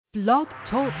Blog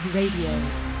Talk Radio.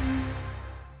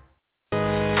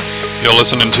 You're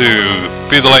listening to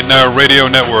Be the Light Now Radio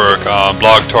Network on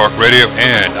Blog Talk Radio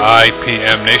and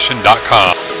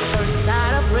IPMNation.com. First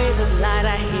light up, rays of light,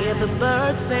 I hear the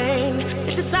birds sing.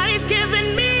 If the sun is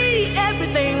giving me,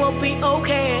 everything will be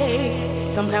okay.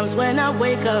 Sometimes when I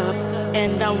wake up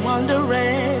and I'm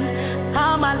wondering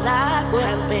how my life would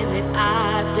have been if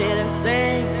I didn't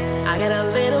sing, I get a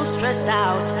little stressed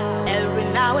out every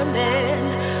now and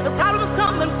then. The problems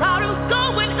come and problems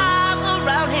go when I'm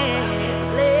around here.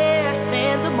 Blessed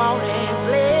in the morning,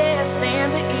 blessed in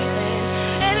the evening,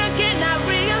 and again I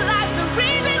realize the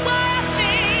reason why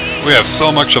we have so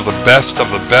much of the best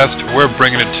of the best. We're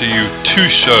bringing it to you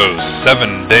 2 shows,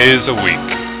 7 days a week.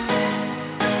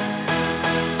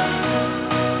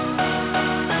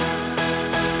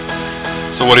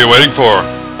 So what are you waiting for?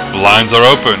 The lines are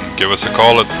open. Give us a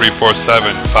call at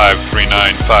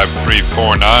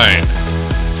 347-539-5349.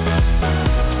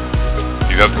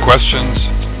 You have the questions,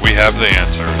 we have the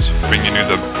answers, bringing you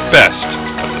the best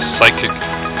that the psychic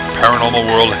paranormal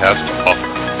world has to offer.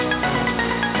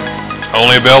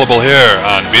 Only available here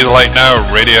on Be the Light Now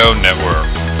Radio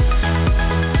Network.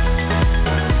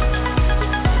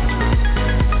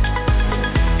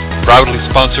 Proudly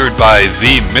sponsored by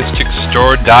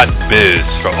TheMysticStore.biz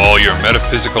for all your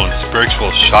metaphysical and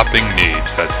spiritual shopping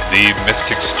needs. That's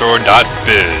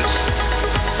TheMysticStore.biz.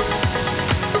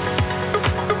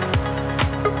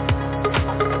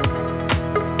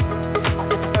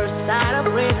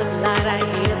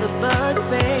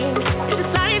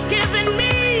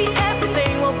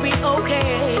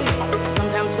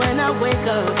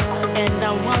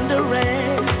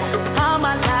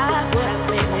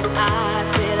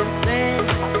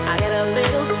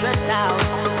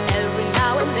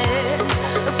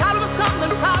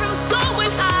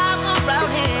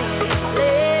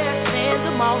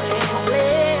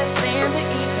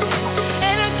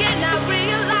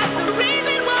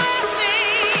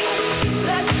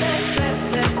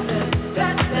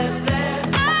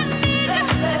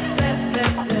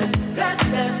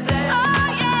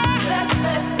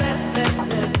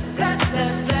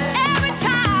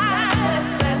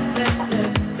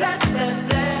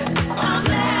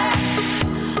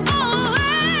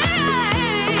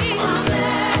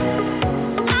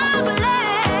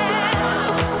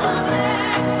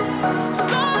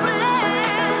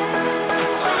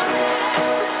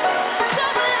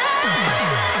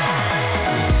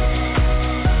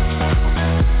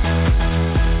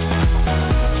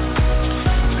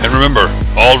 Remember,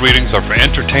 all readings are for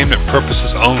entertainment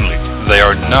purposes only. They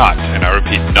are not, and I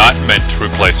repeat, not meant to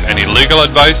replace any legal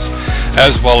advice,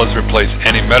 as well as replace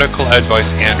any medical advice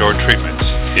and or treatments.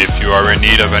 If you are in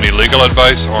need of any legal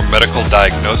advice or medical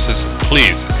diagnosis,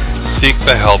 please seek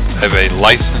the help of a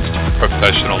licensed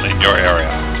professional in your area.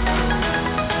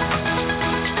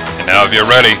 And now if you're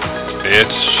ready,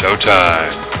 it's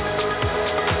showtime.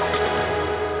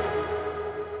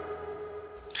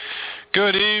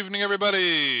 Good evening,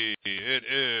 everybody. It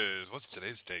is, what's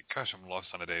today's date? Gosh, I'm lost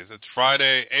on the days. It's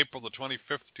Friday, April the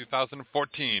 25th,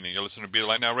 2014, and you're listening to Be the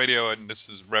Light Now Radio, and this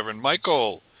is Reverend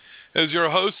Michael as your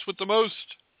host with the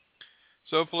most.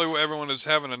 So hopefully everyone is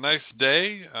having a nice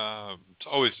day. It's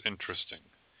always interesting.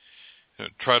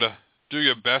 Try to do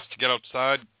your best to get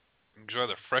outside, enjoy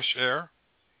the fresh air.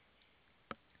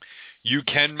 You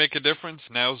can make a difference.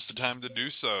 Now's the time to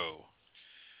do so.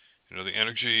 You know, the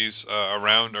energies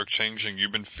around are changing.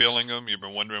 You've been feeling them. You've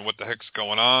been wondering what the heck's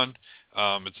going on.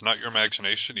 It's not your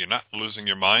imagination. You're not losing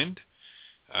your mind.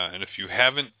 And if you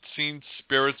haven't seen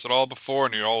spirits at all before,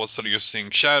 and all of a sudden you're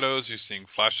seeing shadows, you're seeing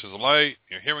flashes of light,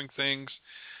 you're hearing things,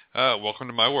 welcome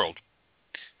to my world.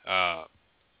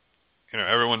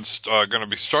 Everyone's going to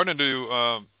be starting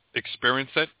to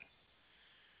experience it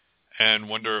and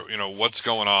wonder, what's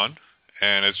going on.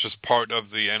 And it's just part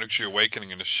of the energy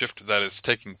awakening and the shift that is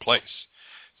taking place.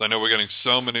 So I know we're getting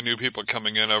so many new people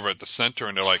coming in over at the center,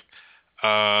 and they're like,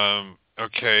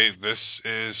 okay, this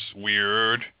is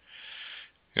weird,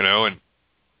 and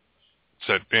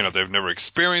said, they've never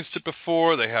experienced it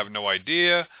before, they have no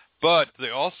idea, but they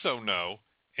also know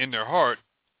in their heart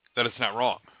that it's not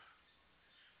wrong.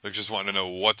 They just want to know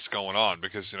what's going on,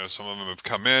 because, some of them have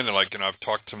come in, and I've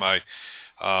talked to my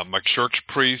church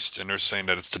priest, and they're saying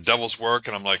that it's the devil's work,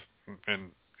 and I'm like,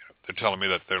 and they're telling me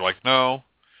that they're like, no,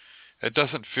 it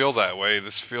doesn't feel that way.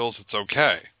 This feels it's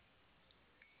okay.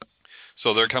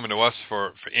 So they're coming to us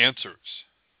for answers,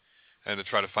 and to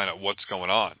try to find out what's going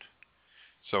on.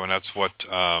 So, and that's what's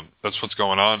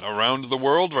going on around the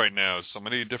world right now. So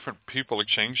many different people are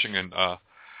changing and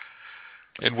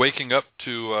waking up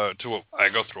to what I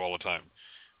go through all the time,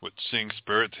 with seeing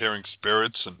spirits, hearing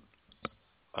spirits, and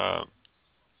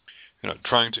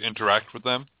trying to interact with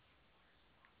them.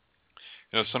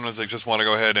 Sometimes they just want to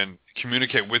go ahead and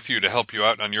communicate with you to help you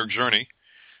out on your journey.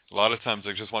 A lot of times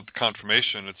they just want the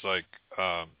confirmation. It's like,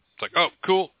 oh,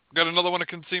 cool, got another one that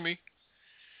can see me.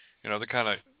 They kind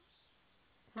of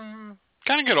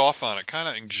get off on it, kind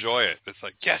of enjoy it. It's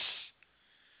like, yes,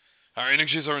 our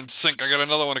energies are in sync. I got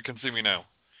another one that can see me now.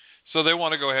 So they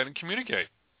want to go ahead and communicate.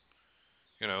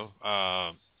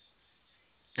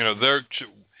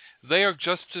 They are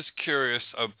just as curious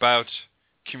about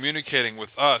communicating with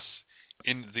us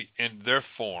in their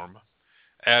form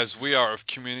as we are of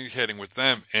communicating with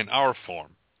them in our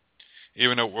form,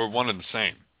 even though we're one and the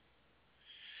same.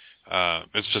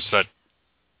 It's just that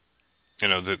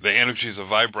the energies are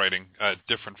vibrating at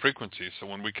different frequencies. So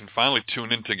when we can finally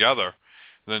tune in together,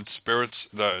 then spirits,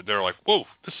 they're like, whoa,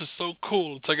 this is so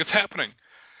cool. It's like it's happening.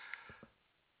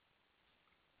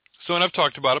 So, and I've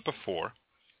talked about it before.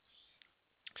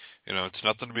 It's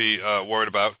nothing to be worried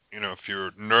about. If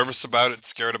you're nervous about it,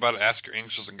 scared about it, ask your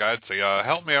angels and guides. Say,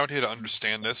 help me out here to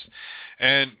understand this.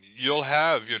 And you'll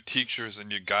have your teachers and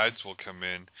your guides will come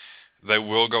in. They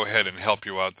will go ahead and help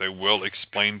you out. They will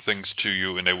explain things to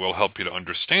you, and they will help you to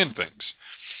understand things.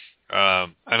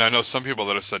 And I know some people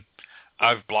that have said,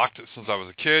 I've blocked it since I was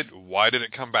a kid. Why did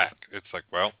it come back? It's like,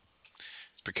 well,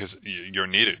 it's because you're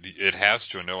needed. It has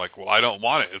to. And they're like, well, I don't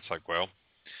want it. It's like, well,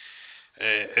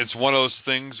 it's one of those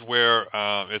things where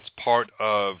it's part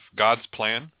of God's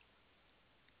plan.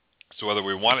 So whether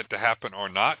we want it to happen or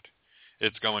not,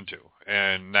 it's going to.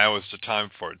 And now is the time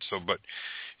for it. So, but,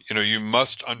 you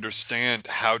must understand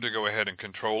how to go ahead and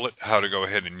control it, how to go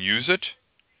ahead and use it,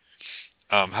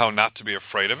 how not to be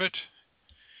afraid of it.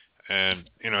 And,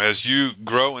 as you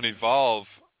grow and evolve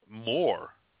more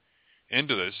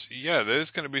into this,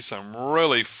 there's going to be some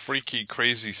really freaky,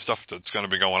 crazy stuff that's going to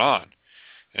be going on.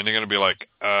 And you're going to be like,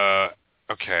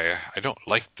 okay, I don't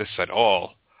like this at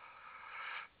all.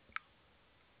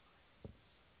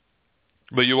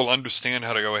 But you will understand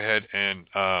how to go ahead and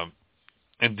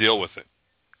deal with it,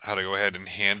 how to go ahead and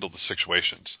handle the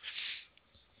situations.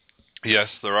 Yes,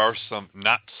 there are some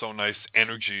not so nice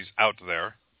energies out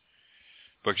there,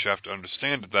 but you have to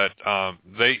understand that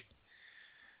they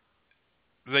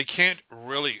can't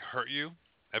really hurt you.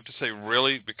 I have to say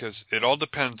really, because it all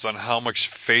depends on how much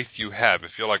faith you have.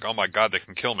 If you're like, oh my God, they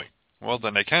can kill me, well,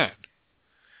 then they can.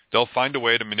 They'll find a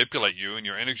way to manipulate you and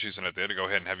your energies in it there to go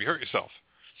ahead and have you hurt yourself.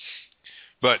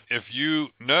 But if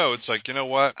you know, it's like, you know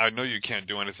what, I know you can't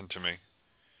do anything to me.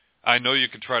 I know you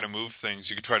could try to move things,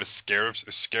 you could try to scare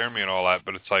me and all that,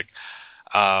 but it's like,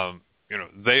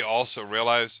 they also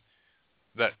realize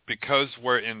that because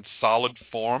we're in solid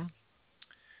form,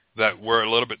 that we're a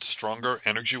little bit stronger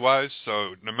energy-wise.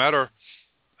 So no matter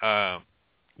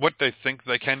what they think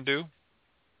they can do,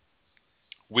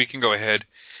 we can go ahead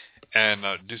and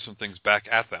do some things back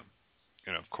at them.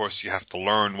 Of course, you have to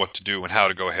learn what to do and how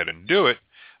to go ahead and do it,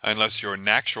 unless you're a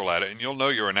natural at it. And you'll know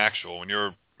you're a natural when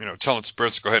you're, telling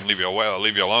spirits to go ahead and leave you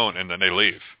alone, and then they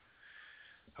leave.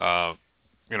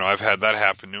 I've had that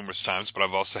happen numerous times, but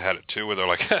I've also had it too, where they're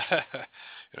like,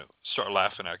 start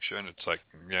laughing at you, and it's like,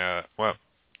 yeah, well,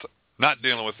 not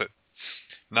dealing with it.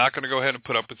 Not going to go ahead and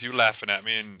put up with you laughing at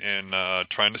me and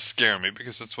trying to scare me,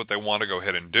 because that's what they want to go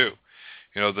ahead and do.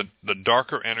 The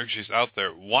darker energies out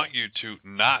there want you to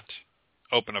not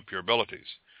open up your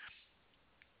abilities,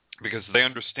 because they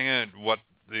understand what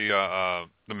the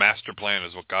master plan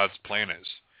is, what God's plan is.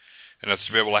 And that's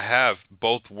to be able to have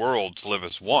both worlds live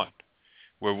as one,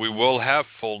 where we will have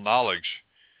full knowledge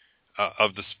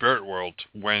of the spirit world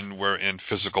when we're in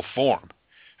physical form,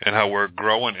 and how we're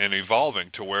growing and evolving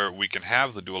to where we can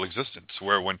have the dual existence,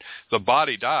 where when the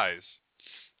body dies,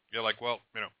 you're like, well,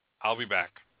 I'll be back.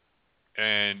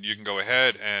 And you can go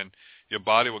ahead and your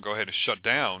body will go ahead and shut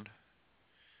down,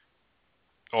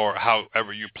 or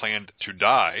however you planned to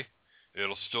die,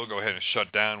 it'll still go ahead and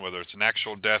shut down, whether it's an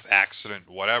actual death, accident,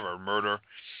 whatever, murder.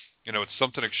 It's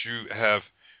something that you have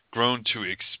grown to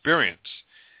experience.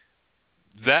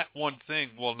 That one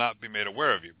thing will not be made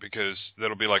aware of you, because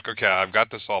it'll be like, okay, I've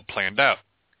got this all planned out.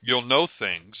 You'll know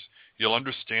things. You'll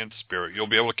understand spirit. You'll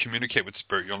be able to communicate with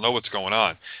spirit. You'll know what's going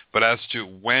on. But as to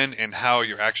when and how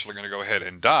you're actually going to go ahead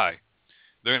and die,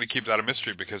 they're going to keep that a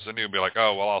mystery, because then you'll be like,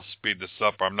 oh, well, I'll speed this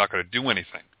up, or I'm not going to do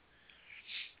anything.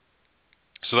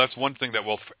 So that's one thing that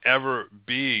will forever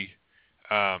be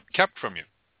kept from you.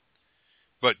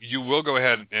 But you will go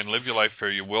ahead and live your life here.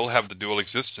 You will have the dual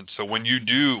existence. So when your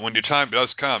time does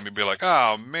come, you'll be like,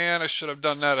 oh, man, I should have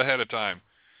done that ahead of time.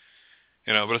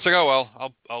 But it's like, oh,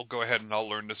 well, I'll go ahead and I'll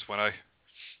learn this when I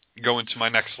go into my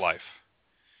next life.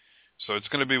 So it's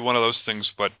going to be one of those things,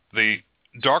 but the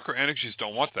darker energies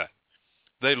don't want that.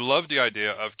 They love the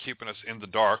idea of keeping us in the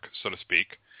dark, so to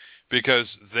speak,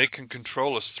 because they can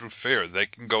control us through fear. They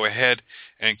can go ahead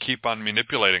and keep on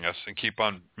manipulating us and keep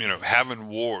on, having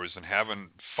wars and having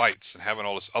fights and having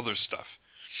all this other stuff.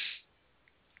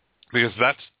 Because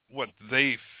that's what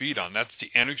they feed on. That's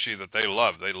the energy that they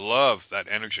love. They love that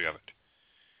energy of it.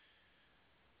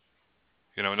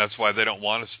 And that's why they don't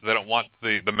want us. They don't want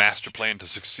the master plan to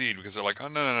succeed, because they're like, oh,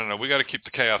 no, we got to keep the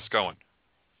chaos going.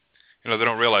 They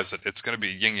don't realize that it's going to be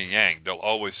yin and yang. They'll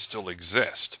always still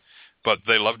exist, but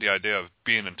they love the idea of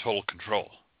being in total control.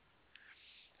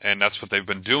 And that's what they've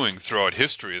been doing throughout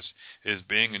history is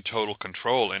being in total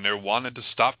control, and they're wanting to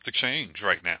stop the change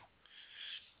right now.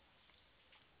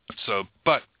 So,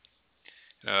 but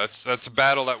that's a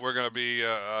battle that we're going to be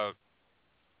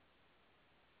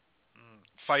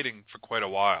fighting for quite a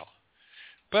while.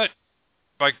 But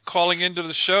by calling into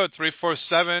the show at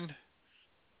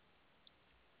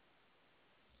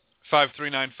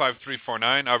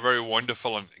 347-539-5349, our very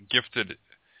wonderful and gifted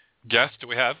guest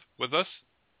we have with us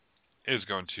is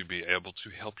going to be able to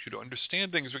help you to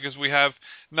understand things, because we have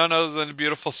none other than the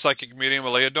beautiful psychic medium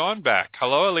Alea Dawn back.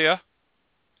 Hello, Alea.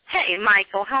 Hey,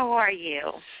 Michael. How are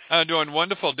you? I'm doing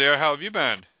wonderful, dear. How have you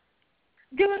been?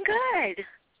 Doing good.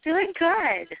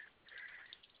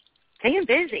 Staying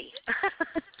busy.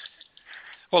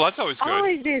 Well, that's always good.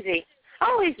 Always busy.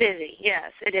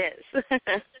 Yes, it is.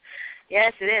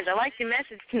 Yes, it is. I liked your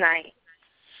message tonight.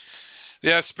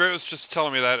 Yeah, Spirit was just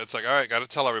telling me that. It's like, all right, got to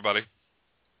tell everybody.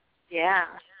 Yeah,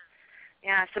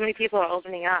 so many people are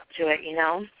opening up to it,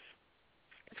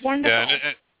 It's wonderful.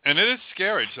 Yeah, and it is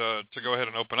scary to go ahead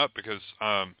and open up, because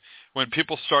when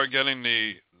people start getting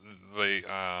the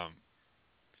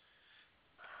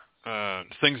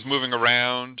things moving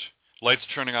around, lights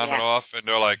turning on and off, and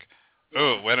they're like,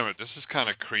 oh, wait a minute, this is kind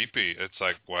of creepy. It's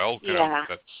like, well,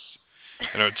 that's,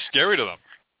 it's scary to them.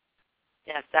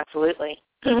 Yes, absolutely.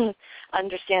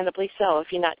 Understandably so,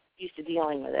 if you're not used to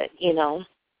dealing with it,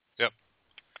 Yep.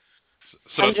 So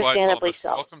that's understandably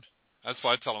so. Welcome. That's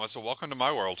why I tell them. I said, welcome to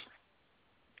my world.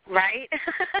 Right?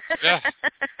 Yeah.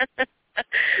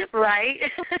 Right?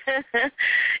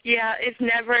 Yeah, it's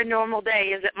never a normal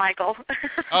day, is it, Michael?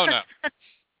 Oh, no.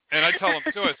 And I tell them,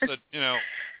 too, I said,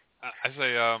 I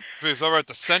say, because over at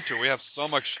the center, we have so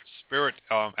much spirit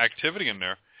activity in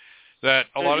there that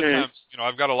a lot of times,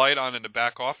 I've got a light on in the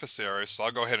back office area, so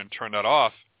I'll go ahead and turn that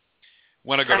off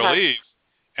when I go to leave,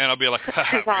 and I'll be like,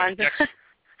 we're going to get you.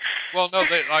 Well, no,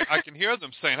 I can hear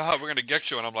them saying, we're going to get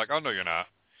you, and I'm like, oh, no, you're not.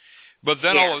 But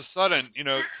then all of a sudden,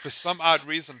 for some odd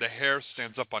reason, the hair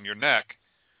stands up on your neck,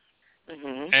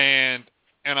 and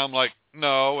I'm like,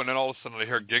 no, and then all of a sudden I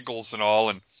hear giggles and all,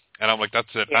 and I'm like, that's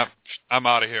it, I'm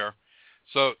out of here.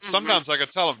 So sometimes I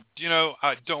could tell them,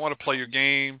 I don't want to play your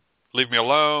game, leave me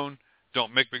alone,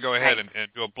 don't make me go ahead and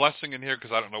do a blessing in here,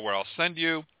 because I don't know where I'll send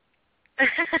you.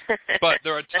 But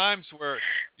there are times where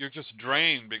you're just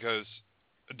drained because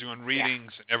doing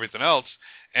readings and everything else,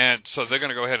 and so they're going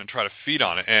to go ahead and try to feed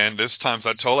on it. And there's times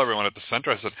I told everyone at the center,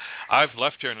 I said, I've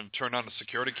left here and turned on the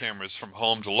security cameras from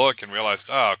home to look and realized,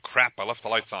 oh, crap, I left the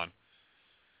lights on.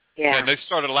 Yeah. And they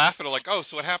started laughing. They're like, oh,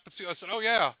 so what happened to you? I said, oh,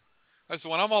 yeah. I said,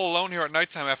 when I'm all alone here at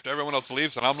nighttime after everyone else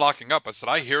leaves and I'm locking up, I said,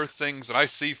 I hear things and I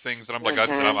see things, and I'm like, I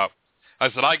said, I'm up. I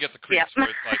said, I get the creeps where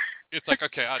it's like,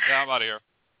 okay, I'm out of here.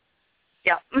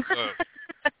 Yep. So,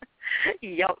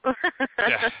 yep.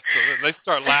 Yeah. So they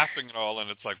start laughing and all,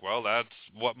 and it's like, well, that's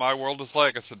what my world is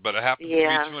like. I said, but it happens to me too,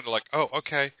 and they're like, oh,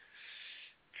 okay.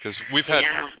 Because we've had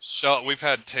we've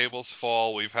had tables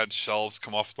fall, we've had shelves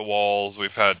come off the walls,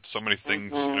 we've had so many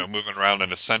things, moving around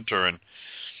in the center, and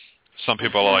some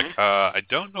people are like, I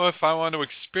don't know if I want to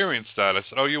experience that. I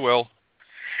said, oh, you will.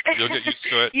 You'll get used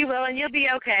to it. You will, and you'll be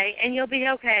okay. Yep. You'll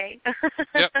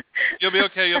be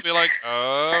okay. You'll be like,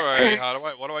 all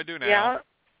right, what do I do now?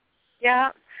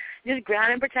 Yeah. Just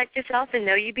ground and protect yourself and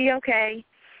know you'll be okay.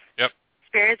 Yep.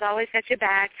 Spirit's always got your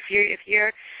back. If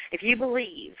you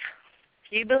believe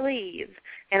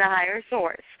in a higher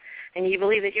source and you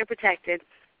believe that you're protected,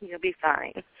 you'll be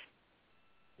fine.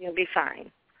 You'll be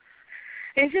fine.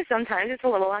 It's just sometimes it's a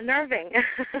little unnerving.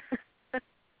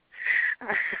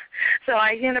 So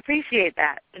I can appreciate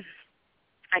that.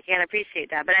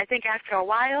 But I think after a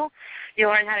while, you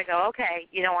learn how to go, okay,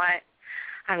 you know what?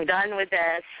 I'm done with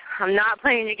this. I'm not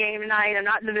playing the game tonight. I'm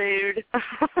not in the mood. It's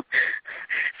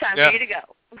time for you to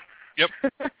go. Yep.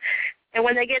 And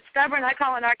when they get stubborn, I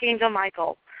call an Archangel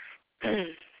Michael.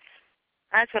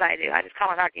 That's what I do. I just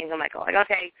call an Archangel Michael. Like,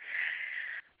 okay,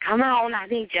 come on, I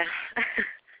need you.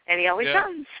 And he always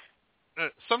comes.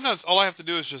 Sometimes all I have to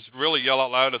do is just really yell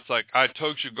out loud. It's like, I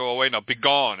told you go away, now be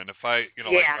gone. And if I,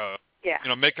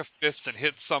 Yeah. make a fist and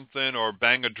hit something or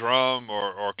bang a drum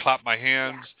or clap my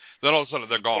hands, then all of a sudden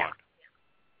they're gone. Yeah.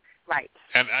 Right.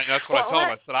 And that's what I tell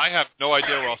them. I said, I have no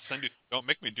idea where I'll send you. Don't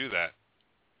make me do that.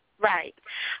 Right.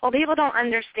 Well, people don't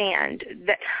understand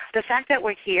that the fact that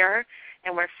we're here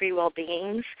and we're free will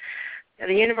beings,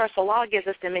 the universal law gives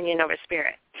us dominion over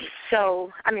spirit.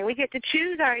 So, I mean, we get to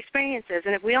choose our experiences,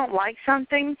 and if we don't like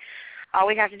something, all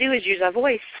we have to do is use our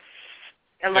voice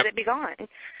and let it be gone.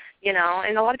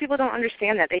 And a lot of people don't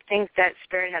understand that. They think that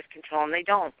spirit has control, and they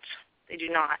don't. They do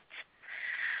not.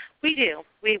 We do.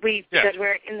 Because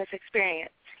we're in this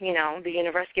experience. The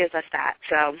universe gives us that.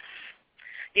 So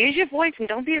use your voice and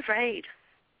don't be afraid.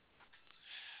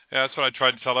 Yeah, that's what I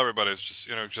tried to tell everybody is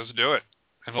just do it.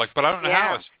 And but I don't know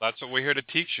how. That's what we're here to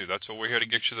teach you. That's what we're here to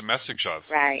get you the message of.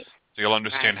 Right. So you'll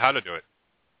understand how to do it.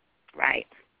 Right.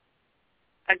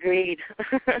 Agreed.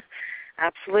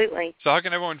 Absolutely. So how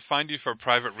can everyone find you for a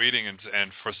private reading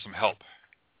and for some help?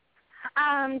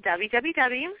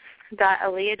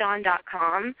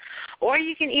 www.aleadawn.com, or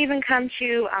you can even come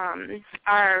to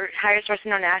our Higher Source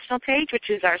International page, which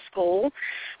is our school,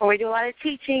 where we do a lot of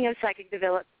teaching of psychic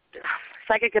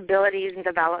abilities and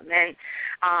development,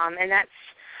 and that's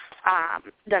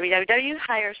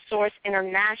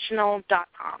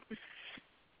www.highersourceinternational.com.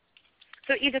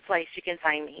 So either place you can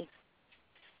find me.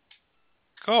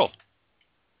 Cool.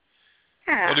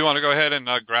 Yeah. Well, do you want to go ahead and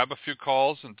grab a few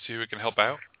calls and see who can help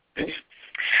out?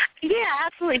 Yeah,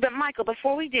 absolutely. But Michael,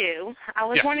 before we do, I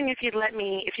was wondering if you'd let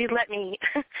me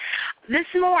this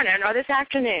morning or this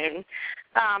afternoon,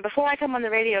 before I come on the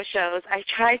radio shows, I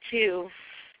try to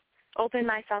open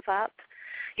myself up,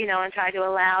 and try to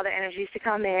allow the energies to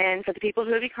come in for the people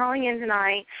who will be calling in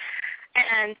tonight.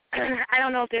 And I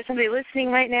don't know if there's somebody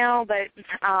listening right now, but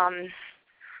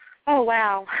oh,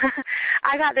 wow.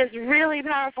 I got this really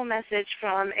powerful message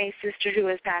from a sister who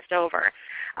has passed over,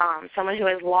 someone who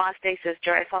has lost a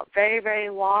sister. I felt very, very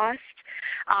lost,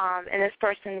 and this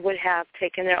person would have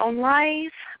taken their own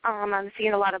life. I'm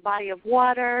seeing a lot of body of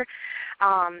water,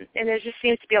 and there just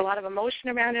seems to be a lot of emotion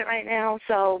around it right now.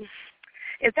 So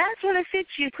if that sort of fits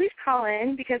you, please call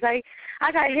in, because I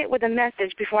got hit with a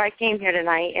message before I came here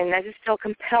tonight, and I just feel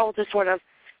compelled to sort of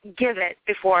give it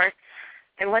before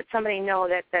and let somebody know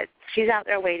that she's out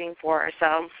there waiting for her.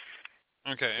 So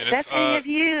okay, and that's any of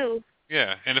you.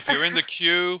 Yeah, and if you're in the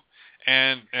queue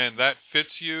and that fits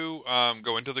you,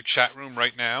 go into the chat room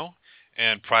right now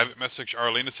and private message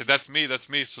Arlene and say, that's me,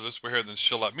 so this we're here, then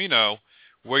she'll let me know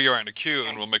where you're in the queue,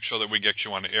 and we'll make sure that we get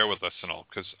you on the air with us and all,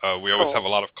 because we always have a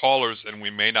lot of callers, and we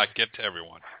may not get to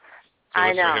everyone. So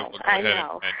I know. We'll go ahead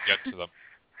and get to them.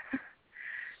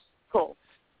 Cool.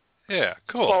 Yeah,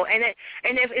 cool. Cool. And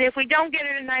if we don't get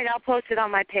it tonight, I'll post it on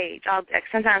my page.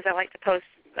 Sometimes I like to post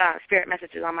spirit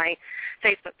messages on my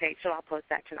Facebook page, so I'll post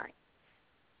that tonight.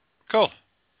 Cool.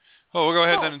 Well, we'll go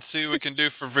ahead then and see what we can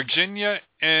do for Virginia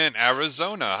and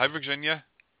Arizona. Hi, Virginia.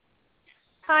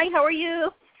 Hi, how are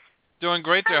you? Doing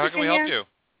great there. How can we help you?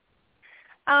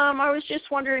 I was just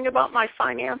wondering about my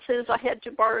finances. I had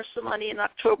to borrow some money in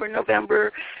October,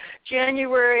 November,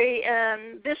 January,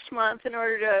 and this month in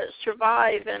order to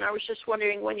survive, and I was just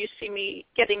wondering when you see me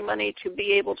getting money to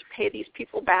be able to pay these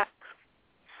people back.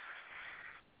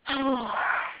 Oh.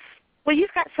 Well,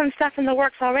 you've got some stuff in the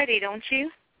works already, don't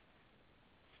you?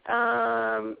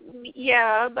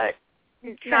 Yeah, but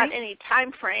not any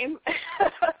time frame.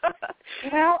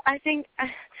 Well, I think...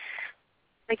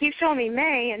 They keep showing me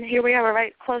May, and here we are, we're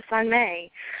right close on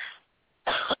May.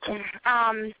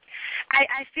 I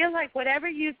feel like whatever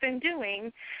you've been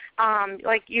doing,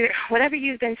 whatever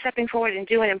you've been stepping forward and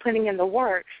doing and putting in the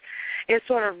works is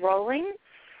sort of rolling.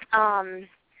 I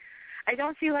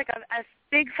don't see like a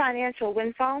big financial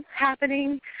windfall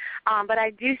happening, but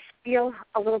I do feel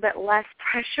a little bit less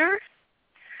pressure,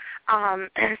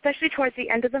 especially towards the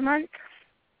end of the month.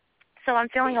 So I'm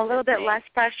feeling a little bit less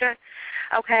pressure.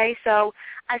 Okay, so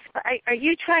are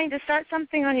you trying to start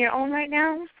something on your own right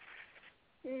now?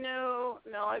 No,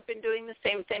 I've been doing the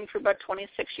same thing for about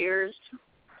 26 years.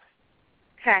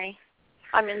 Okay.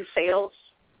 I'm in sales.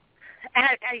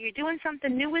 Are you doing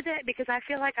something new with it? Because I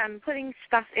feel like I'm putting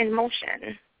stuff in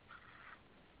motion.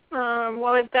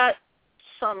 Well, I've got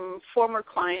some former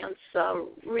clients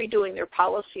redoing their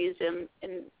policies in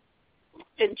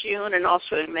June and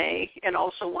also in May, and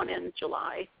also one in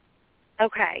July.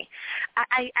 Okay.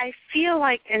 I feel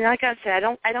like, and like I said,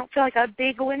 I don't feel like a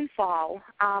big windfall,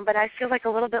 but I feel like a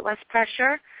little bit less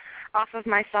pressure off of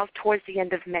myself towards the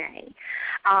end of May.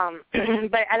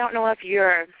 But I don't know if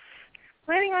you're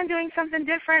planning on doing something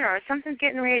different or something's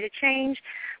getting ready to change,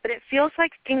 but it feels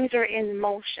like things are in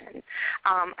motion.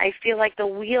 I feel like the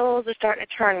wheels are starting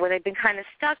to turn where they've been kind of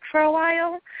stuck for a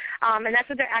while, and that's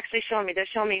what they're actually showing me. They're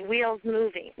showing me wheels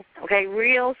moving, okay,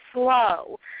 real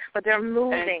slow, but they're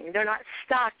moving. Okay. They're not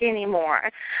stuck anymore.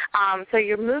 So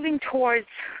you're moving towards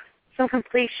some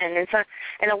completion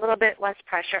and a little bit less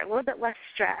pressure, a little bit less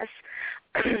stress.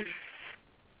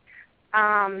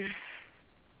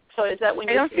 So is that when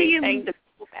you're saying to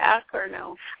pull back or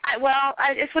no?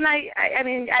 It's when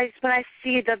it's when I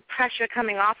see the pressure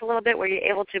coming off a little bit where you're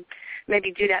able to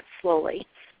maybe do that slowly.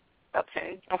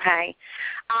 Okay. Okay.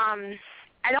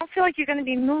 I don't feel like you're going to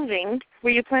be moving. Were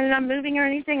you planning on moving or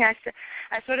anything? I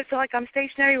sort of feel like I'm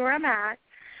stationary where I'm at.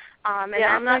 And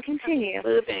I'm not continue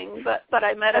moving, but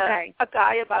I met a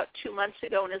guy about 2 months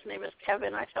ago, and his name is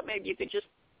Kevin. I thought maybe you could just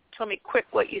tell me quick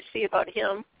what you see about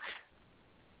him.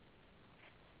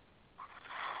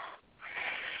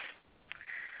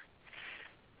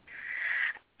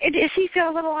 Does he feel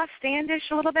a little offstandish,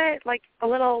 a little bit, like a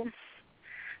little?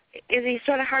 Is he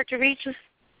sort of hard to reach?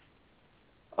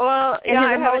 Well, his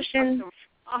emotions.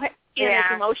 His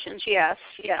emotions, yes,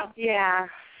 yeah.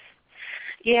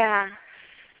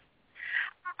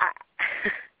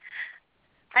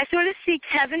 I sort of see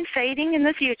Kevin fading in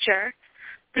the future,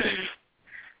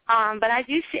 but I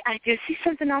do see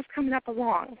something else coming up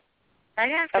along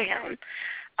right after him.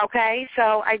 Okay,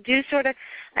 so I do sort of,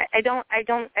 I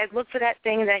look for that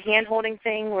thing, that hand-holding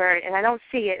thing and I don't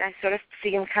see it. I sort of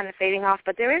see him kind of fading off,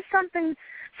 but there is something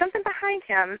behind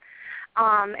him,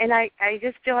 and I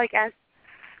just feel like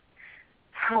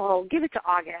give it to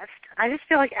August. I just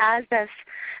feel like as this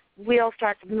wheel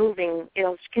starts moving,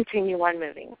 it'll continue on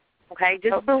moving. Okay,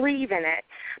 just believe in it.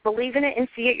 Believe in it and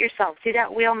see it yourself. See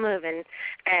that wheel moving,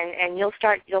 and you'll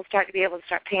start to be able to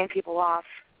start paying people off.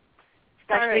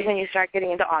 Especially when you start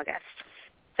getting into August.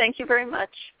 Thank you very much.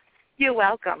 You're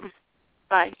welcome.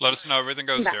 Bye. Let us know how everything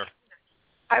goes there.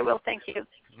 I will. Thank you.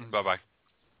 Bye-bye.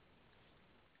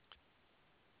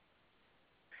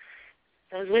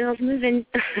 Those wheels moving.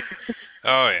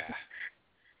 Oh, yeah.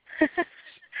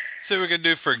 See what we can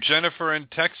do for Jennifer in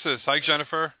Texas. Hi,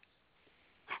 Jennifer.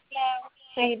 Hello.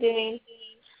 How you doing?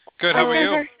 Good. How are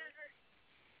you?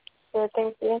 Good,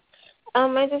 thank you.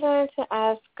 I just wanted to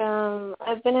ask,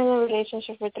 I've been in a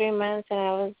relationship for 3 months, and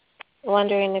I was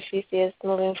wondering if you see us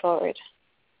moving forward.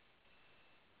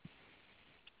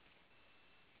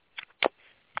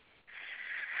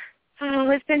 Oh,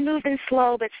 it's been moving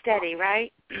slow but steady,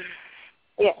 right?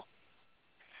 Yeah.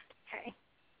 Okay.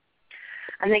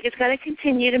 I think it's going to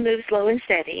continue to move slow and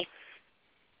steady.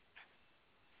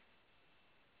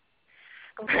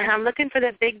 Okay. I'm looking for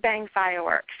the Big Bang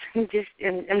fireworks. I'm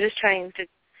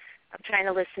trying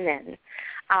to listen in.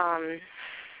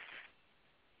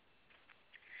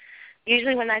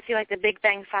 Usually when I see like the Big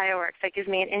Bang fireworks, that gives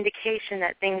me an indication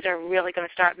that things are really going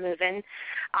to start moving.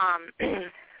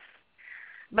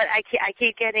 But I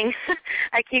keep getting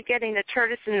the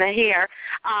tortoise in the hare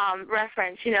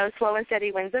reference, slow and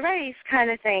steady wins the race kind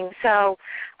of thing. So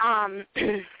I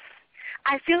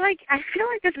feel like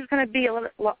this is going to be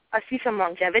I see some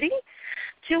longevity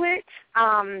to it.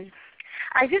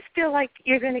 I just feel like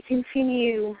you're going to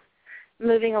continue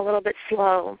moving a little bit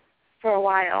slow for a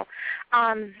while.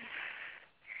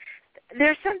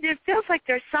 There feels like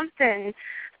there's something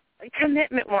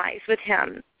commitment-wise with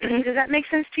him. Does that make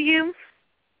sense to you?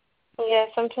 Yeah,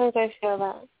 sometimes I feel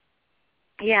that.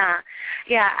 Yeah.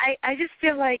 I just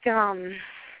feel like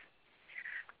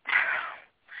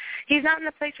he's not in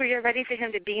the place where you're ready for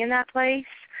him to be in that place.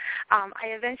 I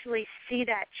eventually see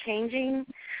that changing.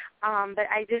 But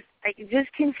I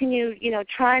just continue,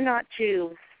 try not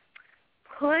to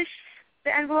push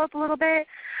the envelope a little bit,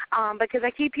 because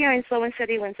I keep hearing slow and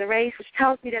steady wins the race, which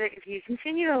tells me that if you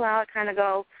continue to allow it kind of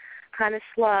go kind of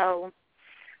slow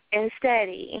and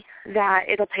steady, that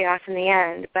it'll pay off in the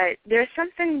end. But there's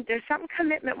something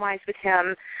commitment-wise with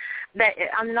him that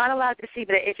I'm not allowed to see,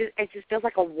 but it just feels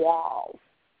like a wall.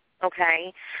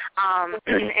 Okay,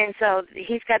 and so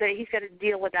he's got to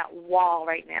deal with that wall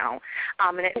right now,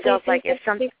 and it feels like if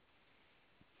something.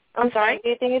 I'm sorry. Do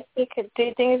you think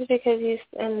it's because he's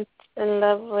in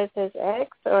love with his ex,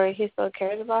 or he still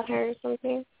cares about her, or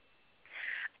something?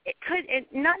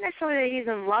 Not necessarily that he's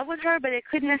in love with her, but it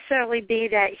could necessarily be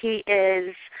that he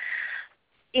is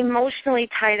emotionally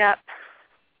tied up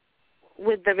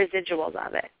with the residuals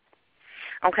of it.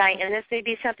 Okay, and this may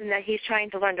be something that he's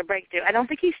trying to learn to break through. I don't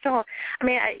think he's still, is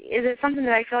it something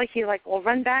that I feel like he will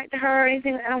run back to her or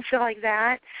anything? I don't feel like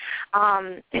that.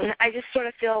 I just sort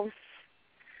of feel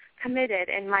committed,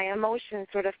 and my emotions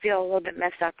sort of feel a little bit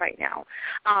messed up right now.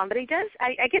 But he does.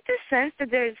 I get this sense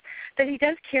that he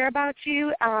does care about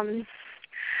you.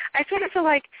 I sort of feel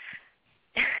like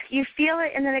you feel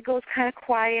it, and then it goes kind of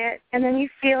quiet, and then you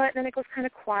feel it, and then it goes kind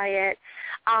of quiet.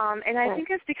 And I think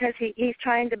it's because he's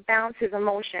trying to balance his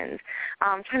emotions,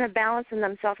 trying to balance them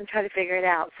himself and try to figure it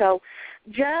out. So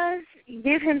just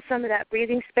give him some of that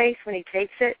breathing space when he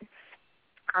takes it,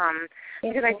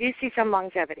 because I do see some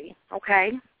longevity,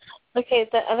 okay? Okay,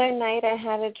 the other night I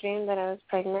had a dream that I was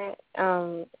pregnant.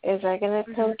 Is that going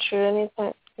to come true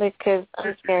anytime? Because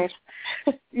I'm scared.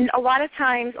 A lot of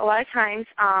times,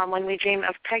 when we dream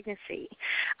of pregnancy,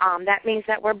 that means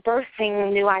that we're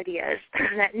birthing new ideas,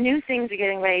 that new things are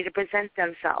getting ready to present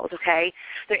themselves, okay?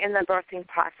 They're in the birthing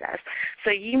process. So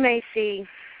you may see,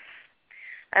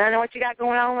 I don't know what you got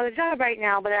going on with the job right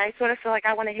now, but I sort of feel like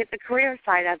I want to hit the career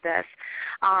side of this.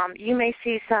 You may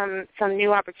see some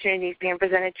new opportunities being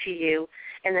presented to you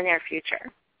in the near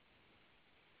future.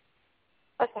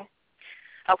 Okay.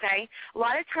 Okay? A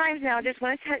lot of times now, just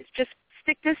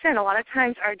stick this in. A lot of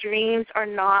times our dreams are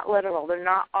not literal. They're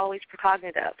not always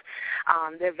precognitive.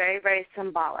 They're very, very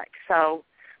symbolic. So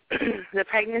the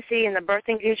pregnancy and the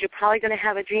birthing dreams, you're probably going to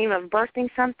have a dream of birthing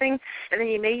something, and then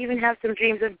you may even have some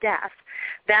dreams of death.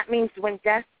 That means when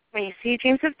you see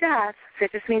dreams of death,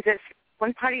 it just means that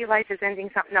one part of your life is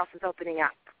ending, something else is opening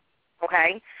up.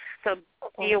 Okay? So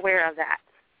be aware of that.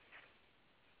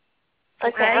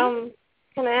 Okay.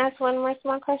 Can I ask one more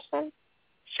small question?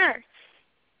 Sure.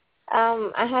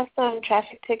 I have some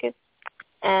traffic tickets,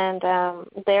 and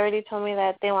they already told me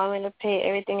that they want me to pay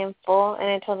everything in full, and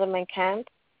I told them I can't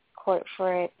court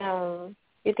for it.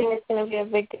 You think it's going to be a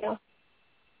big deal?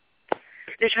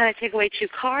 They're trying to take away 2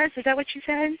 cars? Is that what you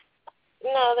said?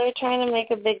 No, they're trying to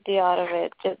make a big deal out of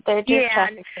it. They're just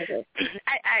traffic tickets.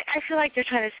 I feel like they're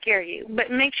trying to scare you, but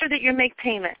make sure that you make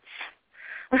payments.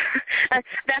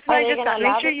 That's what I just thought.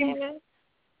 Make sure you. Payments?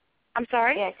 I'm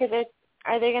sorry? Yeah, because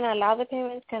are they going to allow the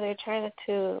payments? Because they're trying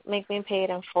to make me pay it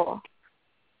in full.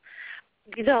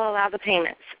 They'll allow the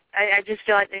payments. I just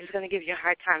feel like they're just going to give you a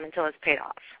hard time until it's paid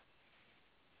off.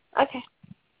 Okay.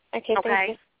 Thank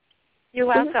you. You're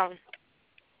welcome.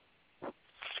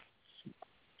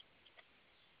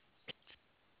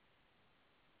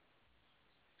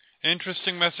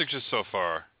 Interesting messages so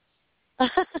far.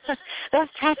 Those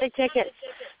traffic tickets.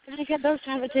 Did I get those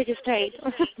traffic tickets paid?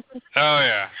 Oh,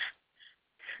 yeah.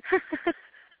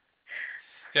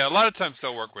 Yeah, a lot of times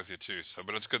they'll work with you, too,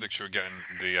 but it's good that you're getting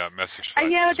the message for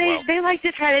that as well. They like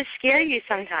to try to scare you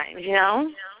sometimes, you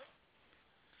know?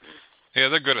 Yeah,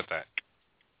 they're good at that.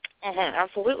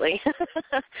 Absolutely.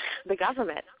 The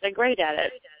government, they're great at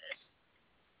it.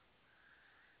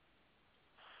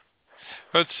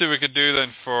 Let's see what we could do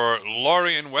then for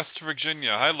Laurie in West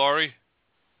Virginia. Hi, Laurie.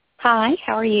 Hi,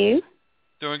 how are you?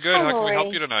 Doing good. How can we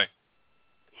help you tonight?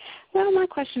 Well, my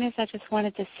question is I just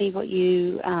wanted to see what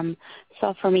you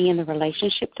saw for me in the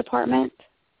relationship department.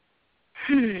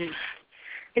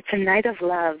 It's a night of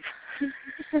love.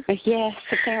 Yes,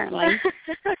 apparently.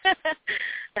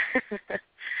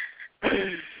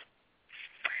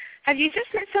 Have you just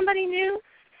met somebody new?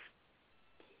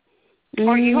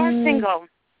 Or you are single?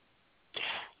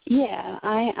 Yeah,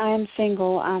 I'm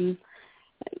single.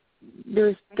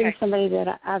 There's been somebody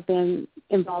that I've been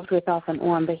involved with off and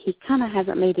on, but he kind of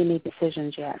hasn't made any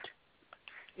decisions yet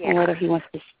on whether he wants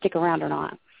to stick around or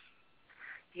not.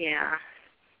 Yeah.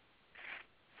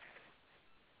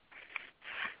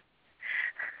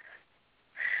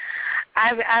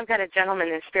 I've got a gentleman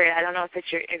in spirit. I don't know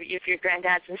if your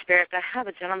granddad's in spirit, but I have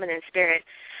a gentleman in spirit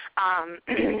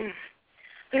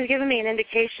who's given me an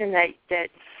indication that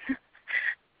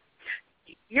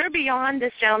you're beyond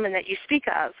this gentleman that you speak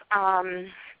of,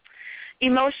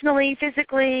 emotionally,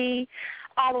 physically,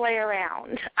 all the way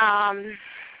around.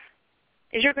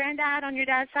 Is your granddad on your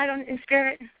dad's side in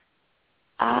spirit?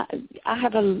 I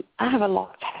have a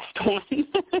lost past one.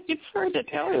 It's hard to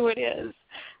tell who it is.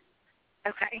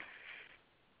 Okay.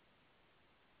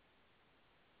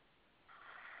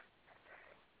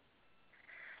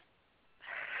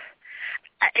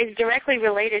 It's directly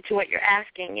related to what you're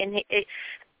asking, and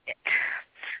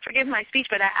forgive my speech,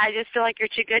 but I just feel like you're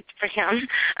too good for him,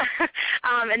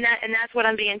 and that's what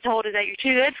I'm being told, is that you're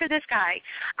too good for this guy.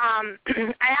 I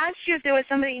asked you if there was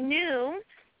somebody new,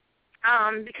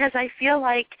 because I feel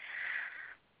like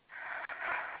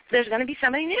there's going to be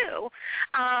somebody new.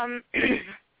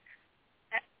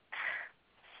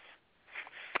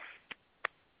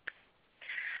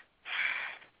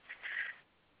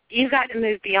 you've got to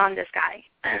move beyond this guy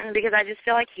because I just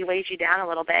feel like he weighs you down a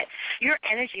little bit. Your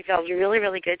energy feels really,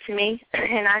 really good to me,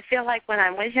 and I feel like when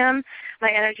I'm with him, my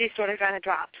energy sort of kind of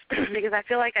drops because I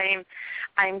feel like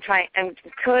I'm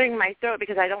clearing my throat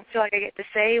because I don't feel like I get to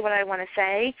say what I want to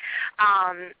say,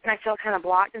 and I feel kind of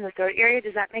blocked in the throat area.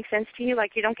 Does that make sense to you?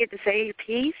 Like you don't get to say your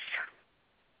piece?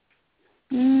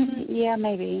 Yeah,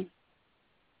 maybe.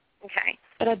 Okay.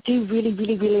 But I do really,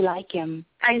 really, really like him.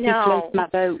 I know. He floats my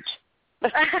boat.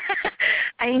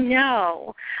 I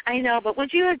know, but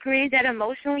would you agree that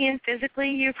emotionally and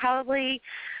physically you're probably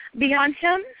beyond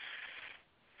him?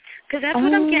 Because that's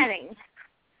what I'm getting.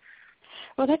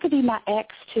 Well, that could be my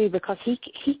ex, too, because he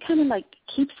kind of, like,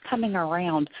 keeps coming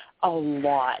around a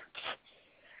lot,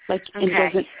 like, and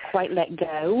doesn't quite let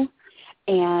go.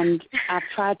 And I've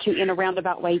tried to, in a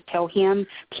roundabout way, tell him,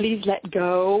 please let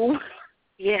go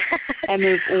and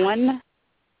move on.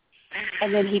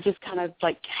 And then he just kind of,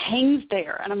 like, hangs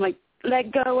there. And I'm like,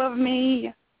 let go of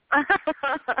me.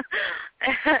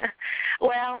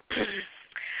 Well,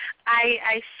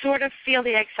 I sort of feel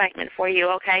the excitement for you,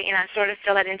 okay? And I sort of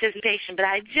feel that anticipation. But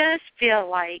I just feel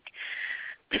like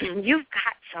you've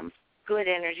got some good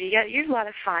energy. You're a lot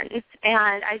of fun.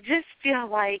 And I just feel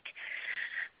like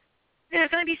there's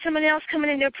going to be someone else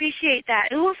coming in to appreciate that.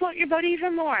 Who will float your boat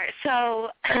even more? So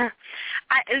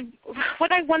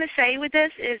what I want to say with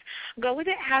this is go with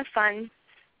it, have fun,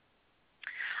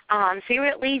 see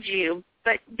where it leads you,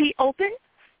 but be open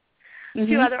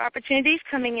to other opportunities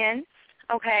coming in,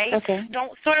 okay?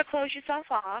 Don't sort of close yourself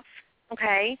off,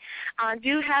 okay?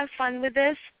 Do have fun with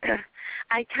this.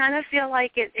 I kind of feel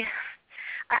like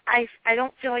I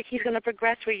don't feel like he's going to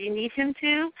progress where you need him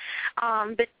to,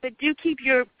 but do keep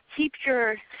your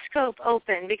scope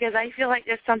open because I feel like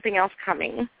there's something else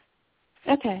coming.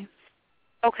 Okay.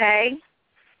 Okay?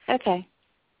 Okay.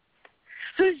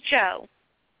 Who's Joe?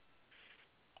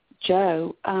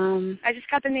 Joe. I just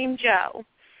got the name Joe.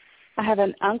 I have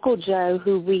an Uncle Joe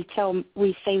who we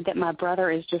say that my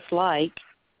brother is just like.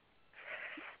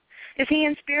 Is he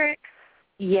in spirit?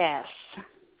 Yes.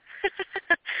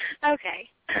 Okay.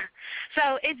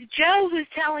 So it's Joe who's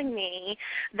telling me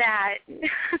that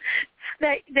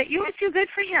that you were too good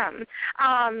for him.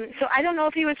 So I don't know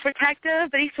if he was protective,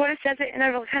 but he sort of says it in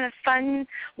a real kind of fun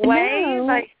way. No.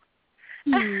 Like,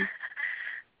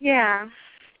 yeah.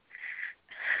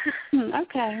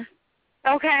 Okay.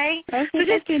 Okay. Okay, so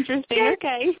that's interesting.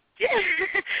 Okay.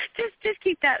 Just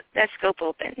keep that scope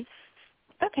open.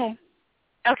 Okay.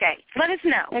 Okay. Let us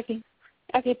know. Okay.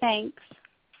 Okay, thanks.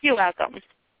 You're welcome.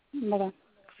 Bye-bye.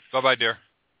 Bye-bye, dear.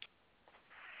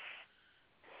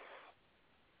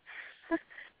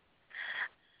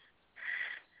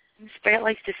 Spirit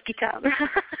likes to speak up.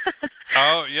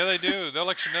 Oh, yeah, they do. They'll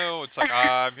let you know. It's like,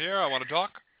 I'm here. I want to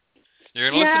talk. You're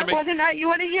going to listen to me. Whether or not you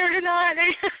want to hear it or not,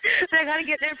 they're going to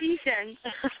get their piece in.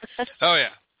 Oh,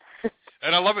 yeah.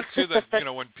 And I love it, too,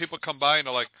 that, when people come by and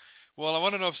they're like, well, I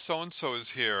want to know if so-and-so is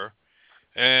here.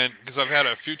 And because I've had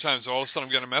it a few times, all of a sudden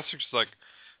I'm getting a message. It's like,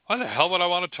 why the hell would I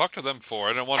want to talk to them for?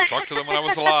 I didn't want to talk to them when I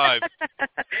was alive.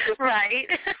 Right.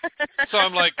 So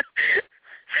I'm like,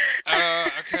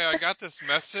 okay, I got this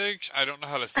message. I don't know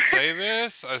how to say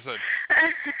this. I said,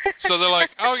 so they're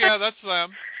like, oh, yeah, that's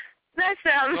them. That's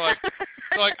them.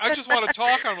 They're like, I just want to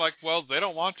talk. I'm like, well, they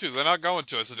don't want to. They're not going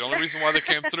to. I said, the only reason why they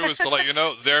came through is to let you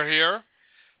know they're here.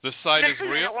 This site is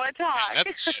real. They don't want to talk. That's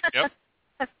it. Yep.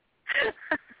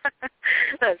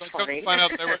 That's so funny. I find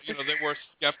out they were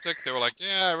skeptic. They were like,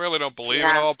 yeah, I really don't believe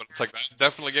it all, but it's like that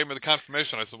definitely gave me the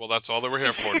confirmation. I said, well, that's all they were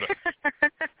here for.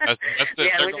 That's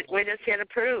it. Yeah, we're just here to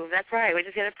prove. That's right. We're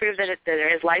just here to prove that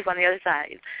there is life on the other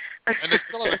side. And they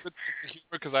still have a good sense of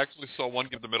humor because I actually saw one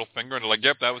give the middle finger, and they're like,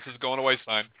 yep, that was his going away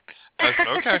sign. I said,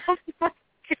 okay. Oh my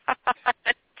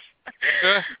God.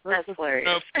 Yeah, that's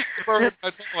hilarious.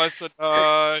 I said,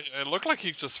 it looked like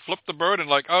he just flipped the bird and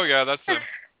like, oh yeah, that's him. I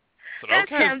said,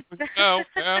 that's okay. him. No,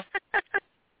 yeah.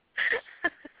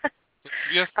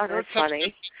 Yes, that's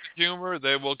funny. Humor,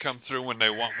 they will come through when they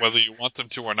want, whether you want them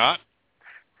to or not.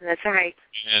 That's right.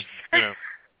 And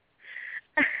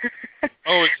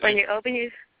when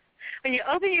you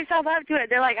open yourself up to it,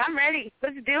 they're like, I'm ready.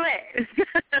 Let's do it.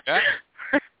 Yeah.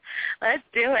 Let's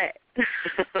do it.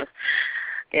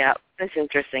 Yeah, that's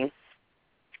interesting.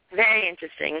 Very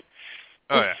interesting.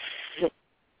 Oh, yeah.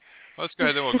 Let's go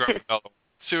ahead and we'll grab another one.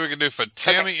 See what we can do for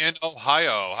Tammy in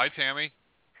Ohio. Hi, Tammy.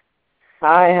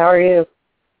 Hi, how are you?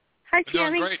 Hi, We're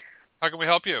Tammy. doing great. How can we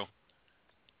help you?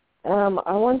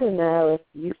 I wanted to know if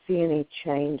you see any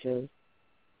changes,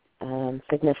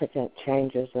 significant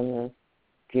changes in the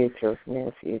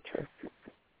near future.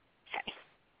 Okay.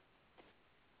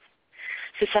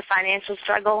 Is this a financial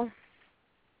struggle?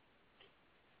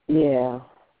 Yeah.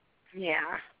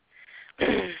 Yeah.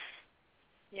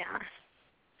 Yeah.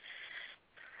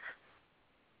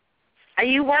 Are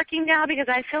you working now? Because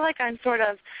I feel like I'm sort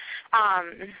of,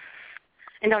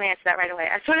 and don't answer that right away.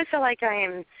 I sort of feel like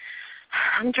I'm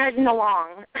driving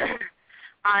along.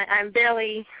 I'm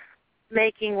barely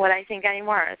making what I think I'm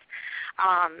worth.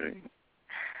 I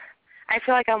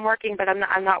feel like I'm working, but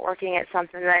I'm not working at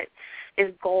something that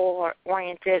is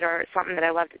goal-oriented or something that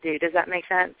I love to do. Does that make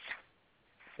sense?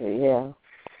 Yeah.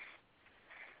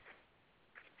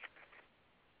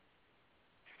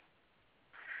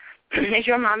 Is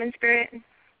your mom in spirit?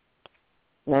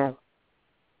 No.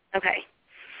 Okay.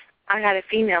 I got a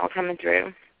female coming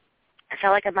through. I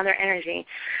felt like a mother energy.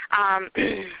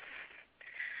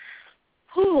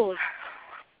 Whew.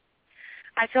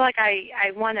 I feel like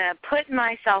I want to put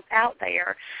myself out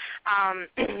there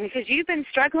because you've been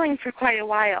struggling for quite a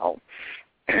while.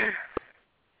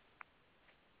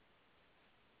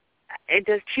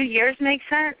 Does 2 years make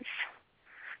sense?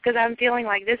 Because I'm feeling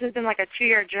like this has been like a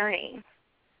 2-year journey.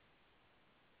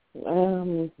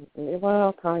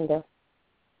 Well, kind of.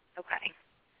 Okay.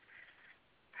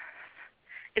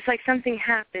 It's like something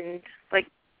happened like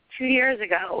 2 years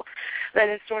ago that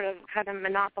has sort of kind of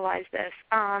monopolized this.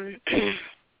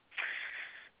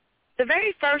 The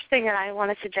very first thing that I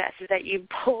want to suggest is that you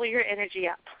pull your energy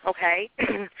up, okay?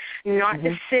 Not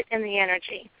to sit in the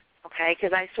energy, okay?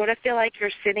 Because I sort of feel like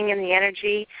you're sitting in the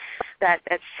energy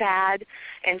that's sad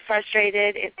and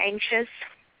frustrated and anxious.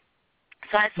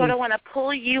 So I sort of want to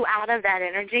pull you out of that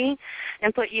energy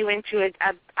and put you into a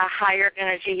higher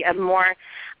energy, a more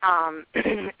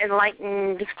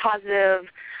enlightened, positive,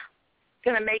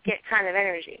 going to make it kind of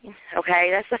energy, okay?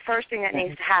 That's the first thing that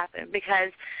needs to happen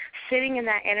because sitting in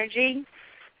that energy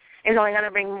is only going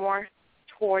to bring more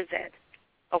towards it,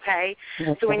 okay?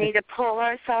 So we need to pull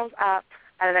ourselves up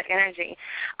out of that energy.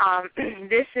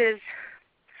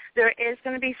 There is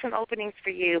going to be some openings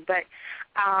for you, but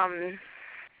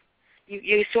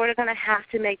you're sort of going to have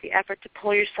to make the effort to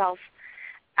pull yourself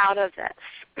out of this.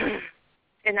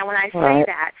 And then when I say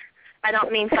that, I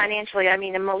don't mean financially, I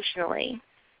mean emotionally.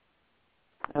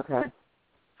 Okay.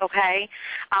 Okay?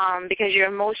 Because you're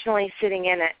emotionally sitting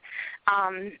in it.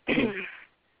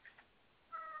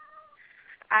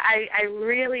 I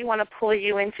really want to pull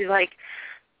you into, like,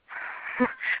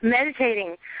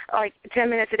 meditating, like 10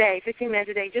 minutes a day, 15 minutes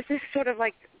a day, just to sort of,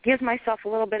 like, give myself a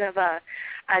little bit of a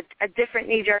different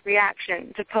knee-jerk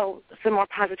reaction to pull some more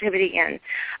positivity in.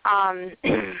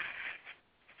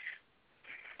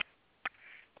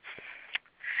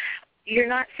 You're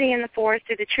not seeing the forest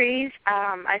through the trees.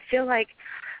 I feel like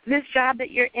this job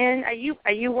that you're in,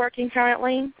 are you working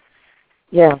currently?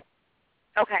 Yeah.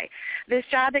 Okay. This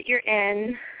job that you're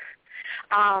in,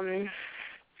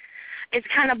 it's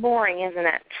kind of boring, isn't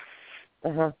it?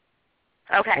 Uh-huh.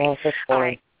 Okay. Well, it's all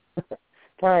right.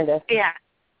 kind of. Yeah.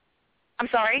 I'm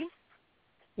sorry?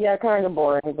 Yeah, kind of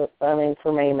boring, but, I mean,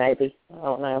 for me, maybe. I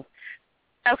don't know.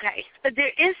 Okay. But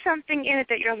there is something in it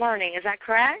that you're learning. Is that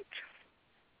correct?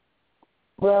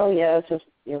 Well, yeah, it's just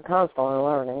you're constantly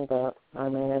learning, but, I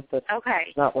mean, it's just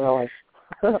not really.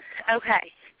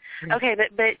 Okay. Okay, but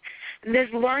this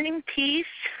learning piece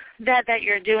that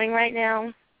you're doing right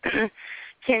now can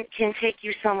take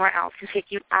you somewhere else, can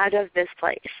take you out of this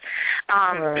place.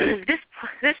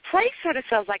 This place sort of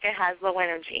feels like it has low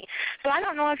energy. So I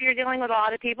don't know if you're dealing with a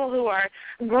lot of people who are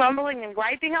grumbling and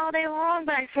griping all day long,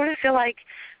 but I sort of feel like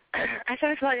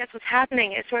that's what's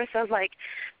happening. It sort of feels like,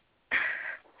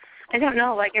 I don't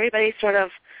know, like everybody's sort of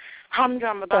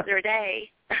humdrum about their day.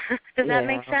 Does that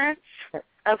make sense?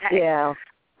 Okay. Yeah.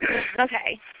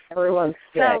 Okay. Everyone's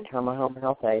sick. I'm a home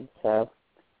health aide, so.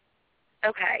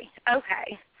 Okay.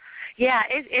 Yeah,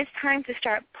 it's time to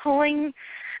start pulling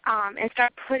and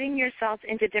start putting yourself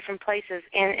into different places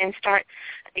and start,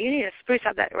 you need to spruce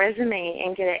up that resume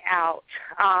and get it out.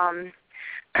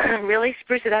 Really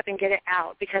spruce it up and get it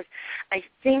out because I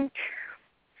think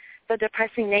the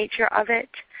depressing nature of it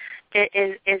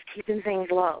is keeping things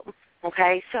low.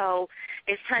 Okay, so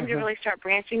it's time to really start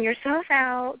branching yourself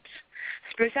out,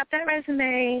 spruce up that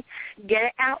resume, get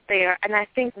it out there. And I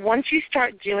think once you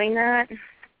start doing that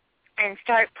and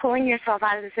start pulling yourself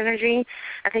out of this energy,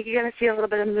 I think you're going to see a little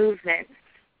bit of movement.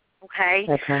 Okay?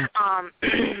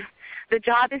 The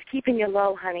job is keeping you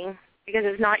low, honey, because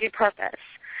it's not your purpose.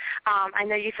 I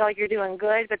know you feel like you're doing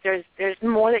good, but there's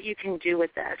more that you can do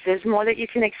with this. There's more that you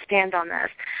can expand on this.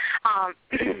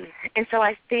 And so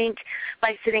I think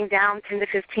by sitting down 10 to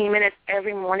 15 minutes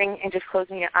every morning and just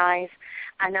closing your eyes,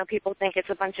 I know people think it's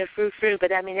a bunch of frou-frou,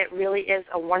 but I mean it really is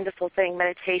a wonderful thing.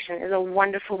 Meditation is a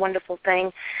wonderful, wonderful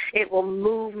thing. It will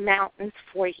move mountains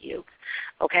for you.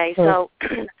 Okay, so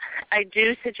I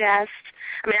do suggest,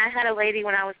 I had a lady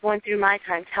when I was going through my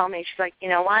time tell me, she's like, you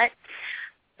know what,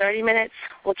 30 minutes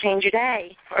will change your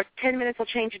day, or 10 minutes will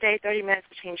change your day, 30 minutes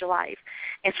will change your life.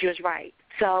 And she was right.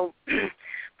 So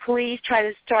please try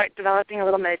to start developing a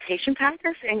little meditation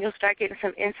practice, and you'll start getting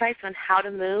some insights on how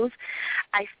to move.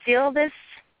 I feel this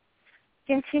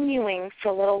continuing for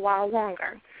a little while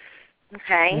longer.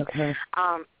 Okay.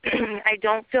 I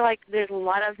don't feel like there's a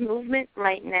lot of movement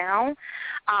right now,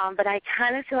 but I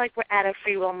kind of feel like we're at a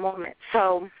free will moment.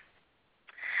 So,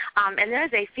 and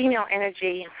there's a female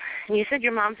energy. And you said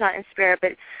your mom's not in spirit,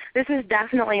 but this is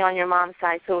definitely on your mom's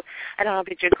side. So I don't know if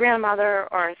it's your grandmother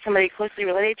or somebody closely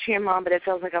related to your mom, but it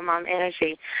feels like a mom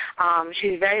energy.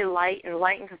 She's very light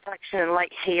in complexion and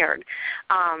light-haired,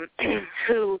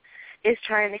 who is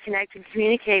trying to connect and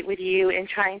communicate with you and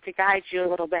trying to guide you a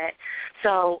little bit.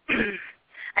 So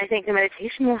I think the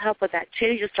meditation will help with that too.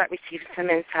 You'll start receiving some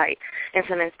insight and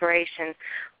some inspiration.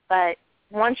 But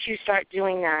once you start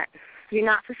doing that, you're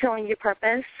not fulfilling your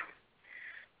purpose.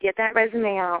 Get that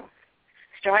resume out.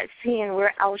 Start seeing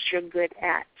where else you're good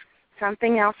at.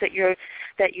 Something else there's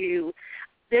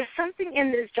something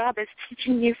in this job that's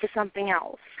teaching you for something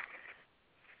else.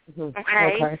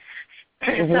 Okay?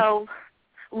 So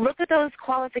look at those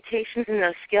qualifications and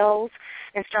those skills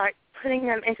and start putting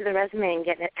them into the resume and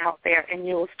getting it out there, and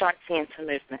you will start seeing some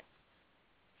movement.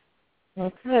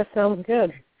 Okay, sounds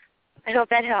good. I hope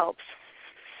that helps.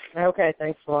 Okay,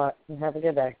 thanks a lot. Have a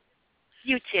good day.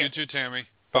 You too. You too, Tammy.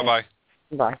 Bye-bye.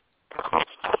 Bye.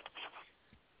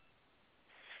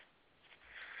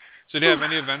 So do you have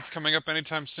any events coming up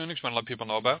anytime soon that you want to let people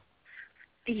know about?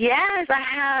 Yes, I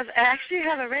have. I actually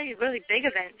have a really, really big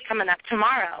event coming up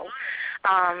tomorrow.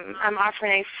 I'm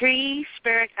offering a free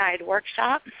spirit guide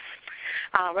workshop.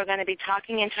 We're going to be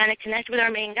talking and trying to connect with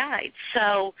our main guides.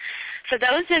 So for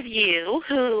those of you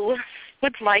who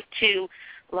would like to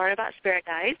learn about spirit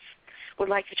guides, would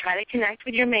like to try to connect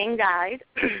with your main guide,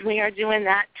 we are doing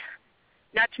that,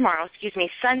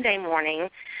 Sunday morning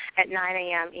at 9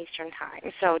 a.m. Eastern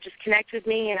Time. So just connect with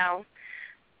me, I'll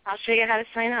show you how to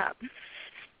sign up.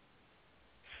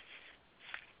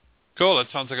 Cool. That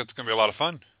sounds like it's going to be a lot of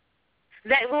fun.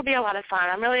 That will be a lot of fun.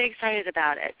 I'm really excited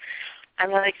about it. I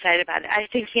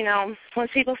think,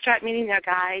 once people start meeting their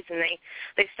guides and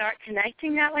they start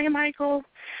connecting that way, Michael,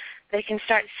 they can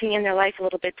start seeing their life a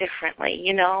little bit differently,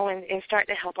 and start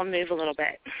to help them move a little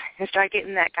bit and start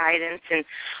getting that guidance and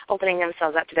opening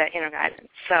themselves up to that inner guidance.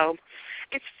 So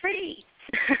it's free.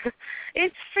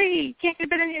 It's free. Can't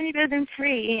get any better than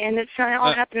free, and it's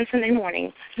all happening Sunday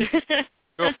morning.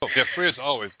 Cool. Yeah, free is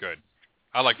always good.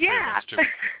 I like free ones too.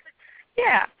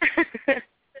 Yeah.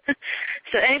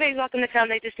 So anybody's welcome to come.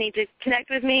 They just need to connect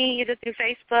with me either through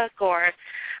Facebook or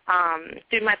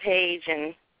through my page,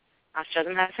 and I'll show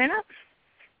them how to sign up.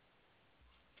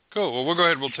 Cool. Well, we'll go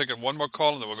ahead. We'll take one more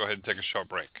call, and then we'll go ahead and take a short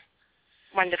break.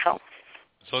 Wonderful.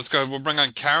 So let's go. We'll bring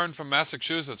on Karen from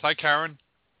Massachusetts. Hi, Karen.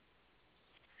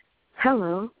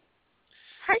 Hello.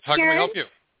 Hi, How Karen. can we help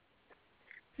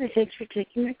you? Thanks for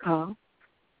taking my call.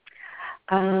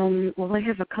 Well, I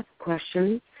have a couple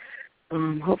questions.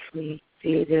 Hopefully,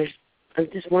 I'm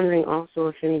just wondering also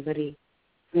if anybody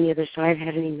on the other side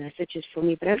had any messages for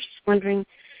me. But I was just wondering,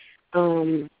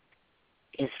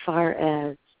 as far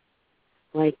as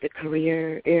like the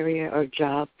career area or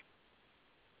job,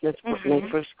 that's my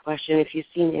first question. If you've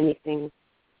seen anything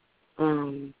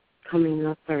coming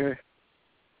up, or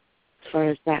as far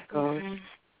as that goes.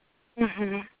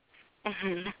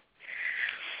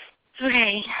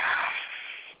 Okay.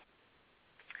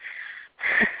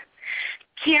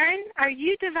 Karen, are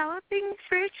you developing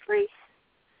spiritually?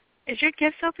 Is your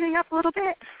gifts opening up a little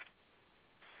bit?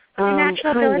 Your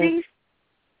natural abilities?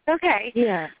 Okay.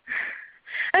 Yeah.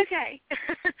 Okay.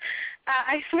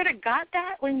 I sort of got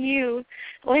that when you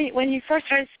first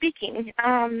started speaking.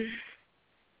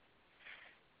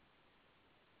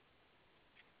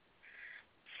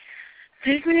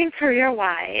 Movement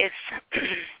career-wise.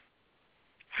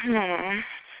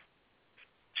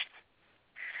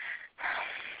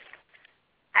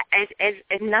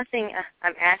 As nothing,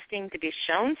 I'm asking to be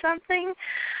shown something.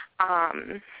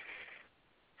 I'm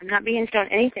not being shown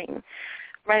anything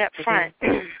right up front.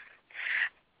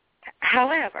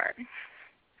 However,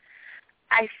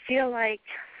 I feel like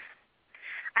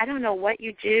I don't know what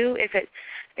you do. If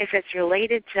if it's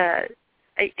related to,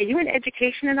 are you in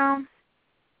education at all?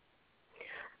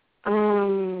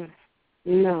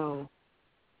 No.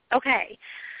 Okay.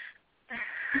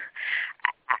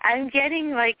 I'm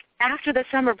getting, like, after the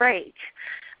summer break.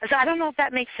 So I don't know if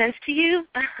that makes sense to you,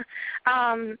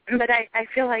 but I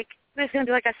feel like there's going to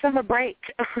be like a summer break.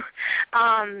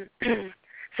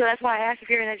 So that's why I asked if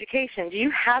you're in education. Do you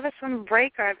have a summer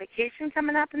break or a vacation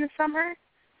coming up in the summer?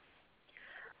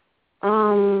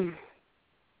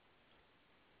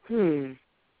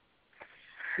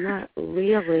 Not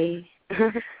really.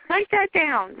 Write that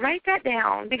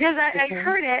down, because I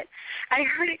heard it. I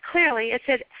heard it clearly. It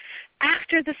said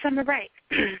after the summer break.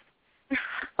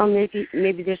 Oh,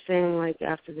 maybe they're saying like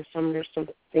after the summer, there's some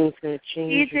things going to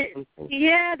change or something.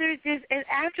 Yeah, there's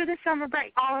after the summer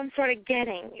break. All I'm sort of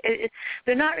getting,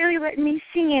 they're not really letting me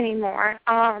see anymore.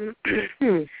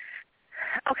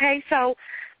 Okay, so,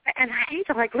 and I hate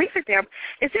to like leave it there.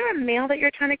 Is there a male that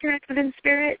you're trying to connect with in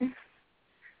spirit?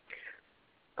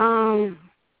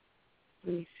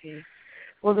 Let me see.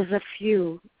 Well, there's a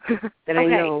few that I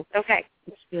know. Okay.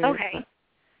 Okay.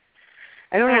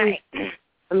 I don't know.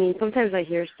 I mean, sometimes I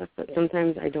hear stuff, but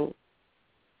sometimes I don't.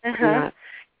 I'm not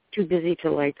too busy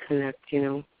to, like, connect, you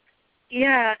know.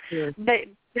 Yeah. But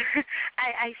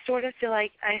I sort of feel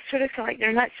like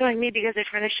they're not showing me because they're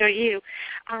trying to show you.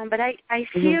 But I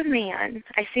see a man.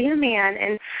 I see a man,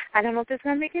 and I don't know if this is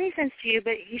going to make any sense to you,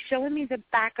 but he's showing me the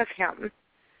back of him.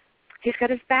 He's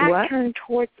got his back turned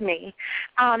towards me.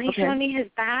 He's showing me his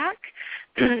back.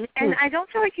 And I don't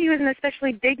feel like he was an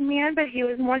especially big man, but he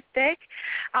was more thick,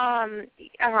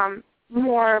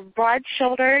 more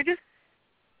broad-shouldered.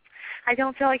 I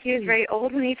don't feel like he was very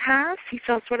old when he passed. He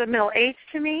felt sort of middle-aged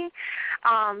to me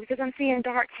because I'm seeing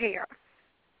dark hair,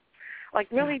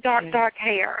 like really dark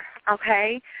hair,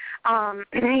 okay? And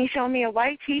he showed me a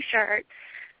white T-shirt,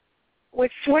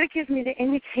 which sort of gives me the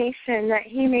indication that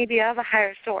he may be of a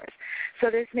higher source. So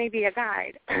this may be a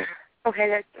guide,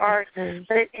 okay?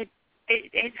 But it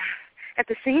at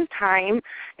the same time,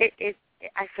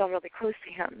 I feel really close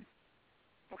to him.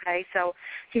 Okay, so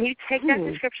can you take that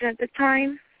description at this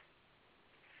time?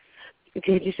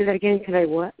 Did you say that again? Could I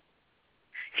what?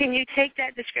 Can you take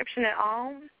that description at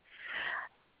all?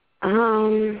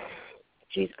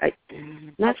 Geez,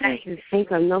 not that I can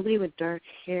think of. Nobody with dark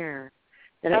hair.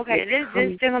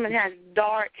 This gentleman has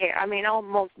dark hair. I mean,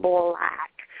 almost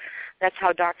black. That's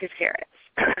how dark his hair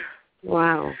is.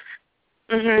 Wow.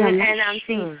 And I'm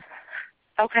seeing.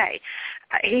 Okay,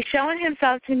 he's showing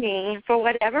himself to me for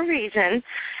whatever reason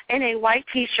in a white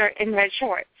T-shirt and red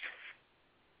shorts.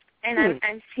 And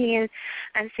I'm seeing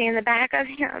the back of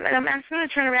him, and I'm asking him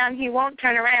to turn around. He won't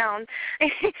turn around.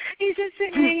 He's just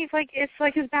sitting there. It's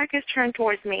like his back is turned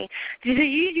towards me. Do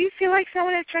you feel like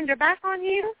someone has turned their back on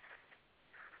you?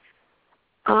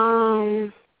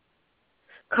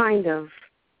 Kind of.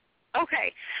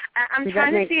 Okay, I'm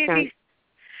trying to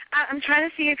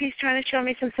see if he's trying to show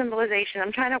me some symbolization.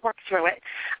 I'm trying to work through it.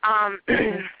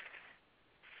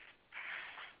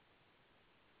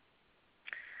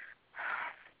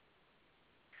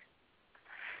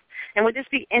 And would this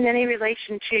be in any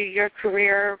relation to your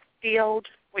career field,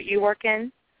 what you work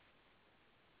in?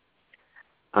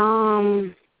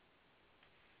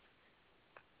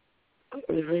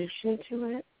 Relation to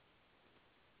it?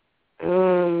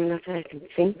 Not that I can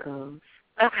think of.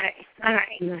 Okay, all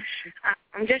right. I'm not sure.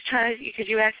 I'm just trying to, because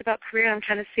you asked about career, I'm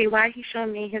trying to see why he showed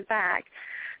me his back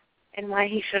and why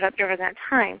he showed up during that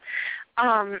time.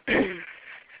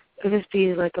 Could this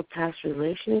be like a past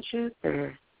relationship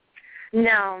or?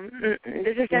 No,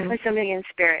 this is definitely somebody in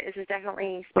spirit. This is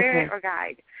definitely spirit or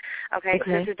guide. Okay,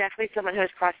 so this is definitely someone who has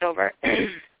crossed over. Okay,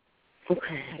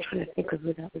 I'm trying to think of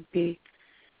who that would be.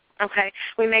 Okay,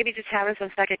 we may be just having some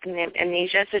psychic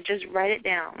amnesia, so just write it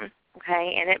down,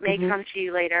 okay, and it may come to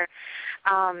you later.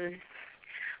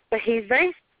 But he's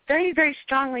very, very, very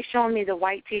strongly showing me the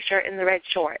white T-shirt and the red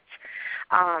shorts.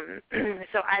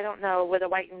 So I don't know where the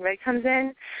white and red comes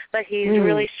in, but he's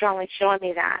really strongly showing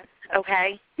me that,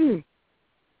 okay?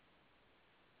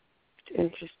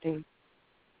 Interesting.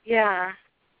 Yeah.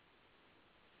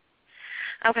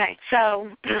 Okay, so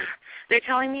they're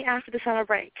telling me after the summer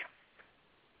break.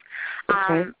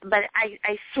 But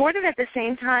I sort of at the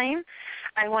same time,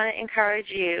 I want to encourage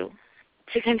you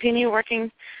to continue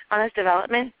working on this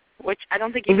development, which I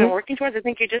don't think you've been working towards. I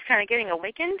think you're just kind of getting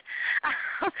awakened.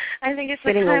 I think it's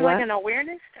like kind of like an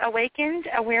awareness,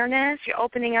 you're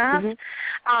opening up.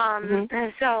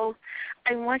 And so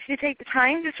I want you to take the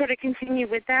time to sort of continue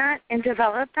with that and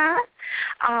develop that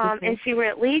and see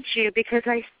where it leads you, because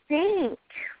I think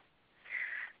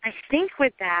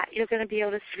with that you're going to be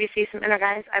able to receive some inner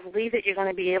guidance. I believe that you're going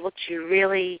to be able to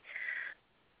really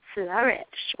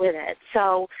flourish with it.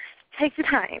 So take the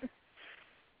time.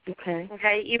 Okay.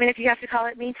 Okay, even if you have to call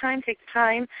it me time, take the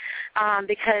time,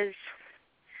 because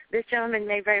this gentleman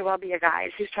may very well be a guy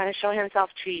who's trying to show himself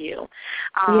to you.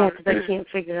 Because I can't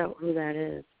figure out who that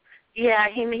is. Yeah,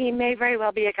 he may very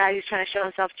well be a guy who's trying to show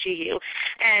himself to you.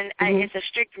 And it's a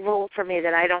strict rule for me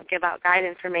that I don't give out guide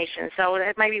information. So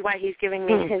that might be why he's giving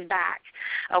me his back.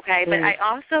 Okay, but I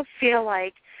also feel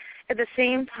like at the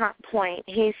same point,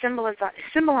 he's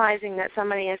symbolizing that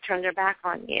somebody has turned their back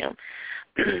on you.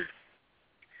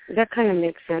 That kind of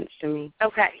makes sense to me.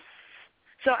 Okay.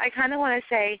 So I kind of want to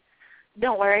say,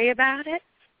 don't worry about it.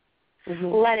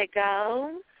 Let it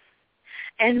go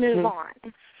and move on.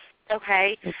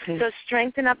 Okay? So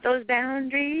strengthen up those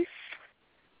boundaries.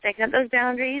 And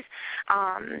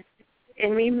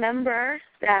remember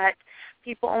that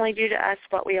people only do to us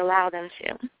what we allow them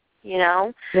to, you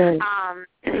know?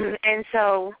 And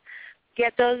so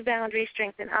get those boundaries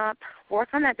strengthened up.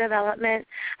 Work on that development.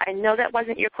 I know that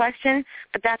wasn't your question,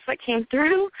 but that's what came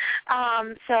through.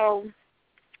 So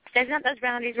strengthen up those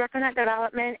boundaries, work on that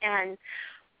development, and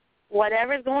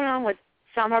whatever's going on with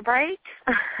summer break,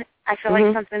 I feel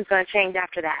like something's going to change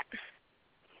after that.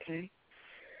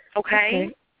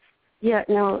 Okay? Yeah,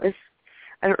 no,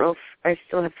 I don't know if I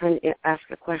still have time to ask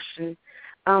a question.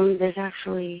 There's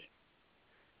actually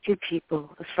two people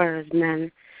as far as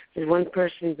men. There's one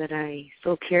person that I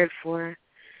so cared for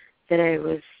that I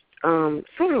was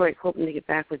sort of like hoping to get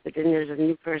back with, but then there's a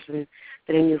new person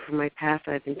that I knew from my past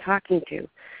that I've been talking to.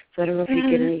 So I don't know if you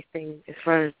get anything as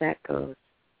far as that goes.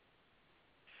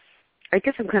 I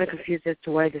guess I'm kind of confused as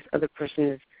to why this other person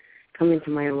is coming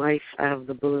to my life out of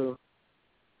the blue.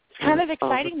 It's kind of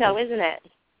exciting, though, isn't it?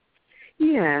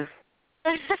 Yeah.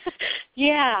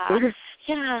 Yeah.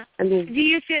 I mean, do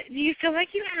you feel like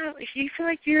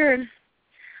you're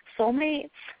soulmates?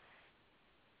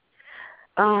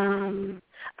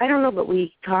 I don't know, but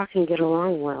we talk and get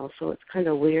along well, so it's kind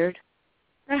of weird.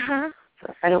 So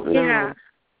I don't know.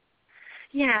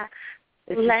 Yeah.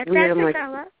 It's Let weird. that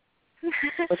develop.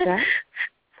 What's that?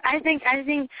 I think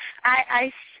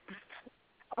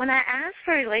when I ask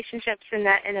for relationships in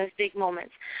those big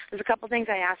moments, there's a couple things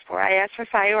I ask for. I ask for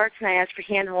fireworks and I ask for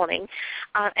hand holding,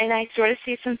 and I sort of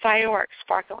see some fireworks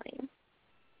sparkling.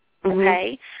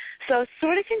 Okay, so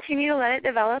sort of continue to let it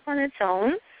develop on its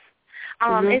own.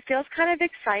 It feels kind of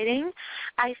exciting.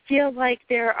 I feel like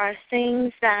there are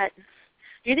things that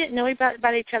you didn't know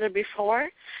about each other before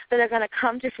that are going to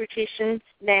come to fruition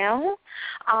now,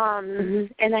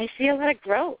 and I see a lot of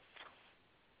growth.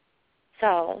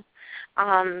 So,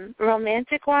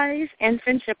 romantic-wise and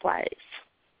friendship-wise.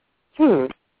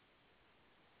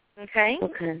 Okay?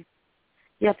 Okay.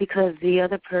 Yeah, because the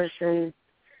other person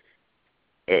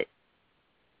that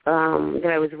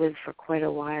I was with for quite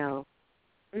a while,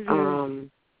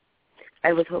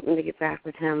 I was hoping to get back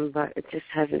with him, but it just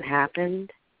hasn't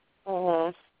happened.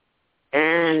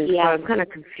 And so I'm kind of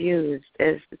confused.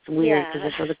 It's weird because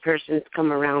this other person's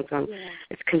come around, so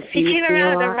it's confusing. He came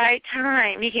around at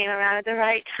the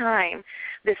right time.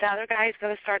 This other guy is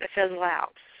going to start to fizzle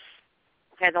out.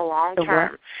 Okay, the long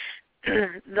term.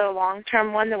 The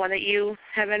long-term one, the one that you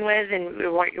have been with and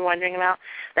you're wondering about,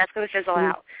 that's going to fizzle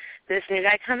out. This new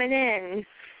guy coming in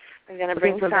is going to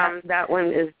bring some. That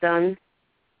one is done?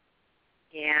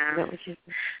 Yeah. Is that what you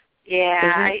said?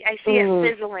 Yeah, I see it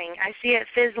fizzling. I see it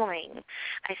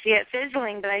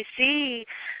fizzling, but I see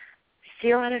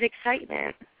a lot of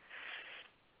excitement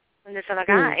in this other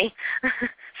guy.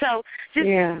 So just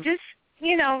let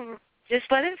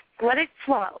it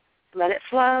flow. Let it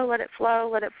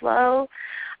flow.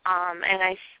 And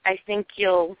I think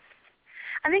you'll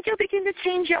begin to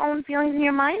change your own feelings in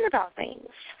your mind about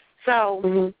things. So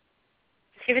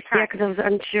just give it time. Yeah, because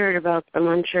I'm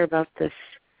unsure about this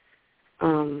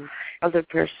other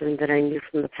person that I knew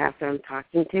from the past that I'm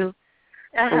talking to.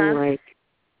 And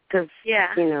because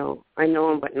I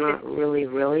know him, but not really,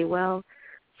 really well.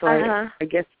 So I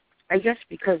guess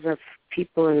because of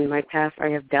people in my past, I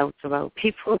have doubts about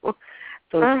people. So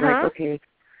it's like, okay,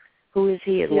 who is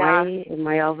he and why am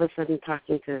I all of a sudden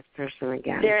talking to this person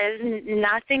again? There is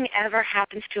nothing ever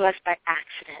happens to us by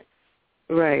accident.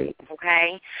 Right.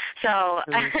 Okay? So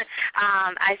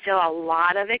I feel a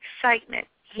lot of excitement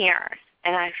here,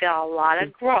 and I feel a lot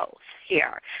of growth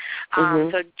here.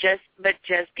 So just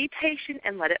be patient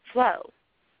and let it flow.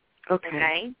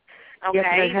 Okay? Yeah, because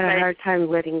I had a hard time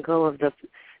letting go of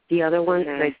the other one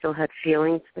because I still had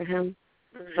feelings for him.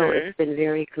 So it's been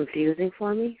very confusing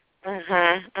for me.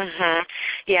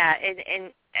 Yeah,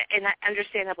 and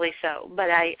understandably so. But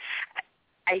I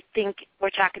think we're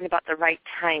talking about the right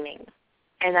timing.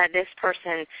 and that this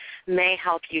person may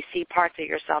help you see parts of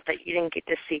yourself that you didn't get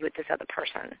to see with this other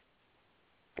person.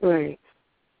 Right.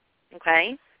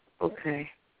 Okay? Okay.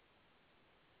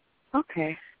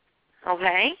 Okay.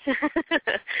 Okay?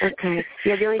 Okay.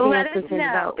 Yeah, the only thing I was concerned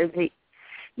about is the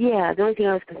only thing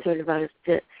I was concerned about is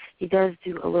that he does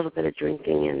do a little bit of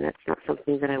drinking, and that's not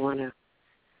something that I want to,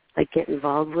 get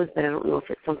involved with, but I don't know if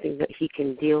it's something that he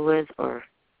can deal with or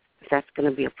if that's going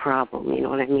to be a problem, you know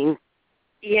what I mean?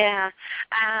 Yeah.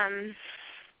 I'm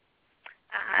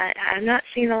not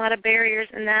seeing a lot of barriers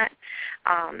in that.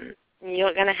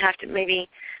 You're going to have to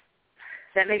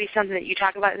that may be something that you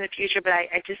talk about in the future, but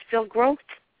I just feel growth.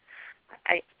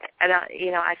 I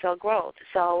feel growth.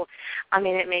 So,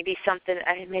 it may be something,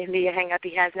 it may be a hang-up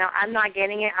he has now. I'm not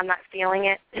getting it. I'm not feeling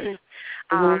it.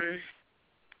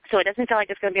 So it doesn't feel like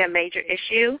it's going to be a major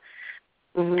issue,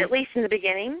 at least in the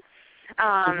beginning.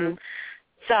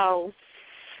 So,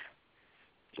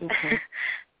 okay.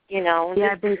 Yeah,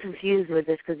 I've been confused with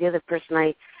this because the other person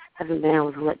I haven't been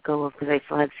able to let go of because I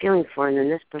still had feelings for, and then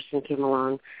this person came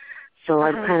along. So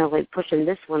I'm kind of pushing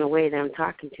this one away that I'm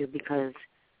talking to because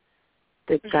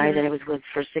the guy that I was with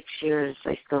for 6 years,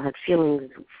 I still had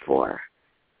feelings for.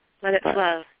 Let it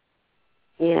flow.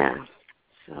 Yeah.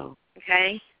 So.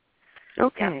 Okay.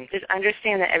 Okay. Yeah, just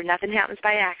understand that nothing happens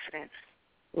by accident.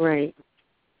 Right.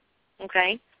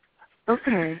 Okay.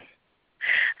 Okay.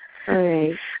 All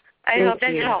right. I hope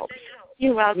that helps.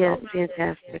 You're welcome. Yes,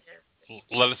 fantastic.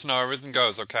 Let us know how everything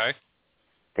goes, okay?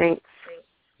 Thanks.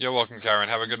 You're welcome, Karen.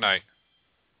 Have a good night.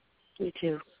 You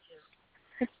too.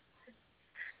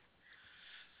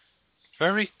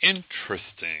 Very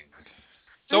interesting.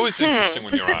 It's always interesting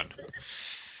when you're on.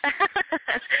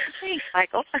 Thanks,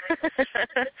 Michael.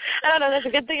 I don't know if that's a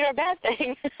good thing or a bad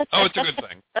thing. Oh, it's a good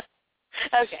thing.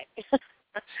 Okay.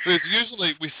 Because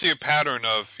usually we see a pattern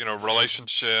of,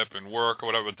 relationship and work or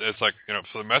whatever. It's like,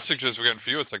 for the messages we're getting for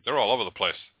you, it's like they're all over the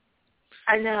place.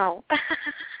 I know.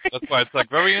 That's why it's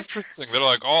very interesting.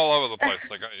 They're all over the place.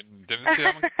 I didn't see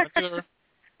that one come there.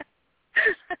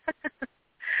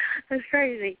 That's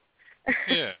crazy.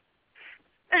 Yeah.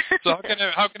 So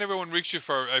how can everyone reach you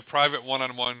for a private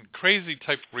one-on-one crazy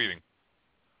type reading?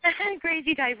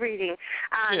 Crazy type reading.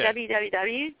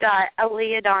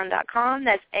 www.aleadawn.com.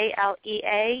 That's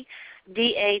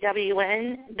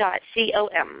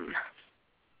ALEADAWN.com.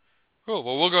 Cool.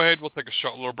 Well, we'll go ahead. We'll take a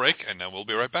short little break, and then we'll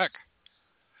be right back.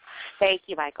 Thank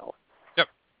you, Michael. Yep.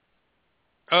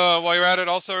 While you're at it,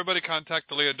 also everybody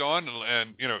contact Alea Dawn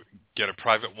and get a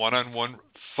private one-on-one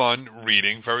fun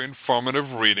reading, very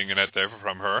informative reading in that there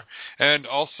from her. And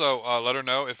also let her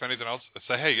know if anything else.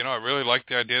 Say, hey, I really like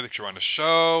the idea that you're on the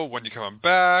show. When you coming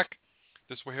back?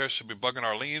 This way here should be bugging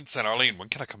Arlene. Saying, Arlene, when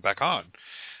can I come back on?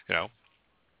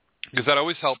 Because that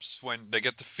always helps when they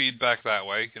get the feedback that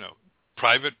way.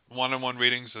 Private one-on-one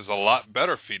readings is a lot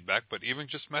better feedback, but even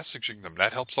just messaging them,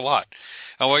 that helps a lot.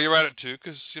 And while you're at it, too,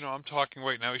 because, I'm talking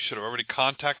right now, you should have already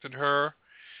contacted her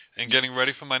and getting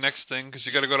ready for my next thing, because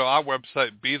you got to go to our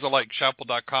website,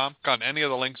 bethelightchapel.com. Click on any of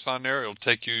the links on there. It'll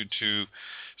take you to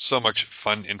so much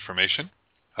fun information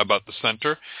about the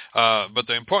center. But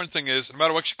the important thing is, no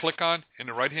matter what you click on, in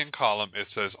the right-hand column, it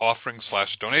says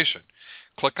offering/donation.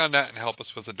 Click on that and help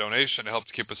us with a donation. It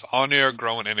helps keep us on air,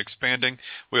 growing, and expanding.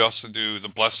 We also do the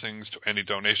blessings to any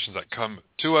donations that come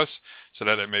to us so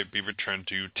that it may be returned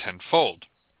to you tenfold.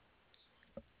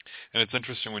 And it's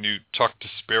interesting when you talk to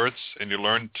spirits and you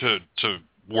learn to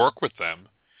work with them.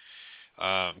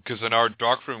 Because in our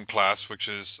darkroom class, which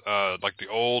is like the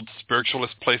old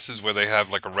spiritualist places where they have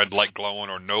like a red light glowing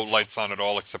or no lights on at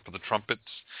all except for the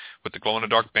trumpets with the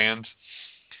glow-in-the-dark bands.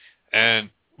 And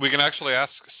we can actually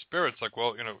ask spirits,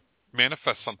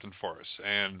 manifest something for us.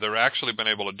 And they're actually been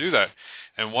able to do that.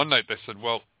 And one night they said,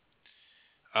 well,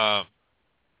 can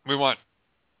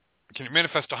you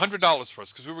manifest $100 for us?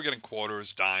 Because we were getting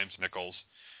quarters, dimes, nickels.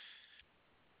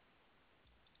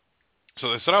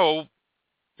 So they said,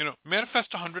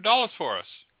 manifest $100 for us.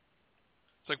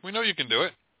 It's like, we know you can do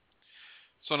it.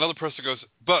 So another person goes,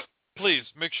 but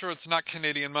please make sure it's not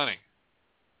Canadian money.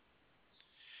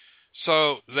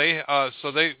 So they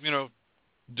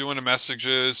doing the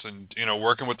messages and,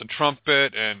 working with the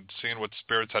trumpet and seeing what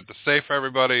spirits had to say for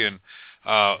everybody and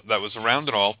that was around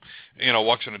and all,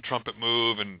 watching the trumpet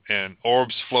move and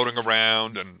orbs floating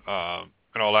around and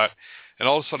all that. And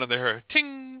all of a sudden they heard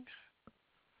ting.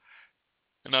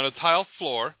 And on a tile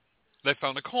floor, they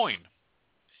found a coin.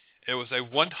 It was a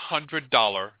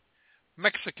 $100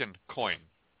 Mexican coin.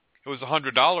 It was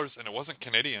 $100 and it wasn't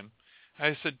Canadian.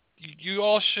 I said, you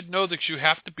all should know that you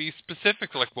have to be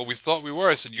specific, like what we thought we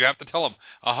were. I said, you have to tell them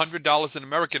 $100 in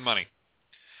American money.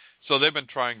 So they've been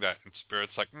trying that, and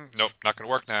Spirit's like, nope, not going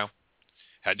to work now.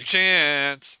 Had your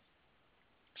chance.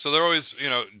 So they're always,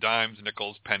 dimes,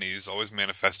 nickels, pennies, always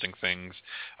manifesting things.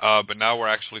 But now we're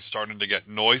actually starting to get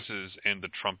noises in the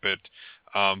trumpet,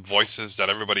 voices that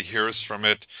everybody hears from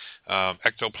it,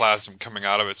 ectoplasm coming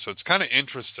out of it. So it's kind of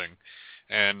interesting.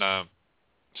 And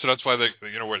so that's why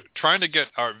we're trying to get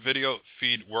our video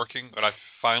feed working. But I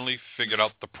finally figured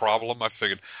out the problem. I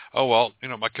figured,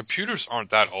 my computers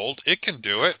aren't that old. It can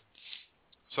do it.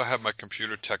 So I have my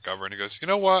computer tech over, and he goes, you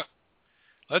know what?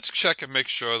 Let's check and make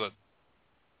sure that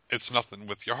it's nothing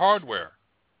with your hardware.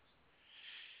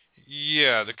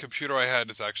 Yeah, the computer I had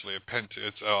is actually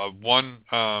it's a one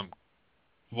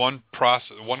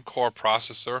core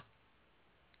processor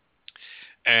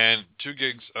and 2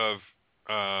 gigs of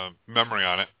memory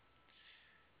on it,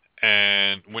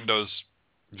 and Windows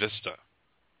Vista.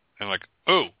 And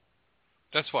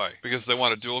that's why, because they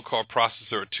want a dual core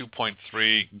processor at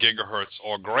 2.3 gigahertz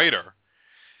or greater,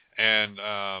 and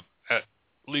at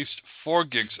least 4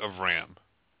 gigs of RAM.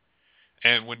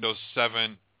 And Windows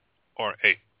 7 or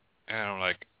 8. And I'm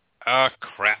like,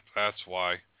 crap, that's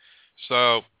why.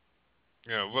 So,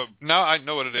 well, now I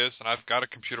know what it is, and I've got a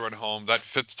computer at home that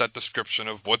fits that description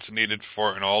of what's needed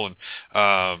for it and all, and,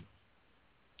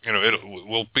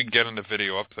 we'll be getting the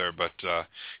video up there, but,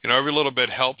 every little bit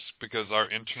helps because our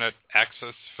internet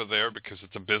access for there, because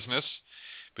it's a business.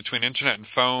 Between internet and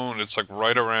phone, it's like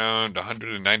right around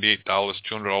 $198,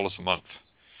 $200 a month.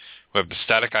 We have the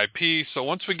static IP, so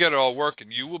once we get it all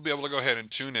working, you will be able to go ahead and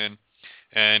tune in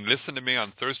and listen to me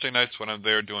on Thursday nights when I'm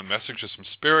there doing Messages from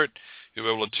Spirit. You'll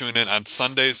be able to tune in on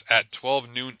Sundays at 12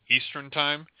 noon Eastern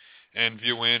Time and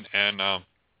view in and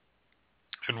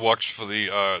watch for the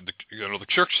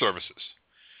church services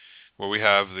where we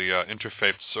have the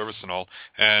interfaith service and all.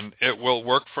 And it will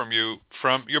work from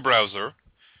your browser,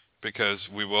 because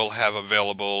we will have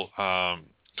available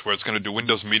to where it's going to do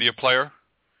Windows Media Player.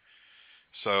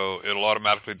 So it'll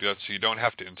automatically do that, so you don't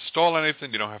have to install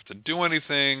anything, you don't have to do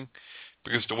anything,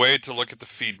 because the way to look at the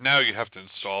feed now, you have to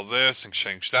install this and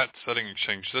change that setting and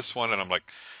change this one, and I'm like,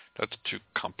 that's too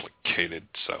complicated.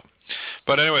 So,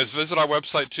 but anyways, visit our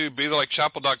website too,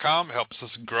 BeTheLikeChapel.com. It helps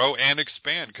us grow and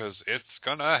expand, because it's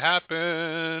going to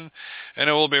happen, and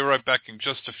it will be right back in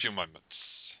just a few moments.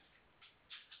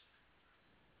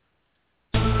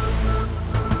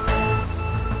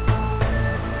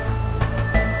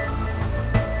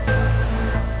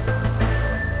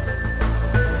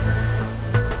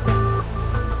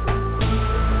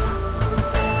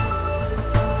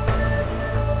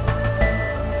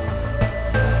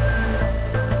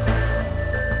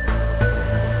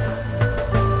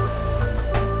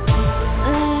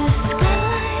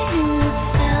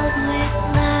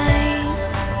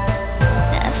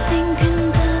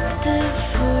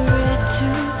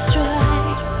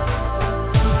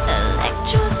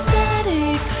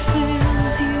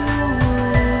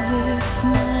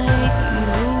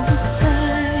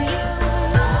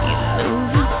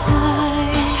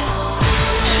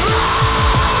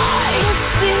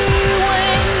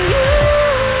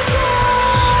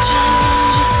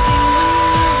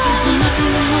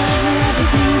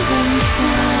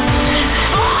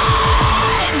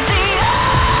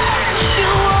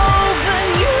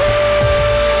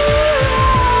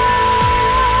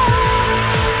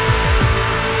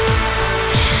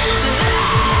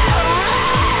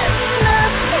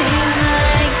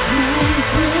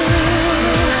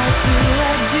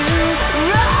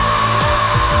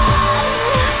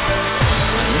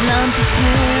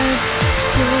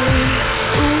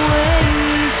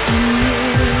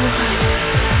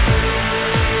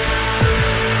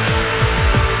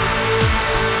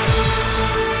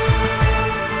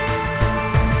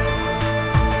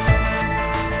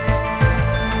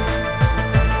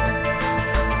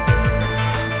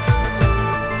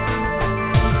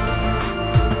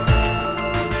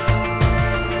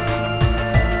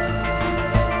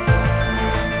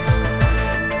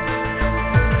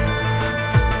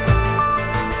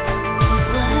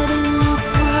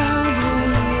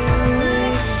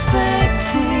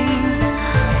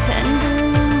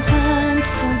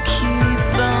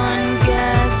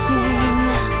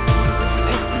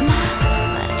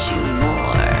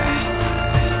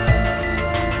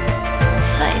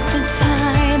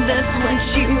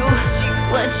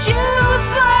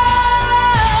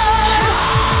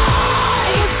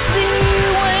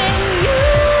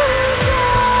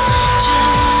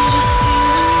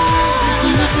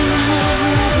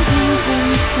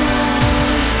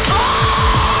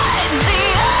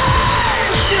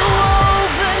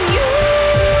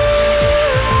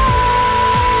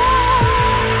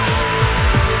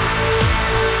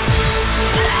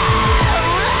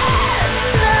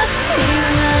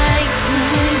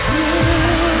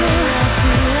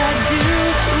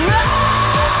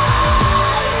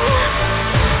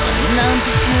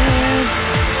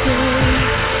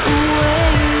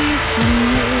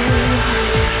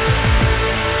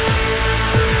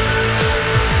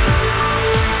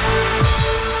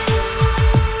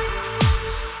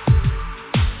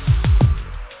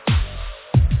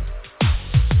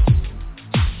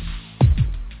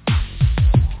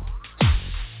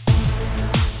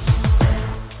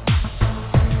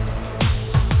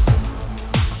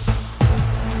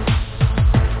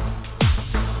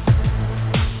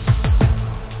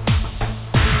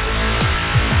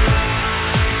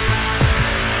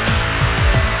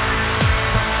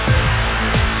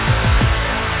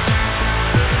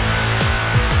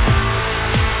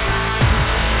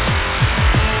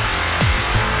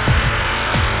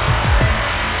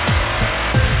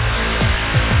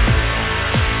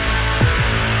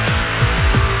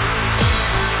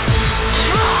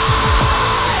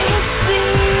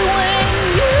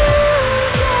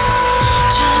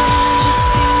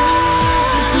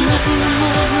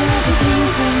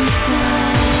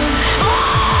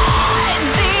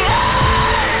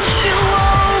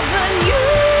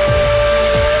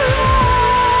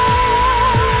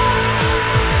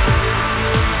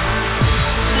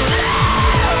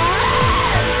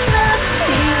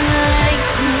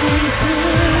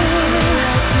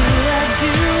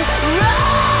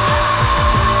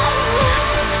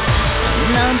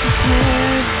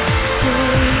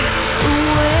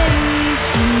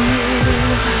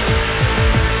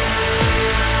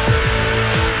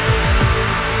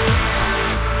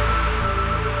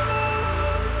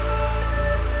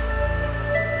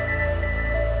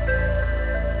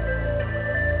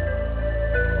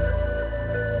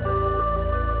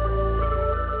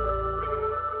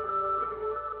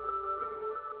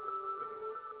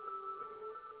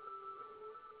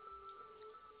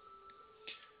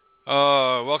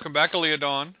 Welcome back, Alea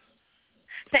Dawn.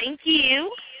 Thank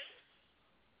you.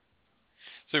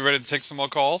 So you ready to take some more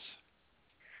calls?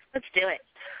 Let's do it.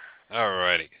 All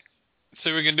righty. Let's see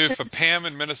what we can do for Pam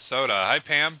in Minnesota. Hi,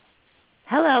 Pam.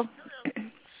 Hello.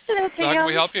 Hello, Pam. So how can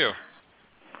we help you?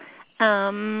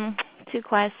 2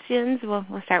 questions. We'll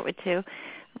start with 2.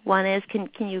 One is, can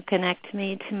you connect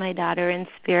me to my daughter in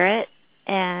spirit?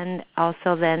 And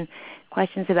also then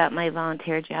questions about my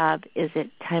volunteer job. Is it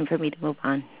time for me to move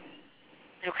on?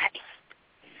 Okay.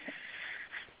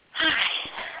 Hi.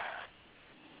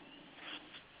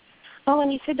 Well,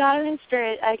 when you said daughter in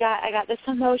spirit, I got this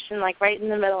emotion like right in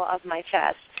the middle of my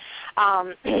chest.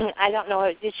 I don't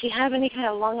know. Did she have any kind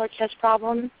of lung or chest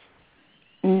problems?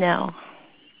 No.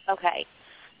 Okay.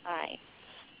 All right.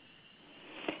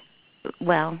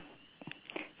 Well,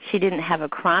 she didn't have a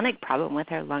chronic problem with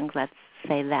her lungs, let's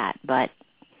say that, but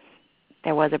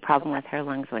there was a problem with her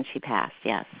lungs when she passed,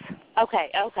 yes. Okay.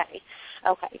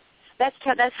 That's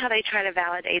how they try to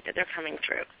validate that they're coming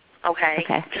through. Okay.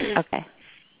 Okay.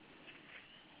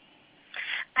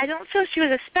 I don't feel she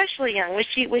was especially young. Was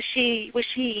she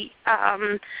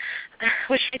a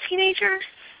teenager?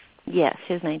 Yes,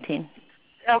 she was 19.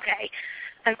 Okay.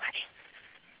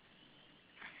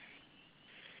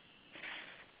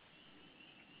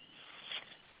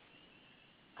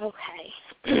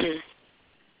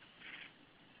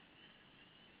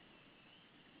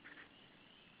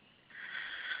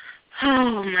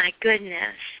 Oh my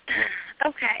goodness.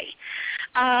 Okay.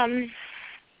 I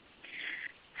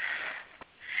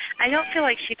don't feel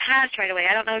like she passed right away.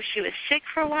 I don't know if she was sick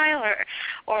for a while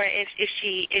or if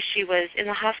she was in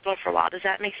the hospital for a while. Does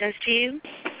that make sense to you?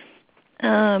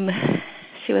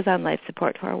 She was on life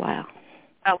support for a while.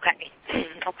 Okay.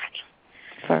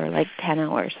 For like 10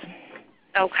 hours.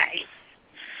 Okay.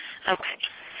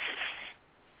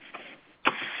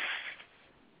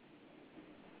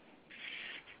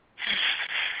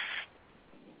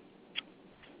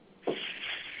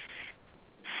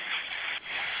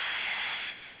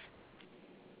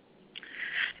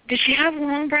 Did she have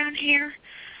long brown hair?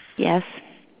 Yes.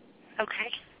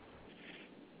 Okay.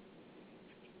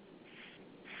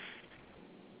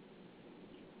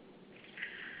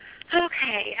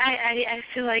 Okay. I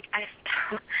feel like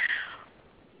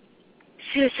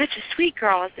she was such a sweet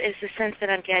girl is the sense that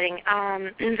I'm getting.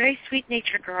 A very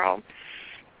sweet-natured girl.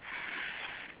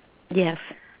 Yes.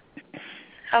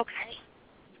 Okay.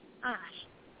 Gosh.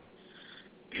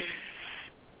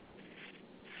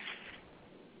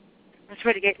 I'm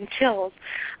sort of getting chills.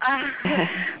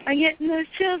 I'm getting those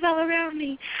chills all around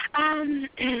me.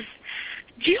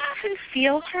 Do you often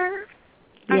feel her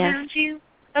around you?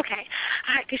 Okay.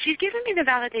 Because she's given me the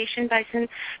validation by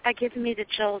giving me the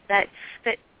chills that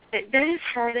is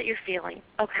her that you're feeling,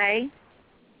 okay?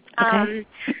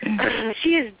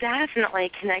 She is definitely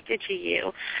connected to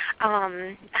you.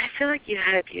 I feel like you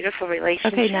had a beautiful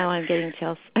relationship. Okay, now I'm getting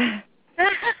chills.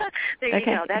 There you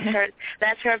go.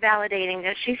 That's her validating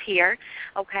that she's here.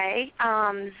 Okay.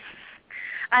 I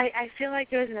feel like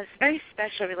there was a very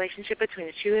special relationship between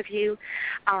the two of you.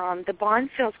 The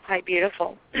bond feels quite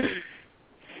beautiful.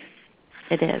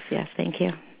 It is, yes. Thank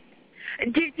you.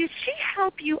 Did she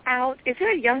help you out? Is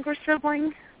there a younger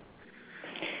sibling?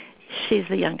 She's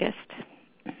the youngest.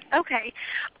 Okay.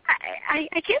 I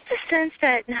get the sense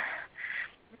that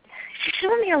she's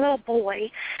showing me a little boy.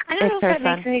 I don't know if that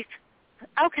makes any.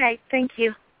 Okay, thank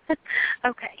you.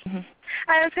 Okay. Mm-hmm.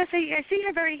 I was going to say, I see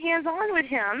you're very hands-on with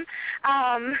him,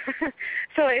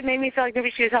 so it made me feel like maybe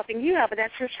she was helping you out, but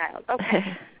that's her child.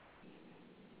 Okay.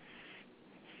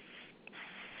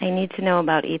 I need to know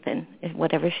about Ethan,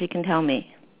 whatever she can tell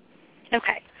me.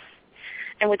 Okay.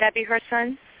 And would that be her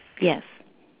son? Yes.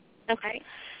 Okay.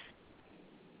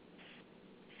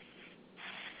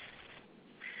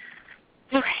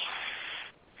 Okay.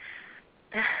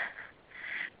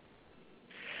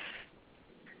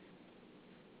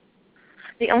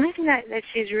 The only thing that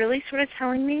she's really sort of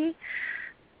telling me is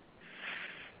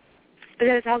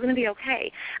that it's all going to be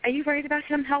okay. Are you worried about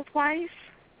him health-wise?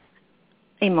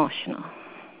 Emotional.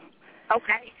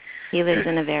 Okay. He lives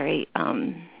in a very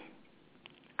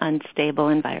unstable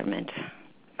environment.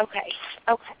 Okay.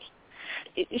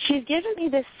 She's given me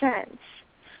this sense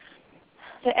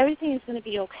that everything is going to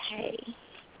be okay.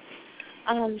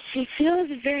 She feels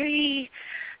very,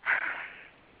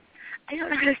 I don't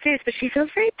know how to say this, but she feels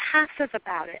very passive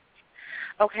about it.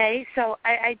 Okay, so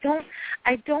I don't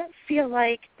feel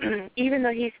like, even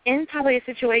though he's in probably a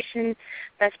situation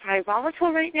that's probably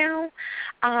volatile right now,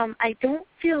 I don't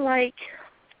feel like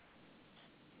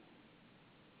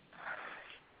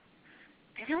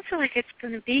it's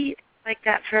going to be like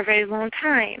that for a very long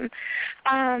time.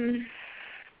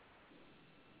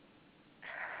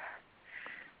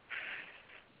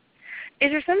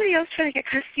 Is there somebody else trying to get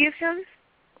custody of him?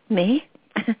 Me?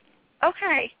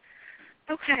 Okay.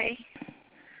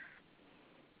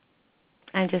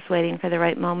 I'm just waiting for the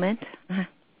right moment.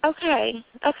 Okay.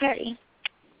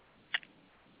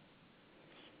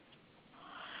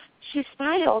 She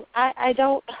smiled. I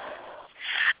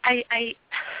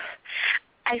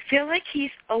feel like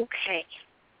he's okay.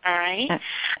 All right.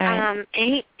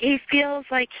 He feels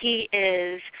like he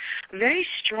is a very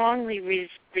strongly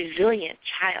resilient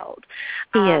child.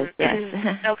 He is.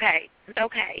 Yes. Okay.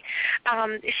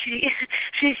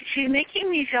 She's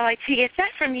making me feel like she gets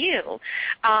that from you.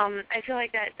 I feel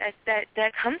like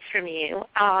that comes from you.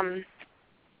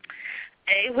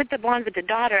 With the bond with the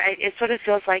daughter, it sort of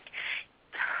feels like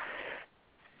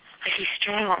he's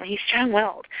strong. He's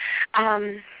strong-willed.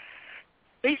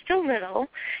 But he's still little.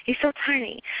 He's still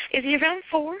tiny. Is he around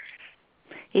 4?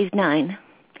 He's 9.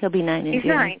 He'll be 9 in June. He's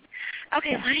 9.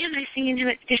 Okay, Yeah. why am I seeing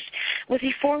him? Was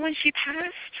he 4 when she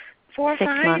passed? 4 or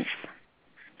 6 5? months.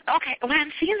 Okay, well,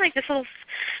 I'm seeing like this little,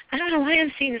 I don't know why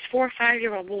I'm seeing this 4 or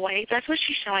 5-year-old boy. That's what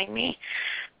she's showing me.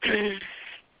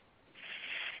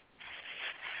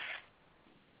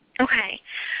 Okay,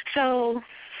 so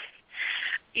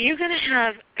you're going to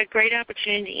have a great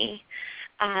opportunity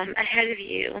ahead of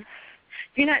you.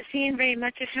 You're not seeing very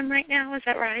much of him right now, is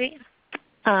that right?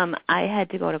 I had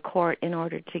to go to court in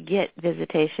order to get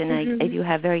visitation. Mm-hmm. I do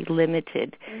have very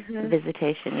limited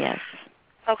visitation, yes.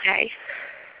 Okay.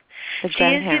 The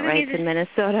grandparent rights in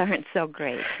Minnesota aren't so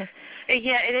great.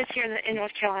 Yeah, it is here in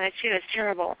North Carolina, too. It's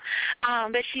terrible.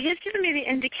 But she has given me the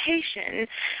indication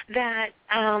that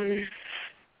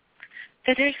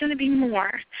there's going to be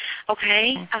more,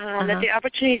 okay? That the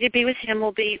opportunity to be with him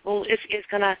is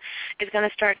going to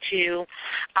start to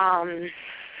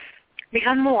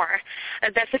become more.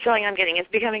 That's the feeling I'm getting. It's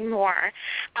becoming more.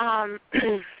 I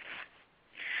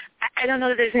don't know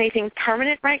that there's anything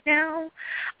permanent right now,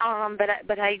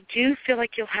 but I do feel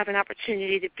like you'll have an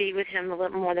opportunity to be with him a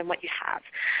little more than what you have.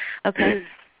 Okay.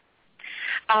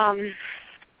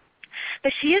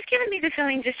 But she has given me the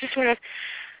feeling just to sort of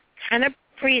kind of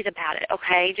breathe about it,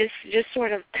 okay? Just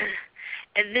sort of,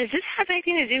 does this have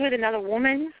anything to do with another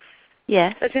woman?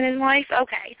 Yes. That's in his life?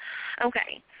 Okay.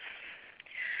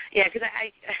 Yeah, because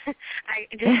I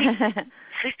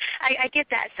get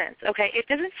that sense, okay? It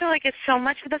doesn't feel like it's so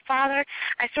much of the father.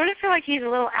 I sort of feel like he's a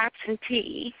little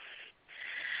absentee.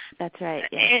 That's right,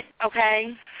 yes.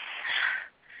 Okay?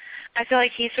 I feel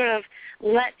like he sort of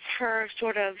lets her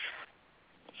sort of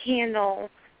handle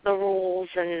the rules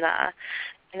and the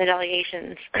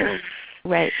delegations.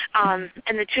 Right. And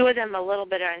the two of them a little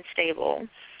bit are unstable.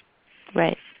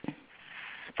 Right.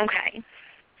 Okay.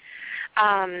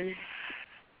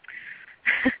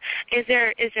 Is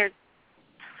there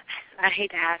I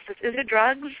hate to ask this, is there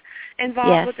drugs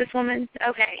involved with this woman?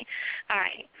 Okay. All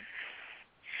right.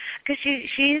 Because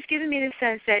she has given me the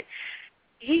sense that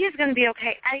he is going to be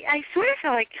okay. I sort of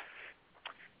feel like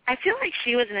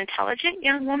she was an intelligent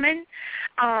young woman.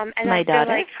 And my daughter?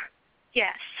 Feel like,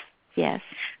 yes. Yes.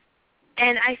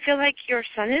 And I feel like your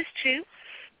son is too.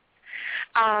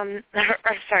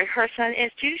 Her son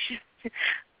is too.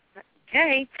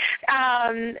 Okay.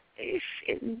 And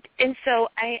so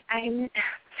I'm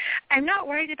not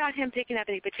worried about him picking up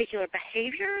any particular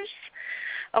behaviors.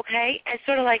 Okay. It's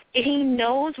sort of like he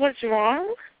knows what's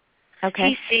wrong. Okay.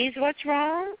 He sees what's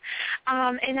wrong.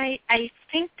 And I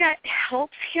think that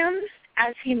helps him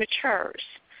as he matures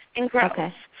and grows.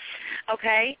 Okay.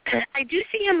 Okay. I do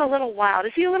see him a little wild.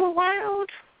 Is he a little wild?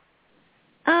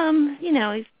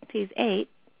 He's 8,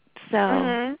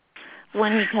 so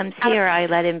when he comes here, I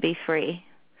let him be free.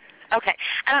 Okay.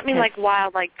 I don't mean like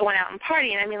wild, like going out and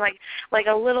partying. I mean like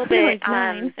a little bit.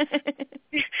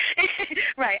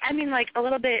 Right. I mean like a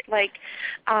little bit like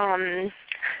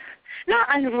not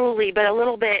unruly, but a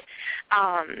little bit.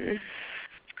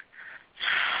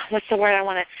 What's the word I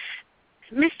want to?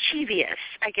 Mischievous,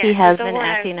 I guess. He has been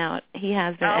acting out. He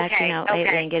has been acting out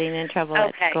lately and getting in trouble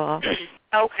at school.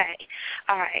 Okay.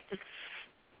 All right.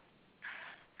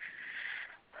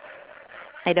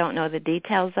 I don't know the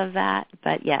details of that,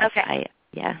 but yes, Okay.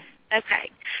 Yeah. Okay.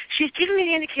 She's given me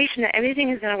the indication that everything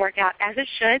is going to work out as it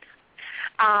should.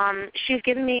 She's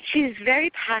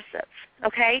very passive,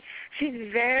 okay? She's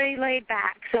very laid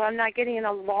back, so I'm not getting an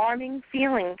alarming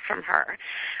feeling from her.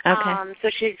 Okay. So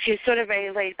she's sort of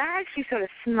very laid back. She's sort of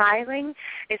smiling.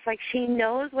 It's like she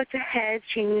knows what's ahead.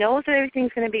 She knows that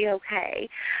everything's going to be okay.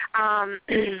 I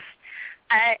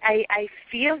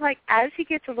feel like as he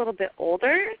gets a little bit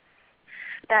older,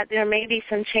 that there may be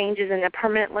some changes in a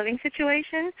permanent living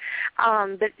situation,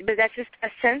 but that's just a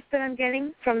sense that I'm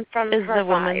getting from her. Is the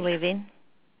woman leaving?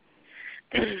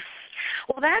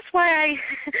 Well, that's why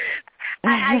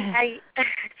Yes,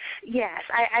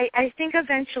 I think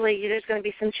eventually there's going to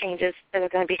be some changes that are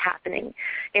going to be happening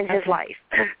in his life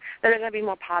that are going to be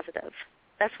more positive.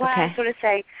 That's why I sort of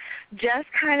say just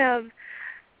kind of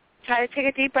try to take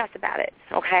a deep breath about it,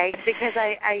 okay? Because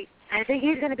I think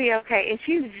he's going to be okay. And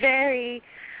she's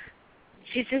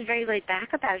just very laid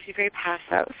back about it. She's very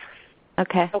passive.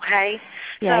 Okay. Okay?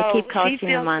 Yeah, so I keep coaching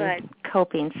him on good.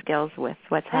 coping skills with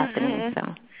what's happening,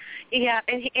 so. Yeah,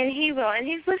 and he will, and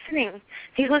he's listening.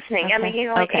 He's listening. Okay. I mean, he's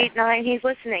like 8, 9. He's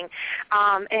listening,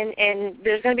 and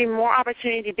there's going to be more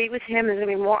opportunity to be with him. There's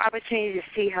going to be more opportunity to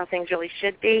see how things really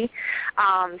should be.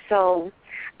 So,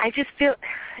 I just feel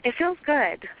it feels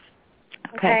good.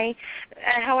 Okay.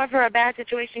 However, a bad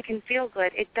situation can feel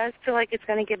good. It does feel like it's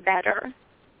going to get better.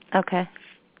 Okay.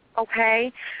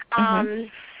 Okay.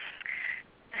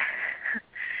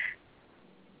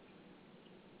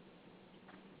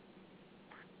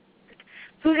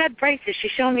 Who had braces? She's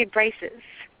showing me braces.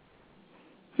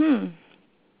 Does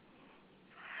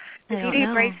he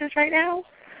need braces right now?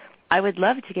 I would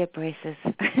love to get braces.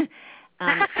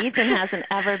 Ethan hasn't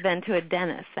ever been to a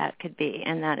dentist. That could be,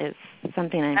 and that is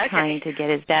something I'm trying to get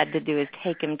his dad to do is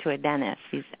take him to a dentist.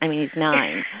 He's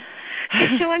 9.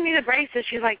 She's showing me the braces.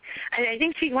 She's like, I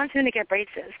think she wants him to get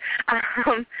braces.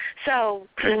 So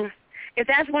if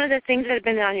that's one of the things that have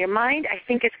been on your mind, I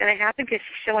think it's going to happen because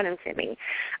she's showing them to me.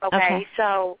 Okay.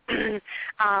 So there's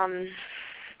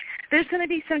going to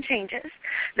be some changes.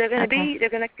 They're going to be. They're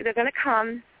going to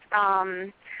come.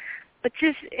 But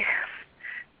just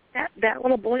that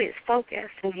little boy is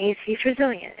focused and he's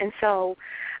resilient. And so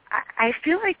I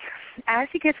feel like as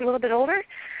he gets a little bit older,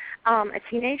 a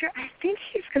teenager, I think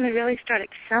he's going to really start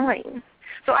excelling.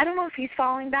 So I don't know if he's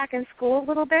falling back in school a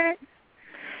little bit.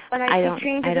 But I see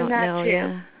changes in that too.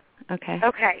 Yeah. Okay.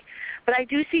 Okay. But I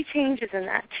do see changes in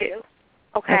that too.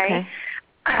 Okay.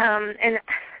 And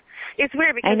it's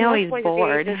weird because I know most he's boys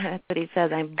bored. That's what he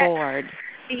says. I'm bored.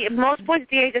 Most boys at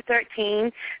the age of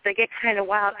 13, they get kind of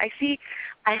wild. I see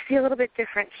a little bit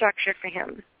different structure for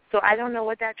him. So I don't know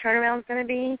what that turnaround is going to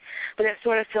be, but it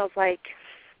sort of feels like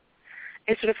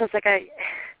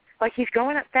like he's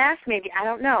growing up fast. Maybe I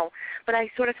don't know, but I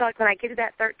sort of feel like when I get to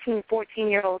that 13,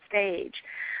 14-year-old stage,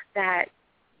 that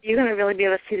you're going to really be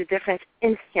able to see the difference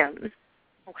in him,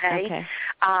 okay?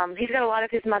 He's got a lot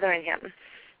of his mother in him.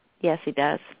 Yes, he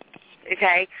does.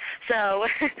 Okay? So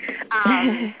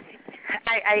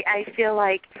I feel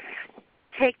like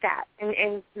take that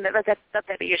and let that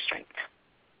be your strength.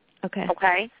 Okay.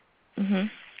 Okay?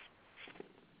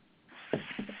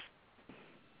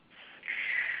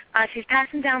 She's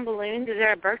passing down balloons. Is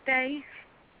there a birthday?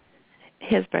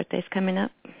 His birthday's coming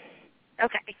up.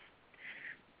 Okay.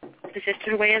 It's just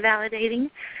her way of validating.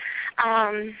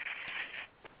 And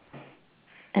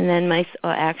then my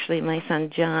son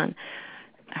John,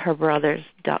 her brother's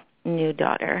new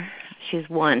daughter. She's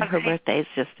 1. Her birthday's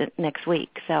just next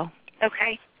week. So.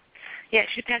 Okay. Yeah,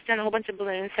 she passed down a whole bunch of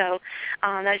balloons, so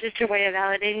that's just her way of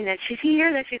validating that she's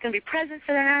here, that she's going to be present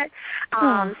for that.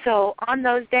 So on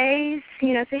those days,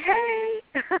 say, hey.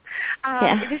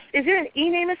 Is there an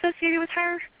E-name associated with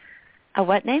her? A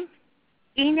what name?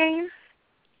 E-name.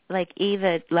 Like E,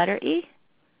 the letter E?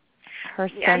 Her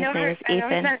son's name is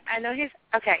Ethan. I know his.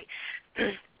 Okay.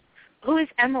 Who is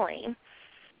Emily?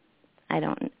 I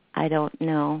don't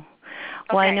know.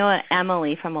 Well, I know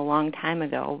Emily from a long time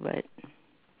ago, but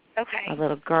a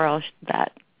little girl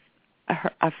that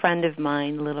a friend of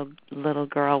mine, little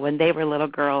girl, when they were little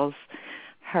girls,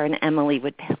 her and Emily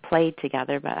would play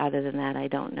together, but other than that, I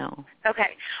don't know.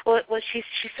 Okay. Well, she's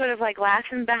sort of like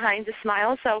laughing behind the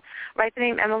smile, so write the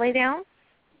name Emily down.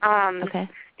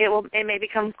 It may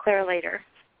become clear later.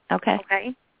 Okay.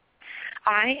 Okay.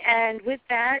 And with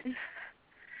that,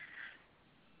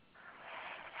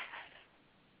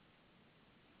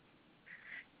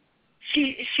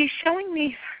 she's showing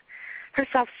me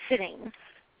herself sitting.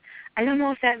 I don't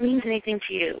know if that means anything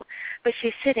to you, but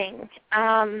she's sitting.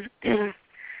 And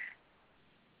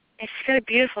she's got a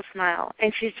beautiful smile,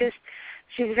 and she's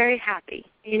very happy.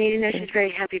 You need to know she's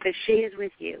very happy, but she is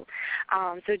with you.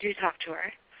 So do talk to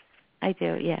her. I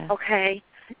do, yeah. Okay.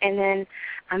 And then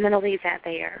I'm going to leave that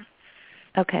there.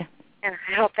 Okay. And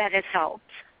I hope that has helped.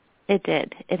 It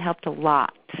did. It helped a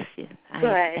lot. Good.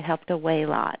 It helped a way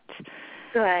lot.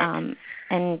 Good.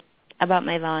 And about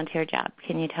my volunteer job,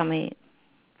 can you tell me,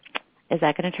 is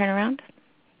that going to turn around?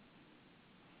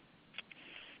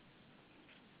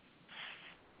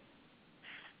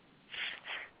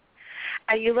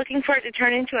 Are you looking for it to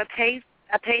turn into a pay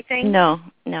thing? No,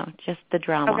 just the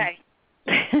drama. Okay.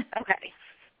 Okay.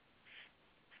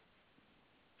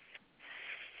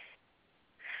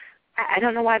 I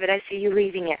don't know why, but I see you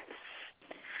leaving it.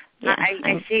 Yeah,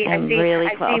 I'm really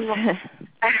close.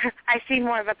 I see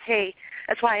more of a pay.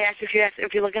 That's why I asked if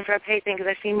you're looking for a pay thing, because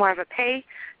I see more of a pay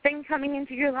thing coming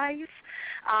into your life.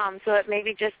 So it may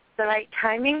be just the right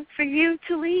timing for you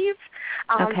to leave.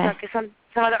 Okay. So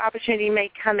some other opportunity may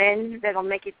come in that'll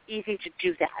make it easy to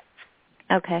do that.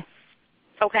 Okay.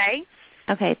 Okay?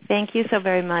 Okay. Thank you so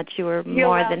very much. You were You're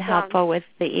more welcome. than helpful with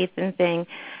the Ethan thing,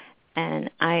 and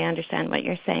I understand what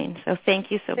you're saying. So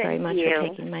thank you so very much for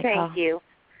taking my call. Thank you.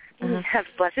 Have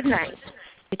a blessed night.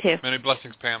 You too. Many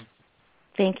blessings, Pam.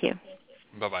 Thank you.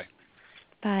 Bye-bye.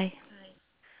 Bye.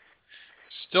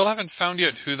 Still haven't found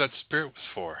yet who that spirit was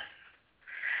for.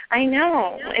 I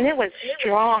know, and it was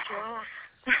strong.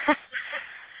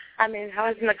 I mean, I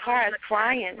was in the car, I was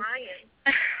crying.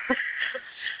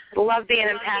 Love being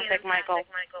empathic, Michael.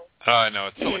 I know,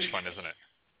 it's so much fun, isn't it?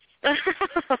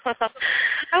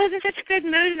 I was in such a good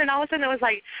mood, and then all of a sudden it was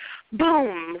like,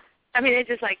 boom. I mean, it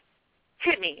just like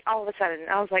hit me all of a sudden.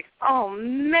 I was like, oh,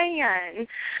 man.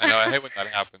 I know, I hate when that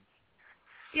happens.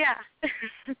 Yeah.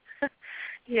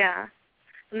 Yeah.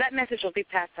 And that message will be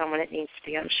passed on when it needs to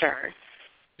be, I'm sure.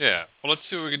 Yeah. Well, let's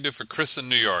see what we can do for Chris in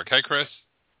New York. Hi, Chris.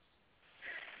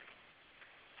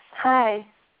 Hi.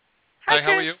 Hi,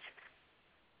 how are you?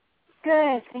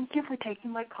 Good. Thank you for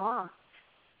taking my call.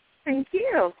 Thank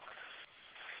you.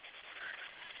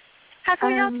 How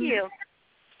can we help you?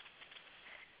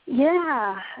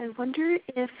 Yeah, I wonder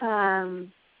if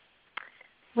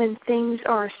when things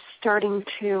are starting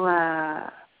to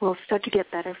will start to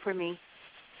get better for me.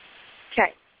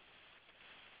 Okay.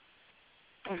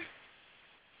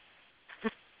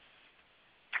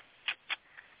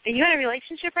 Are you in a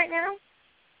relationship right now?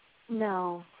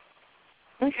 No.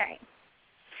 Okay.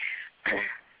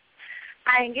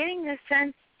 I'm getting this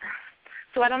sense,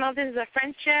 so I don't know if this is a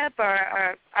friendship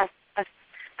or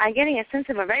I'm getting a sense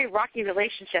of a very rocky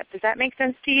relationship. Does that make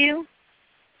sense to you?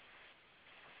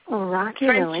 A rocky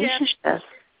Friendship. relationship?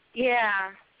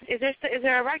 Yeah. Is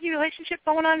there a rocky relationship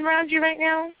going on around you right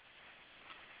now?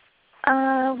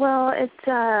 Well, it's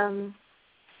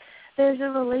there's a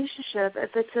relationship.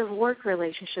 If it's a work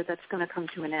relationship, that's going to come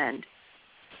to an end.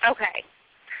 Okay.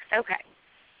 Okay.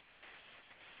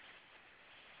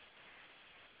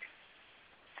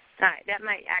 All right, that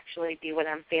might actually be what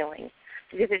I'm feeling,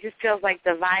 because it just feels like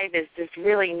the vibe is just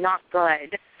really not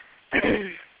good.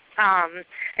 And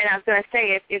I was going to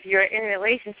say, if you're in a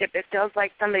relationship, it feels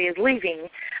like somebody is leaving.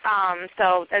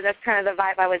 So that's kind of the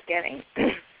vibe I was getting.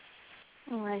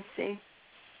 Oh, I see.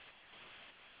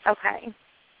 Okay.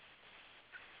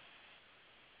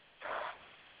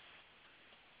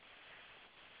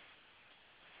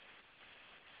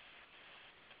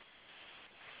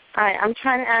 All right, I'm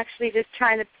trying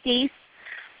to piece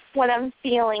what I'm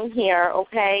feeling here,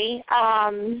 okay?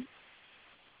 I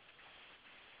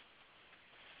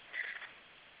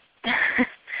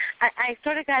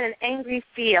sort of got an angry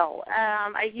feel.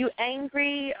 Are you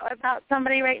angry about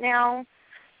somebody right now?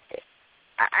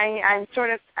 I'm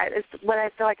what I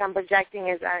feel like I'm projecting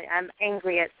is I'm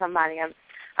angry at somebody.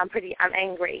 I'm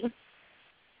angry.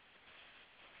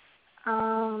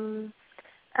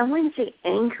 I wouldn't say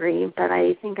angry, but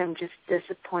I think I'm just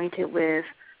disappointed with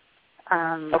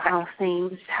how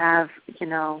things have,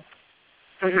 sort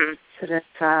of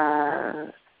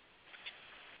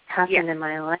happened in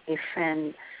my life.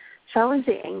 And so I wouldn't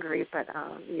say angry, but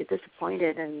you're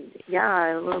disappointed and,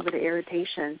 a little bit of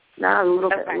irritation. Not a little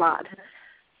bit, a lot.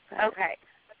 But Okay.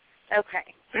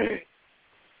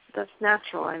 That's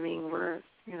natural. I mean, we're,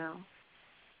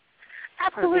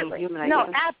 Absolutely. Human,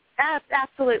 no,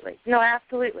 absolutely. No,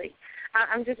 absolutely.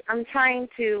 I'm trying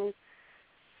to,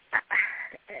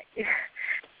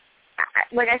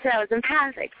 like I said, I was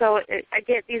empathic, so I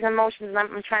get these emotions, and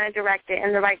I'm trying to direct it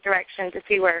in the right direction to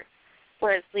see where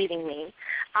it's leading me.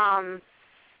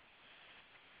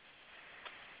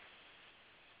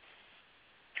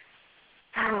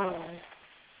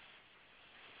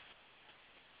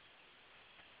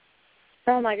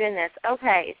 Oh my goodness.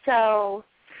 Okay, so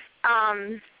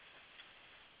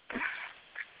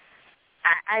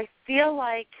I feel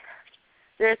like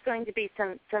there's going to be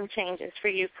some changes for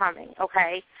you coming,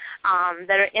 okay,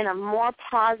 that are in a more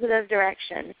positive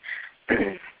direction.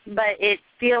 But it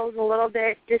feels a little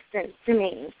bit distant to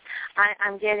me.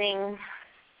 I'm getting,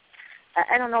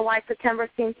 I don't know why September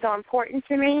seems so important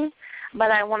to me,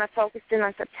 but I want to focus in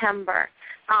on September.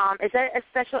 Is that a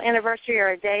special anniversary or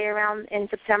a day around in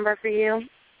September for you?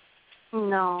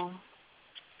 No.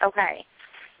 Okay.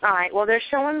 All right. Well, they're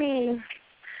showing me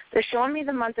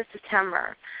the month of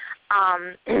September.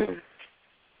 I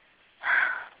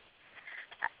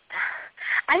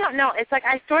don't know. It's like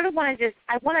I sort of want to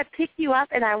I want to pick you up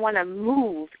and I want to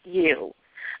move you.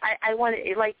 I want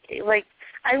to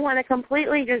I want to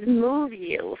completely just move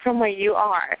you from where you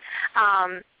are,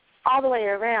 all the way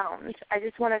around. I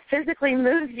just want to physically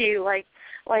move you, like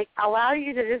allow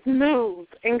you to just move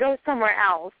and go somewhere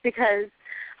else, because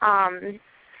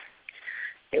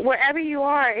wherever you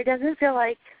are, it doesn't feel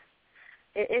like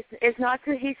it's not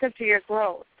cohesive to your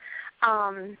growth.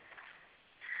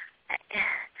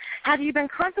 Have you been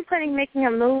contemplating making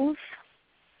a move?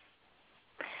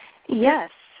 Yes,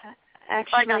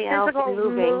 actually, like a physical I'll be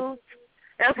moving. Move?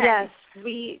 Okay. Yes,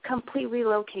 complete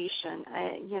relocation.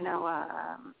 You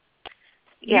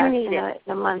need it.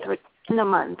 In a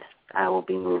month, I will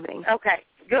be moving. Okay,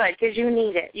 good, because you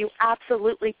need it. You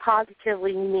absolutely,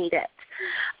 positively need it.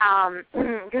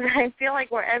 Because I feel like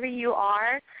wherever you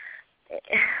are,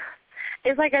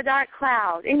 it's like a dark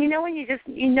cloud. And you know when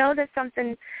you know that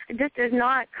something just is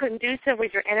not conducive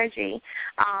with your energy,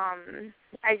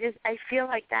 I feel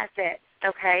like that's it,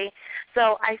 okay?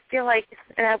 So I feel like,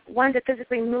 and I wanted to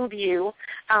physically move you,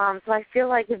 so I feel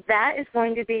like that is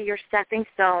going to be your stepping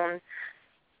stone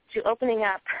to opening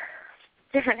up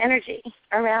different energy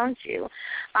around you,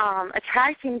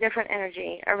 attracting different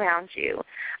energy around you.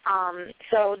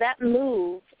 So that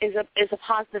move is a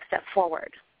positive step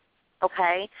forward.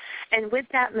 Okay, and with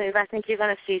that move, I think you're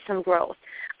going to see some growth.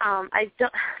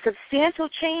 Substantial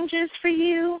changes for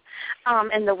you,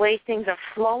 and the way things are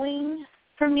flowing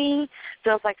for me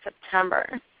feels like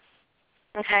September.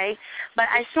 Okay, but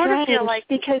I sort of feel like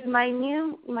because my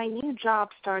new job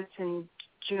starts in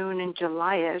June and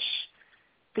July-ish.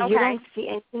 But you don't see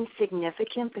anything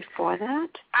significant before that?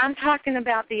 I'm talking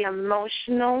about the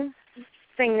emotional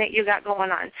thing that you got going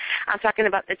on. I'm talking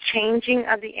about the changing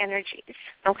of the energies,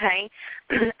 okay?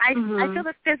 I feel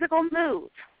the physical move.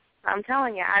 I'm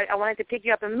telling you, I wanted to pick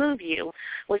you up and move you,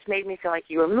 which made me feel like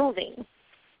you were moving,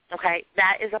 okay?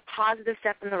 That is a positive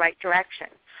step in the right direction.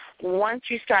 Once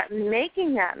you start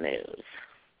making that move,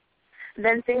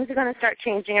 then things are going to start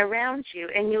changing around you,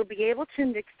 and you'll be able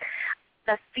to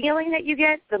the feeling that you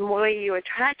get, the way you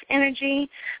attract energy,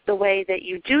 the way that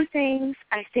you do things,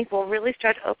 I think will really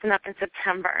start to open up in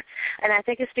September. And I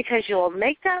think it's because you'll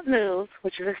make that move,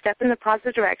 which is a step in the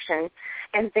positive direction,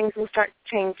 and things will start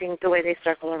changing the way they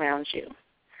circle around you.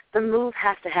 The move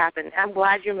has to happen. I'm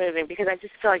glad you're moving, because I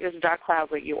just feel like there's a dark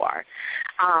cloud where you are.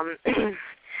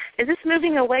 Is this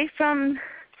moving away from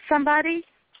somebody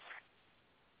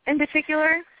in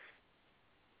particular?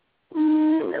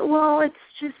 Well, it's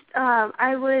just I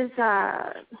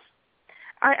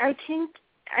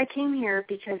came here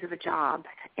because of a job,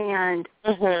 and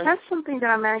that's something that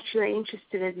I'm actually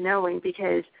interested in knowing,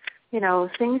 because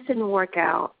things didn't work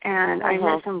out, and I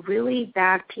met some really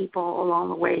bad people along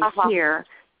the way here,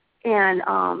 and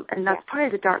that's part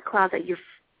of the dark cloud that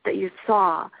you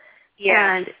saw,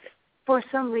 and for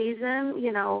some reason,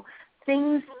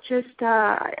 things just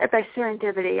by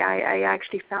serendipity, I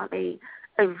actually found a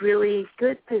really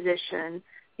good position,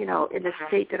 in the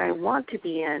state that I want to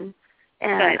be in,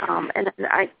 and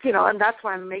and that's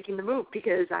why I'm making the move,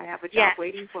 because I have a job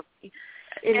waiting for me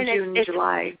in June and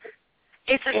July.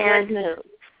 It's a good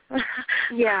move.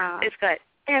 Yeah, it's good,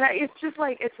 and it's just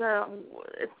like it's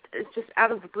just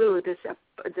out of the blue.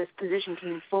 This position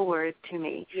came forward to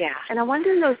me. Yeah, and I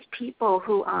wonder those people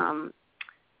who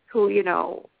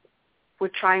were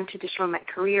trying to destroy my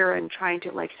career and trying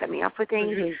to set me up for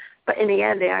things. But in the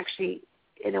end, they actually,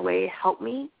 in a way, helped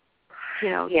me,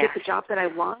 get the job that I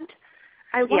want.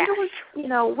 I wonder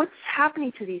what's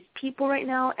happening to these people right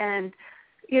now, and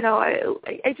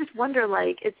I just wonder,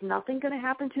 is nothing going to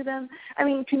happen to them? I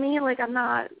mean, to me, I'm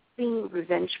not being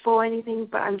revengeful or anything,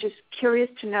 but I'm just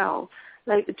curious to know,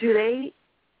 do they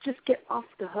just get off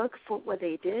the hook for what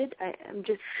they did? I'm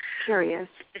just curious.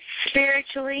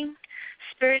 Spiritually,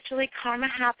 karma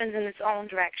happens in its own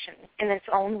direction, in its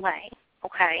own way.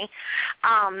 Okay,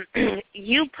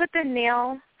 you put the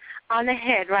nail on the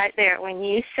head right there when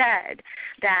you said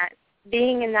that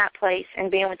being in that place and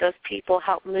being with those people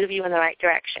helped move you in the right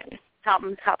direction, help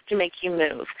to make you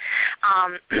move.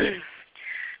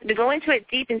 To go into it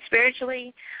deep and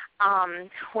spiritually,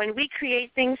 when we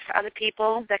create things for other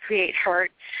people that create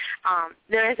hurt,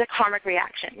 there is a karmic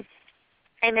reaction.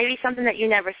 It may be something that you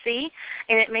never see,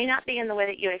 and it may not be in the way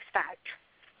that you expect.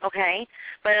 Okay,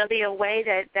 but it'll be a way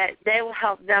that they will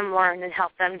help them learn and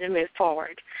help them to move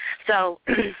forward. So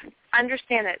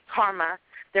understand that karma,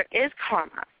 there is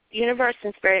karma. The universe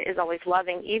and spirit is always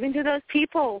loving, even to those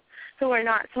people who are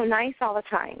not so nice all the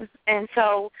time. And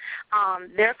so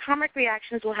their karmic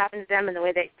reactions will happen to them in the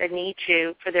way they need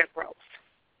to for their growth.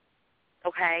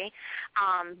 Okay,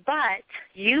 but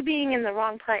you being in the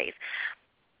wrong place,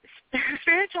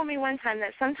 Spirit told me one time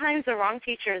that sometimes the wrong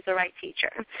teacher is the right teacher,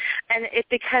 and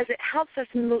because it helps us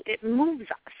move, it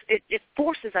moves us, it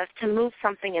forces us to move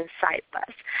something inside of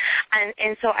us,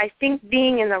 and so I think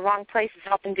being in the wrong place is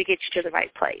helping to get you to the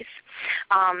right place.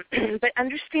 But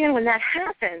understand when that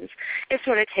happens, it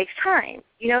sort of takes time,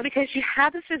 because you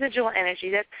have this residual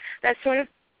energy that sort of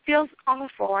feels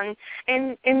awful, and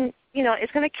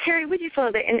it's going to carry with you for a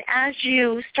little bit. And as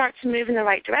you start to move in the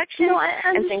right direction, I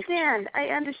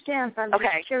understand. But I'm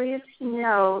just curious to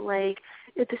know,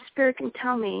 if the Spirit can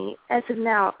tell me, as of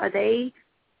now, are they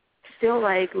still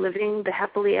living the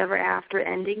happily ever after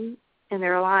ending in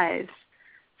their lives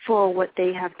for what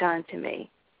they have done to me?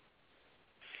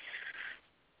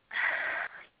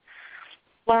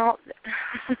 Well,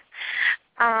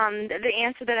 the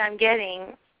answer that I'm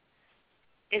getting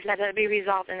is that it'll be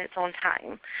resolved in its own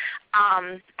time.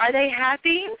 Are they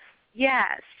happy?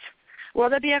 Yes. Will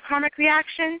there be a karmic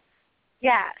reaction?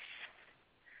 Yes.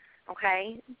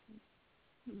 Okay?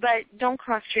 But don't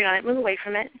concentrate on it. Move away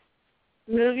from it.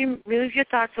 Move your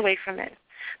thoughts away from it,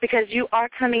 because you are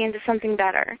coming into something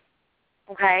better.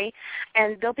 Okay?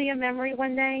 And there'll be a memory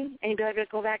one day, and you'll be able to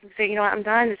go back and say, you know what, I'm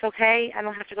done. It's okay. I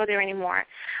don't have to go there anymore.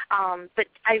 But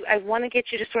I want to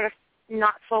get you to sort of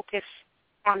not focus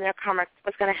on their karmic,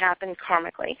 what's going to happen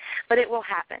karmically. But it will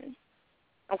happen,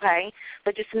 okay?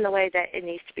 But just in the way that it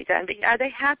needs to be done. But are they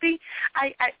happy?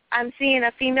 I'm seeing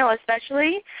a female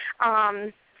especially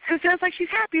who feels like she's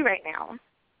happy right now.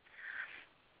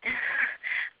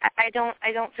 I don't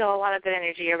feel a lot of good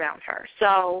energy around her.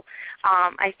 So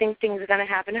I think things are going to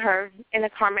happen to her in a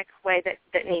karmic way that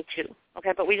need to.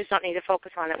 Okay, but we just don't need to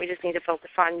focus on it. We just need to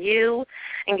focus on you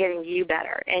and getting you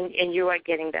better, and you are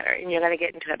getting better, and you're going to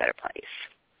get into a better place.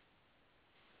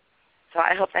 So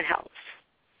I hope that helps.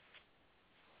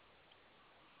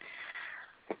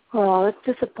 Well, it's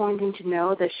disappointing to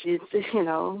know that she's good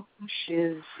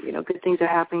things are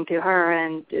happening to her,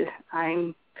 and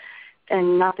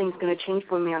nothing's going to change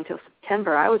for me until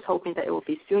September. I was hoping that it would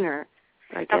be sooner.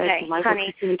 I guess life will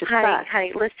continue to suck.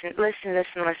 Honey, listen.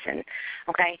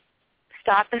 Okay?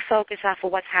 Stop the focus off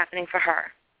of what's happening for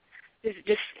her.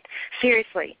 Just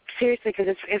seriously, because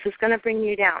it's going to bring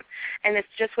you down. And it's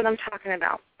just what I'm talking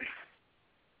about.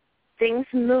 Things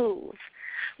move.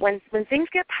 When things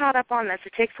get piled up on us,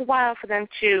 it takes a while for them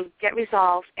to get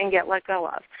resolved and get let go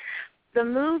of. The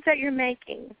move that you're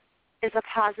making is a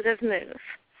positive move,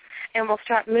 and will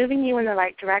start moving you in the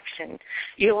right direction.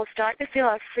 You will start to feel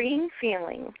a freeing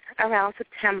feeling around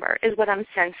September, is what I'm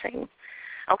sensing.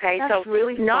 Okay, that's so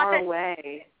really far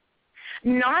away.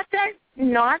 Not that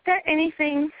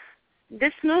anything.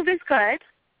 This move is good.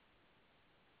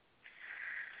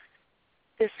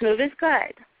 This move is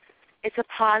good. It's a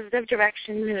positive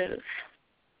direction move.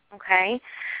 Okay,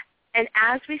 and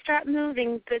as we start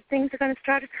moving, good things are going to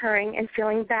start occurring and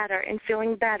feeling better and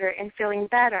feeling better and feeling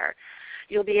better.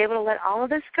 You'll be able to let all of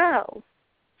this go.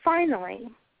 Finally.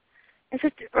 It's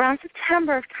around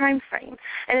September of time frame.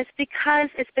 And it's because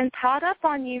it's been piled up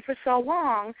on you for so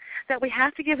long that we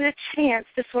have to give it a chance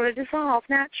to sort of dissolve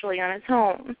naturally on its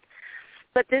own.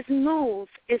 But this move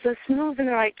is a move in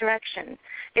the right direction.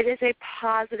 It is a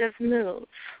positive move.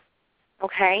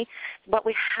 Okay? But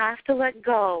we have to let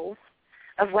go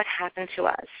of what happened to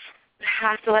us. We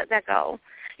have to let that go.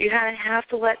 You have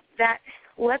to let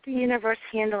the universe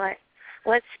handle it.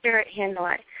 Let Spirit handle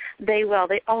it. They will.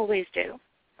 They always do.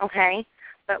 Okay?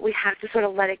 But we have to sort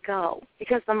of let it go.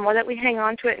 Because the more that we hang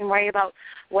on to it and worry about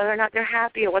whether or not they're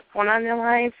happy or what's going on in their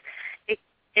lives,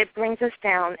 it brings us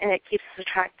down and it keeps us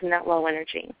attracting that low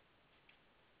energy.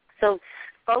 So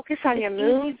focus on your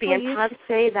move. It's easy for you to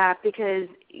say that because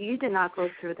you did not go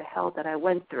through the hell that I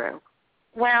went through.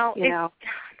 Well,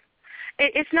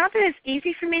 it's not that it's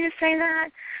easy for me to say that.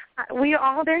 We've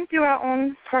all been through our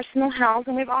own personal hells,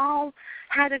 and we've all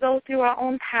had to go through our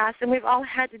own past, and we've all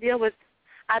had to deal with,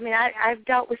 I've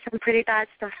dealt with some pretty bad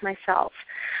stuff myself.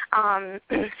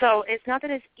 So it's not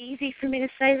that it's easy for me to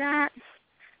say that.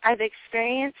 I've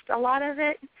experienced a lot of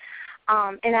it,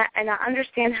 and I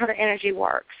understand how the energy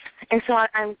works. And so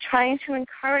I'm trying to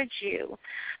encourage you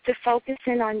to focus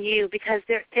in on you because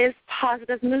there is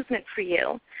positive movement for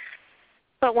you.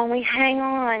 But when we hang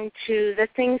on to the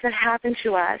things that happen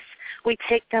to us, we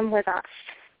take them with us.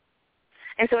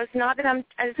 And so it's not that I'm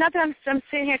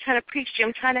sitting here trying to preach to you.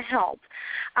 I'm trying to help.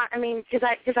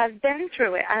 Because I've been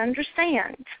through it. I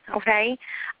understand. Okay.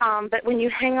 But when you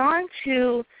hang on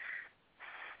to,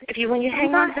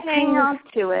 hang on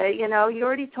to it, you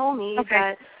already told me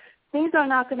that things are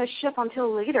not going to shift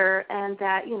until later, and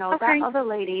that that other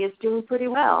lady is doing pretty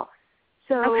well.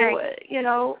 So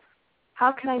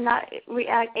how can I not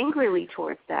react angrily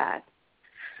towards that?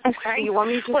 Okay. You want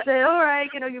me to say, all right,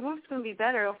 your move's going to be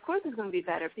better. Of course it's going to be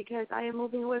better because I am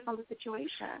moving away from the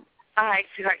situation. All right,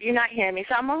 sweetheart, you're not hearing me,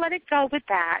 so I'm gonna let it go with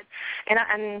that, and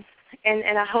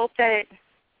I hope that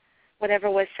whatever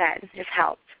was said has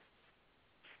helped.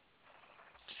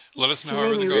 Let us know how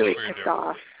everything goes really for you, pissed dear.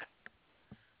 off.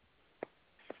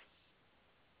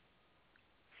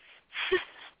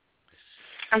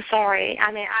 I'm sorry.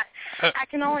 I mean, I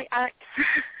can only.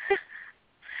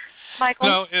 Michael?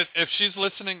 No, if she's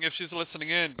listening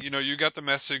in, you got the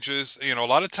messages. A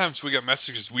lot of times we get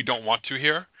messages we don't want to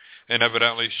hear, and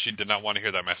evidently she did not want to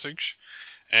hear that message.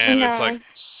 And It's like,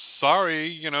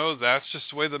 sorry, that's just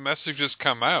the way the messages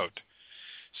come out.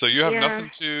 So you have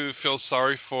nothing to feel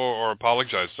sorry for or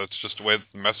apologize. That's just the way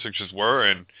the messages were,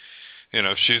 and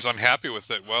if she's unhappy with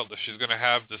it, well, she's going to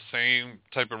have the same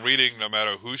type of reading no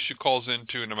matter who she calls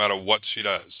into, no matter what she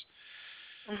does.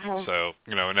 Mm-hmm. So,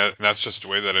 and that's just the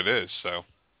way that it is, so.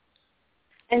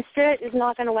 And Spirit is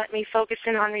not going to let me focus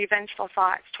in on revengeful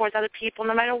thoughts towards other people,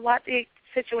 no matter what the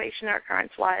situation or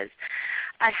occurrence was.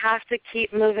 I have to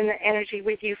keep moving the energy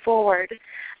with you forward.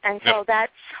 And so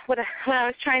that's what I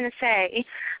was trying to say.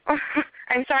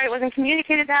 I'm sorry it wasn't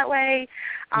communicated that way,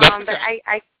 but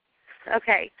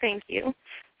okay, thank you.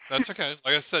 That's okay.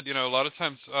 Like I said, a lot of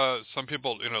times some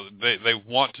people, they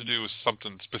want to do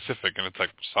something specific, and it's like,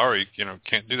 sorry,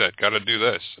 can't do that. Got to do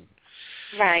this. And,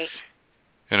 right.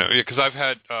 Because I've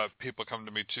had people come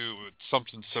to me, too, with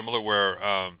something similar where,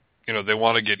 they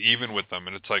want to get even with them,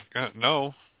 and it's like,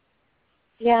 no.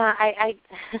 Yeah,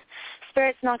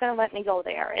 Spirit's not going to let me go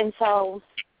there, and so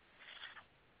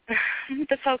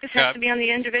the focus has to be on the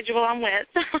individual I'm with.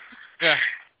 Yeah.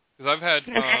 Because I've had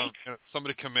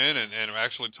somebody come in and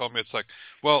actually told me, it's like,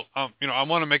 well, I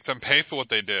want to make them pay for what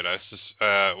they did. I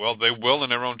said, well, they will in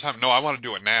their own time. No, I want to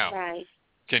do it now. Right.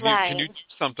 Can you do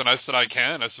something? I said, I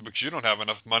can. I said, but you don't have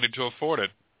enough money to afford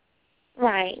it.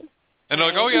 Right. And they're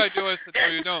like, oh, yeah, I do. I said, no,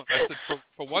 you don't. I said,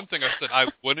 for one thing, I said, I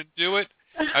wouldn't do it.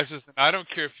 I said, I don't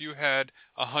care if you had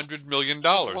 $100 million.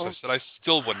 I said, I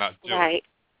still would not do it.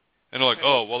 And they're like,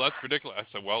 oh, well, that's ridiculous. I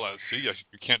said, well, see, you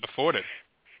can't afford it.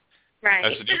 Right.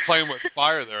 I said, you're playing with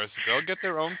fire there. I said, they'll get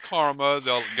their own karma.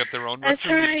 They'll get their own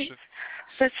retribution.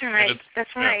 That's right.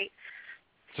 That's right.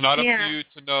 It's not up to you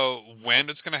to know when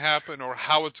it's going to happen or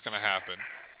how it's going to happen.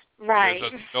 Right.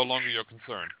 Because that's no longer your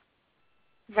concern.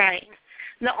 Right.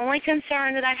 The only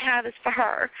concern that I have is for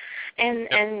her, and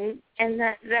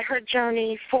that her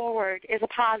journey forward is a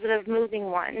positive,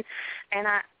 moving one, and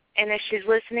if she's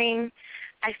listening,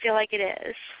 I feel like it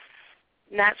is.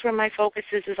 And that's where my focus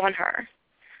is on her.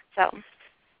 So.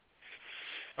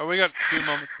 Oh, we got 2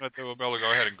 moments left. We'll be able to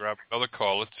go ahead and grab another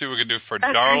call. Let's see what we can do for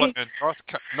Darla in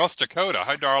North Dakota.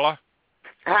 Hi, Darla.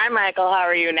 Hi, Michael. How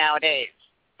are you nowadays?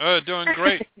 Doing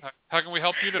great. How can we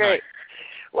help you tonight? Great.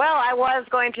 Well, I was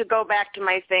going to go back to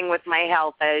my thing with my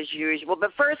health as usual,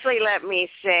 but firstly, let me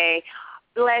say,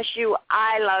 bless you,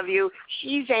 I love you.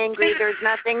 She's angry. There's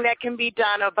nothing that can be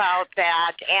done about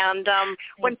that. And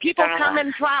when people come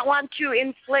and want to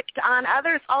inflict on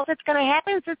others, all that's going to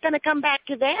happen is it's going to come back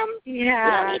to them. Yeah.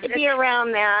 You don't need to be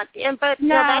around that. But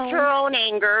that's her own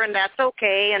anger, and that's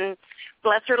okay. And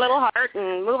bless her little heart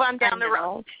and move on down the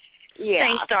road. Yeah,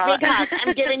 thanks, darling. Big hug.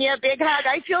 I'm giving you a big hug.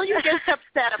 I feel you just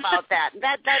upset about that.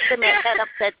 That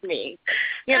upsets me.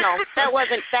 That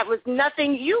was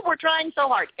nothing. You were trying so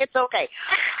hard. It's okay.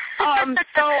 So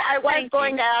I was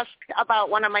going to ask about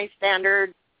one of my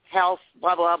standard health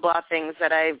blah blah blah things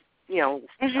that I've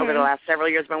over the last several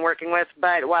years been working with.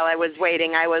 But while I was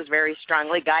waiting, I was very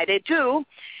strongly guided to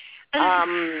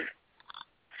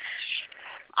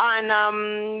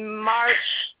on March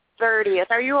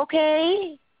 30th. Are you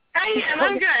okay?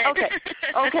 I'm good.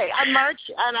 Okay. On March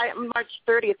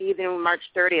 30th, even March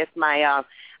 30th, my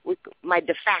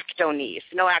de facto niece,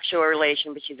 no actual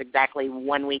relation, but she's exactly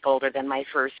 1 week older than my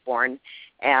firstborn.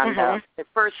 And the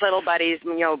first little buddies,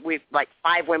 we've like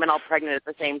 5 women all pregnant at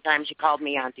the same time. She called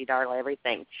me Auntie Darla,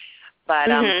 everything. But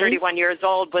 31 years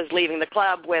old, was leaving the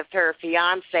club with her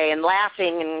fiance and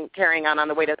laughing and carrying on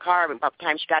the way to the car. But by the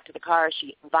time she got to the car,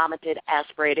 she vomited,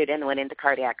 aspirated, and went into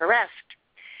cardiac arrest.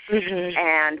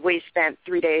 And we spent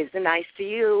 3 days in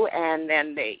ICU, and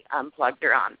then they unplugged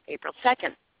her on April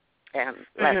 2nd and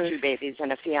left 2 babies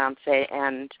and a fiance.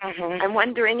 And I'm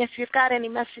wondering if you've got any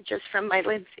messages from my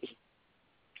Lindsay.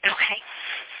 Okay.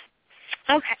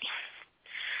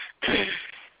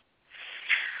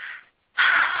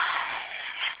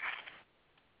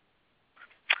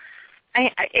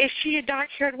 Is she a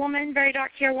dark-haired woman, very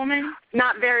dark-haired woman?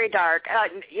 Not very dark.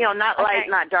 Not light,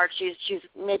 not dark. She's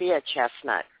maybe a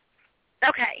chestnut.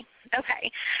 Okay.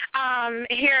 Okay.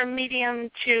 Hair medium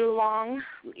to long?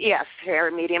 Yes,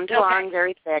 hair medium to long,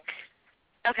 very thick.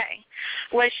 Okay.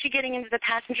 Was she getting into the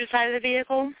passenger side of the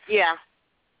vehicle? Yeah.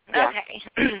 Okay.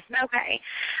 Okay.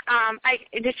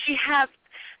 Did she have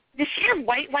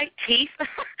white teeth?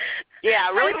 Yeah,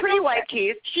 really pretty white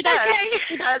teeth. She does. Okay.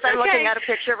 She does. I'm looking at a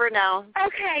picture of her now.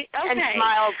 Okay. And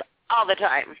smiles all the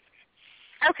time.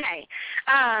 Okay.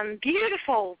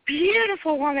 Beautiful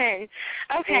woman.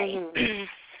 Okay. Mm-hmm.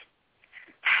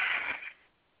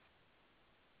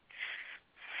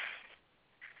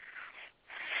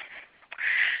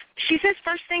 She says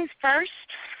first things first.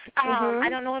 I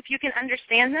don't know if you can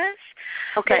understand this.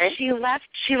 Okay. But she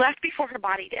left before her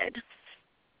body did.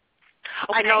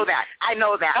 Okay. I know that.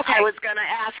 Okay. I was going to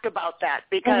ask about that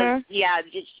because,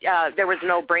 there was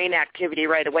no brain activity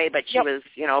right away, but she was,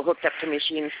 hooked up to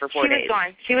machines for 4 days.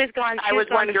 She was gone. I was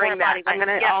wondering that. I'm going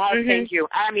to, thank you.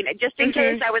 I mean, just in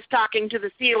case I was talking to the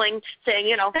ceiling saying,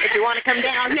 if you want to come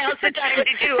down, now's the time to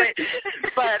do it.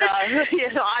 But,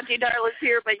 Auntie Darla's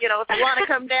here, but, if you want to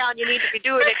come down, you need to be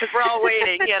doing it because we're all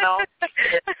waiting,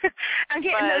 I'm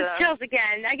getting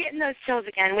those chills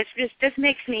again, which just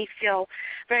makes me feel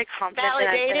very confident.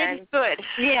 Validated? Good.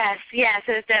 Yes,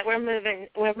 is that we're moving,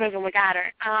 we got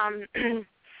her.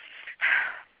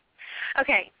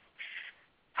 Okay.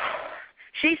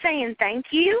 She's saying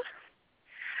thank you.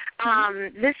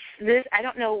 This I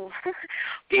don't know,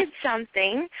 did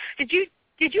something. Did you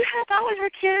help out with her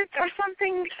kids or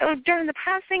something during the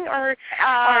passing or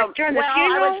during the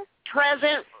funeral? I was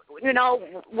present.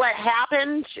 What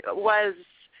happened was,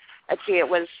 let's see, it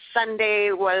was Sunday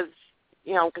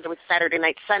because it was Saturday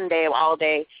night, Sunday all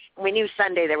day. We knew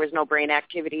Sunday there was no brain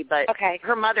activity, but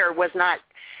her mother was not.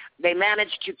 They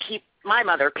managed to my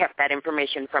mother kept that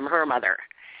information from her mother.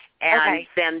 And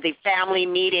then the family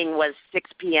meeting was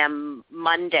 6 p.m.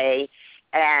 Monday,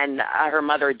 and her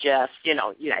mother just,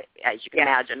 as you can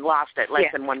imagine, lost it,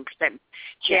 less than 1%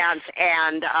 chance.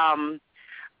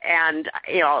 And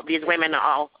these women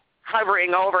all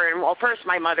hovering over, and first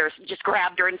my mother just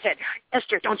grabbed her and said,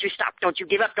 Esther, don't you stop, don't you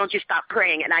give up, don't you stop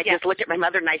praying. And I just looked at my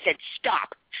mother and I said,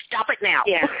 stop it now.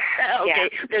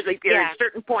 There's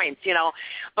certain points,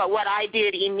 but what I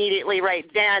did immediately right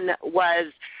then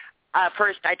was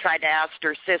first I tried to ask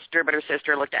her sister, but her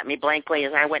sister looked at me blankly.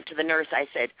 As I went to the nurse, I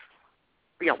said,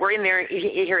 we're in there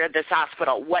here at this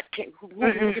hospital. Who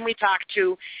can we talk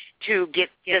to get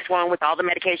this one with all the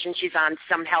medication she's on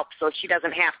some help so she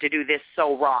doesn't have to do this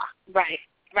so raw? Right.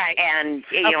 And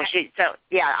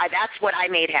that's what I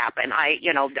made happen. I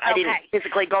didn't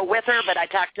physically go with her, but I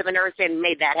talked to the nurse and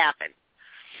made that happen.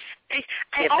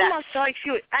 I almost feel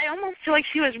like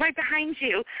she was right behind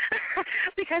you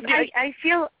because I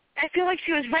feel like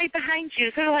she was right behind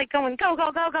you, sort of like going, go,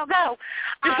 go, go, go, go.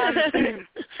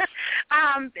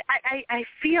 I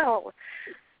feel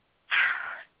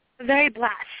very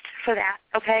blessed for that,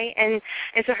 okay? And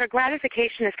so her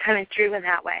gratification is coming through in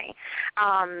that way.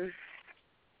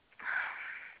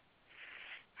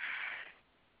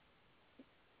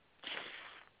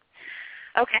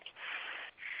 Okay.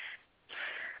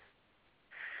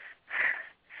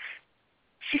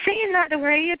 She's saying not to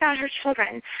worry about her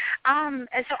children,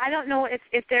 and so I don't know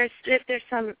if there's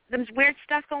some weird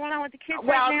stuff going on with the kids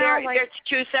right now. Well, there's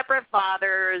two separate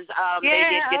fathers. They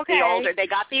did get the older. They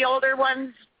got the older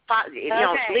ones.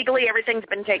 Legally everything's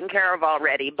been taken care of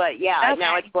already. But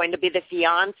now it's going to be the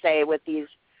fiance with these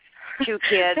two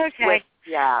kids. With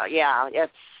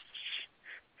it's.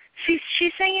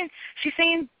 She's saying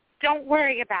don't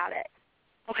worry about it.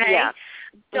 Okay. Yeah.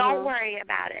 Don't worry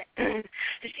about it.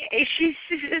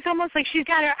 It's almost like she's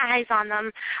got her eyes on them.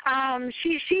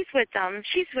 She's with them.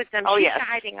 Oh, she's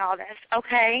hiding all this.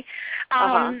 Okay.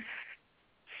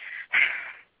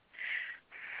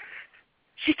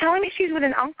 She's telling me she's with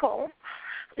an uncle.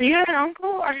 Do you have an uncle,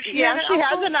 or she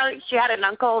had an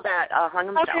uncle that hung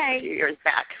himself a few years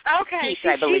back. Okay.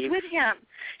 I believe. She's with him.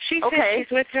 She's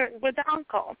with the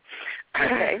uncle.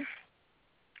 Okay.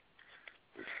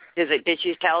 Did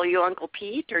she tell you Uncle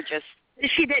Pete or just?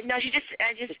 She didn't. No, she just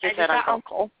said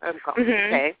uncle. Uncle.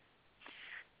 Okay.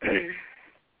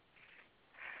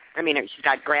 I mean, she's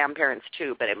got grandparents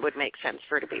too, but it would make sense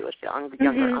for her to be with the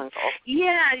younger uncle.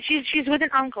 Yeah, she's with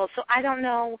an uncle, so I don't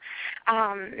know.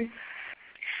 Can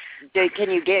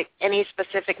you get any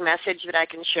specific message that I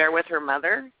can share with her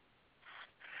mother?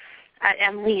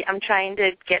 I'm trying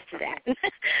to get to that.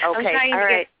 Okay. All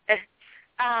right.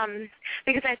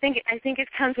 Because I think it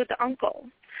comes with the uncle.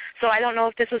 So I don't know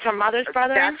if this was her mother's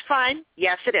brother. That's fine.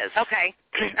 Yes, it is. Okay.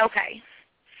 Okay.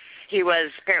 He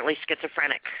was apparently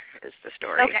schizophrenic, is the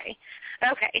story. Okay.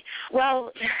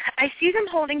 Well, I see them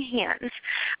holding hands.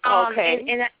 Okay.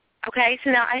 Okay, so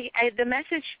now the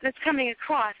message that's coming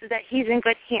across is that he's in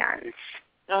good hands.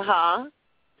 Uh-huh.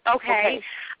 Okay.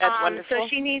 That's wonderful. So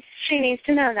she needs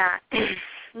to know that.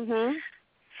 Mhm.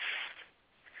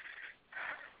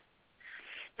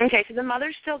 Okay, so the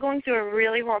mother's still going through a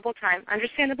really horrible time.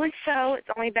 Understandably so. It's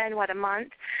only been, a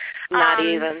month? Not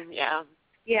even, yeah.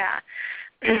 Yeah.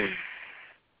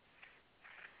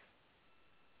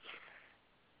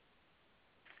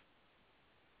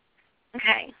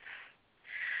 Okay.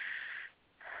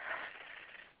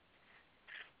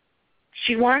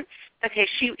 She wants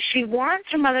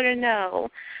her mother to know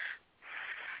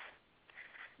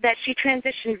that she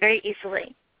transitioned very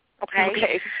easily.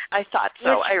 Okay. I thought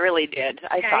so. I really did.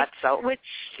 I thought so. Which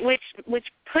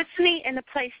puts me in a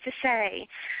place to say,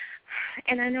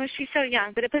 and I know she's so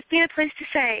young, but it puts me in a place to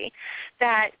say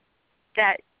that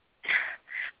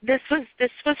this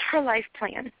was her life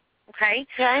plan. Okay.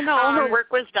 Yeah, I know. Her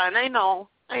work was done. I know.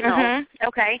 Mm-hmm.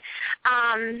 Okay.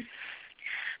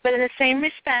 But in the same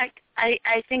respect,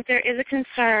 I think there is a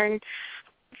concern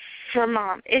for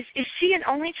Mom. Is she an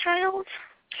only child?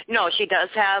 No, she does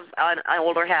have an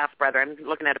older half-brother. I'm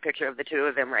looking at a picture of the two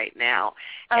of them right now.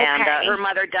 Okay. And her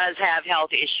mother does have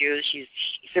health issues. She's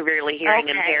severely hearing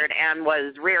impaired and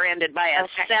was rear-ended by a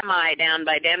semi down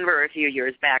by Denver a few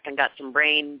years back and got some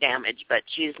brain damage. But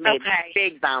she's made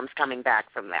big bounds coming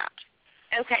back from that.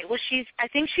 Okay, well, I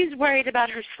think she's worried about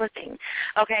her slipping.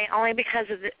 Okay, only because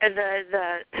of the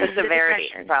severity,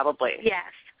 depression. Probably.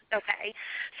 Yes. Okay,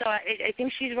 so I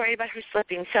think she's worried about her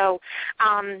slipping. So,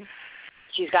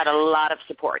 she's got a lot of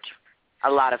support.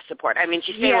 I mean,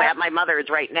 she's staying at my mother's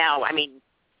right now.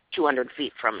 200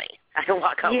 feet from me. I can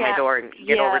walk out my door and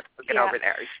get over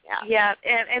there. Yeah.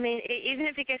 I mean, even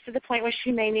if it gets to the point where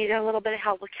she may need a little bit of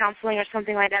help with counseling or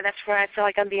something like that, that's where I feel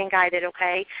like I'm being guided,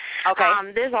 okay? Okay.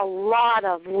 There's a lot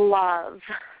of love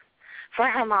for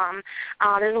her mom.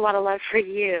 There's a lot of love for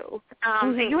you.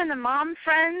 Are you and the mom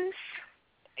friends?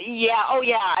 Yeah. Oh,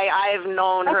 yeah. I've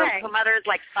known her. Her mother's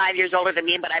 5 years older than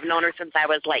me, but I've known her since I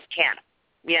was 10.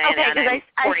 Yeah, okay, and I'm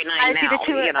 49 I now. See the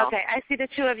two Okay, I see the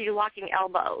two of you locking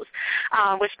elbows,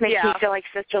 which makes me feel like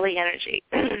sisterly energy,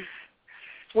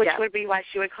 which would be why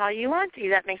she would call you auntie.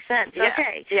 That makes sense. Yeah.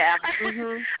 Okay. Yeah.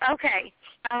 Okay.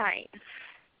 All right.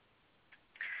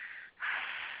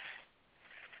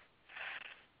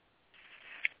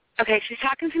 Okay, she's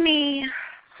talking to me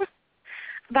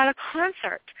about a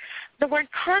concert. The word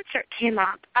concert came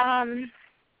up.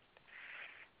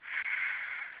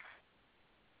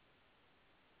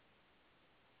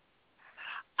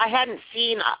 I hadn't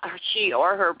seen she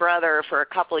or her brother for a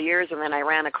couple of years, and then I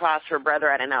ran across her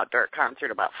brother at an outdoor concert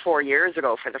about 4 years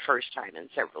ago for the first time in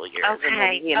several years. Okay. And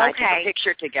then he and I took a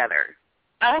picture together.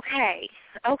 Okay.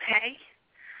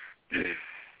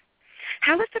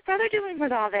 How is the brother doing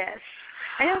with all this?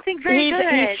 I don't think very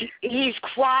good. He's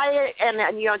quiet and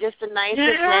just the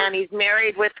nicest man. He's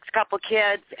married with a couple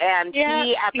kids, and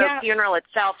he at the funeral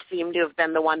itself seemed to have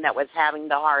been the one that was having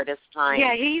the hardest time.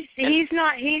 Yeah,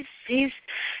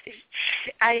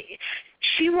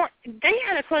 they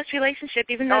had a close relationship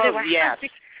even though they were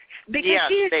happy. Because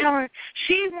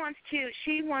she wants to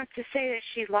say that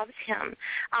she loves him.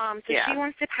 She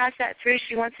wants to pass that through.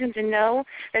 She wants him to know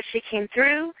that she came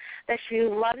through, that she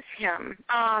loves him.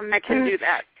 I can do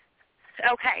that.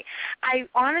 Okay.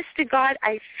 Honest to God,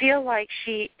 I feel like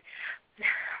you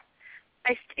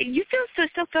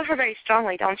still feel her very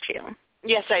strongly, don't you?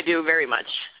 Yes, I do, very much.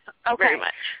 Okay. Very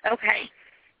much. Okay.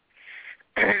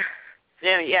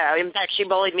 Yeah. In fact, she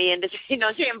bullied me into, she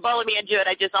didn't bully me into it.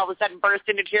 I just all of a sudden burst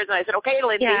into tears, and I said, "Okay,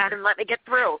 Lindsay, and let me get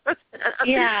through."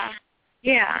 Yeah.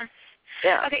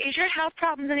 Okay, is your health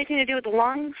problems anything to do with the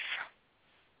lungs?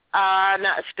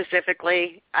 Not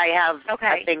specifically. I have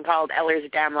a thing called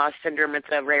Ehlers-Danlos syndrome. It's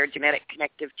a rare genetic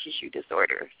connective tissue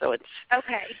disorder. So it's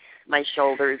my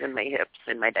shoulders and my hips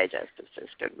and my digestive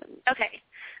system. Okay.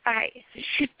 All right.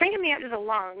 She's bringing me out to the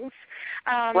lungs.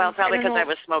 Well, probably because I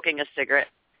was smoking a cigarette.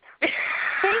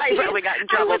 I probably got in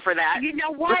trouble for that. You know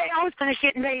what? I was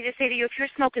getting ready to say to you, if you're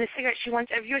smoking a cigarette,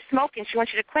 if you're smoking, she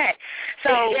wants you to quit.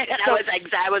 So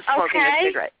I was smoking a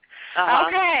cigarette.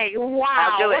 Okay,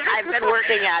 wow. I'll do it. I've been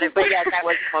working at it, but yes, I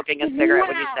was smoking a cigarette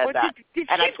when you said that. Did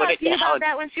and she bug you about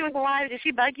that when she was alive? Did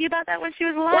she bug you about that when she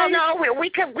was alive? Well, no,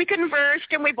 we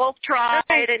conversed and we both tried,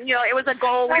 and it was a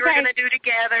goal we were going to do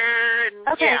together. And,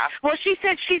 Well, she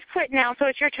said she's quit now, so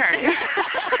it's your turn.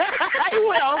 I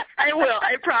will.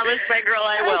 I promise, my girl,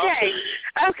 I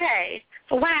will. Okay.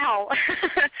 Wow.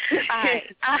 All right.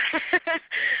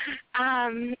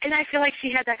 And I feel like she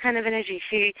had that kind of energy.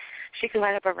 She could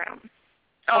light up a room.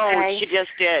 Oh, she just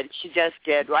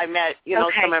did. Well, I met,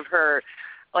 some of her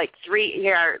like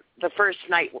the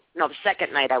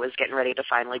second night I was getting ready to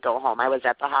finally go home. I was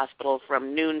at the hospital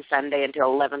from noon Sunday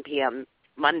until 11 p.m.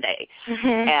 Monday. Mm-hmm.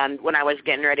 And when I was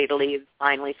getting ready to leave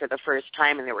finally for the first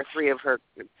time, and there were 3 of her,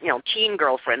 teen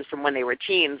girlfriends from when they were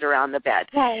teens around the bed.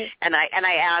 Right. And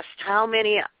I asked, how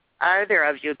many are there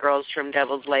of you girls from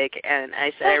Devil's Lake? And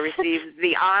I said, I received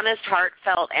the honest,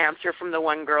 heartfelt answer from the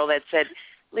one girl that said,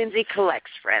 Lindsay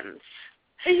collects friends.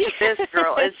 This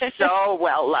girl is so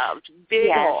well loved. Big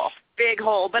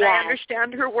hole. But I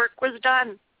understand her work was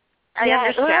done. I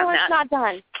understand that. It's not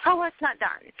done. Oh, it's not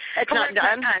done. It's not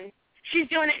done. She's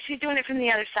doing it. She's doing it from the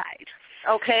other side.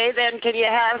 Okay, then can you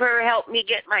have her help me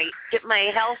get my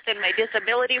health and my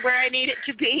disability where I need it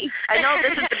to be? I know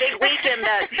this is the big weekend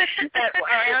that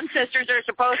our ancestors are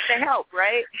supposed to help,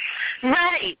 right?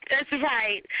 Right, that's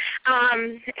right.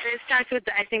 It starts with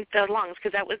I think the lungs,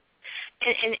 because that was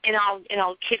in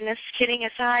all kidding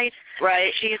aside.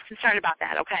 Right. She is concerned about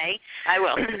that. Okay. I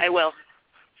will.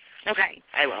 Okay.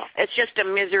 I will. It's just a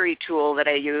misery tool that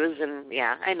I use, and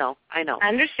I know. I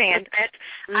understand.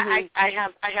 Mm-hmm. I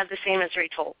have the same misery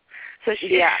tool. So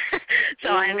so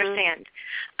I understand.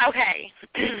 Okay.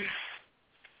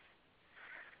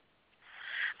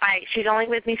 She's only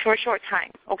with me for a short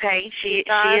time. Okay. She's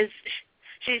gone.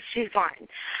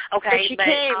 Okay. But she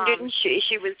came, didn't she?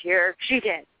 She was here. She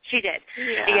did.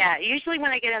 Yeah. Usually when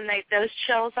I get in those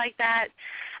chills like that,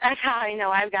 that's how I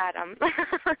know I've got them.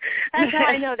 That's how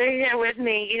I know they're here with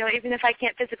me. Even if I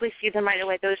can't physically see them right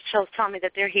away, those chills tell me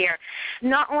that they're here.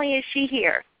 Not only is she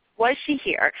here,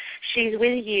 she's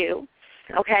with you.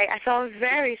 Okay, I feel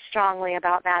very strongly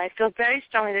about that. I feel very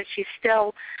strongly that she's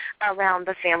still around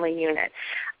the family unit.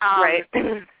 Right.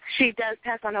 She does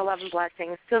pass on her love and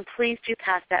blessings, so please do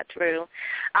pass that through.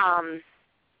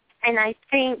 And I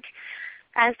think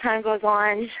as time goes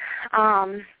on,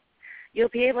 you'll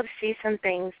be able to see some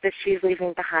things that she's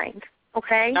leaving behind.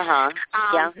 Okay.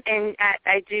 And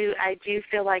I do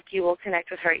feel like you will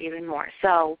connect with her even more.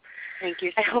 So thank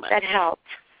you. I hope that helped.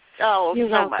 Oh, You're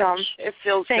so welcome. much. It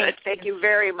feels good. Thank you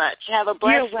very much. Have a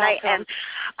blessed night, and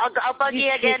I'll bug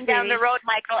you again down the road,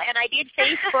 Michael. And I did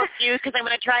Facebook you because I'm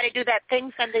going to try to do that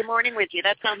thing Sunday morning with you.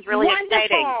 That sounds really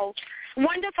exciting.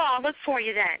 Wonderful. I'll look for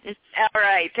you then. All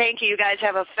right. Thank you. You guys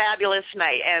have a fabulous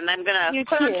night, and I'm going to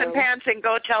put on some pants and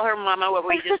go tell her mama what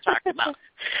we just talked about.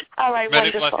 All right.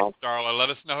 Many wonderful. blessings, Darla. Let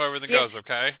us know how everything goes,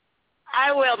 okay?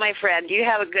 I will, my friend. You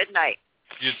have a good night.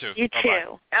 You too. You Bye-bye.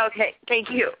 too. Okay. Thank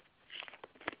you.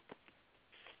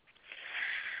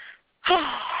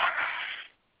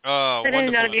 Oh, that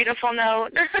ended on a beautiful note.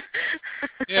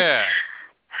 Yeah.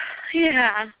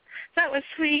 Yeah. That was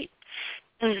sweet.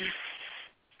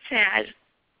 Sad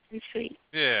and sweet.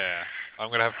 Yeah. I'm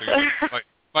going to have to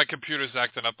my computer's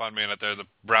acting up on me, and the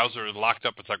browser is locked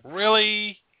up. It's like,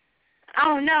 really?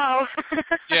 Oh, no.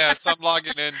 Yeah, so I'm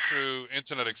logging in through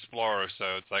Internet Explorer,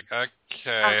 so it's like,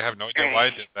 okay, I have no idea why I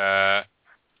did that.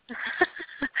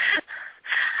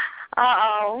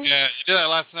 Uh-oh. Yeah, you did that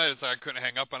last night. It's like I couldn't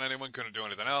hang up on anyone, couldn't do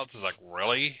anything else. It's like,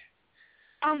 really?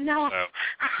 Oh, no. So,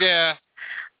 yeah.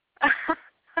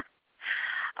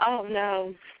 Oh,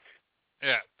 no.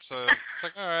 Yeah, so it's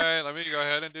like, all right, let me go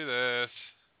ahead and do this.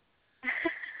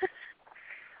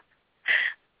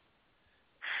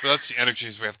 But that's the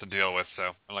energies we have to deal with,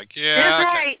 so I'm like, yeah. That's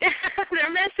okay. right.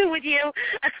 They're messing with you.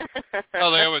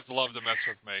 Oh, they always love to mess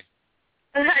with me.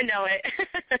 I know it.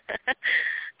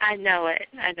 I know it.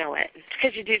 It's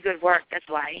because you do good work, that's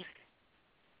why.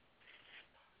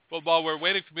 Well, while we're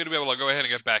waiting for me to be able to go ahead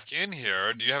and get back in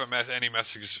here, do you have any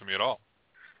messages for me at all?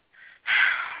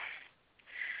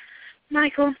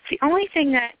 Michael, the only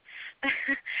thing that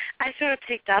I sort of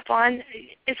picked up on,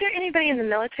 is there anybody in the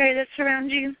military that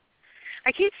surrounds you?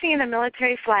 I keep seeing the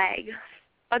military flag,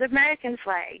 or the American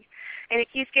flag, and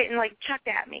it keeps getting, chucked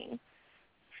at me.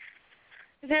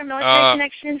 Is there a military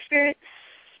connection in spirit?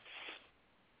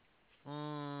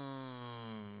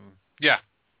 Yeah.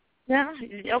 No?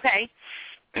 Okay.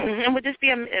 And would this be,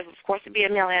 of course, it'd be a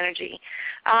male energy.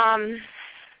 I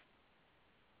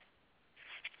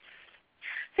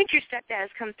think your stepdad has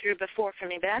come through before for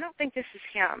me, but I don't think this is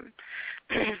him.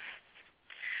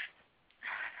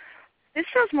 This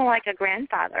feels more like a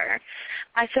grandfather.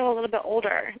 I feel a little bit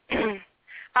older.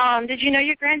 Did you know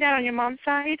your granddad on your mom's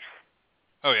side?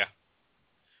 Oh, yeah.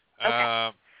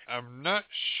 Okay. I'm not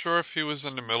sure if he was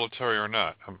in the military or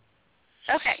not.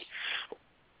 Okay.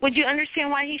 Would you understand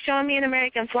why he's showing me an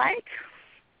American flag?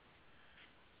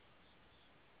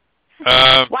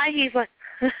 Why he's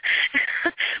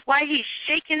why he's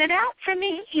shaking it out for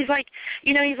me? He's like,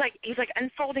 he's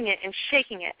unfolding it and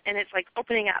shaking it, and it's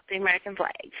opening up the American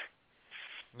flag.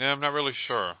 Yeah, I'm not really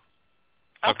sure.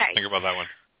 I'll Okay. have to think about that one.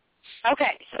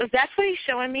 Okay, so that's what he's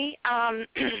showing me.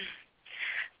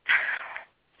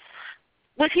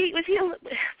 Was he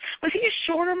a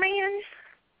shorter man?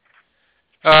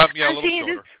 Yeah, a little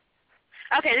shorter.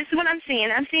 Okay, this is what I'm seeing.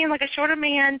 I'm seeing like a shorter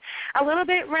man, a little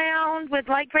bit round with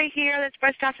light gray hair that's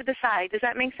brushed off to the side. Does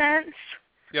that make sense?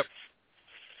 Yep.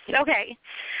 Okay.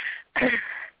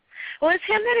 Well, it's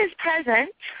him that is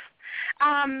present.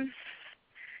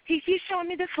 He's showing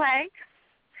me the flag.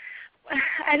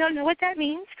 I don't know what that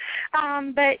means,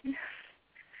 but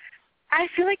I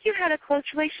feel like you had a close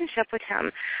relationship with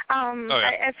him.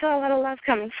 I feel a lot of love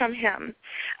coming from him.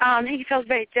 He feels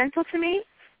very gentle to me.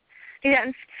 He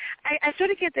doesn't. I sort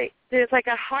of get that there's like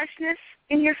a harshness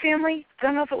in your family. I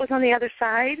don't know if it was on the other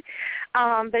side,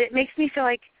 but it makes me feel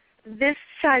like this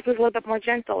side was a little bit more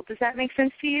gentle. Does that make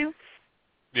sense to you?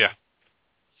 Yeah.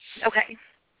 Okay.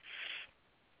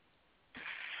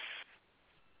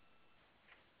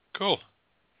 Cool.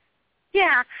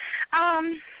 Yeah.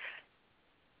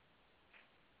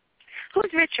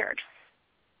 Who's Richard?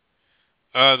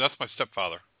 That's my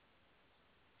stepfather.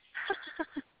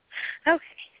 Okay.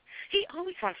 He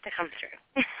always wants to come through.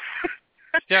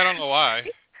 Yeah, I don't know why.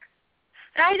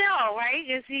 I know,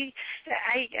 right?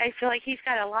 I feel like he's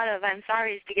got a lot of I'm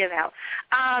sorry's to give out.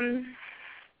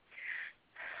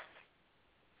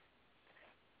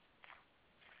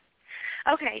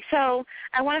 Okay, so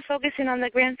I want to focus in on the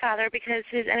grandfather because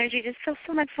his energy just feels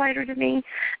so much lighter to me,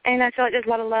 and I feel like there's a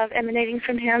lot of love emanating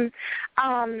from him.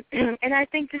 And I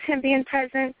think just him being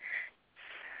present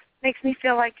makes me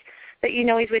feel like that you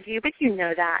know he's with you, but you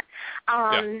know that.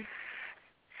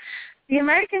 The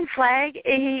American flag,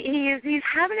 he's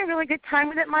having a really good time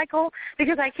with it, Michael,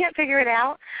 because I can't figure it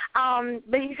out.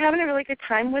 But he's having a really good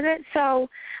time with it. So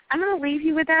I'm going to leave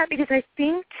you with that because I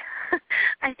think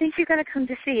you're going to come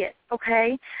to see it,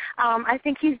 okay? I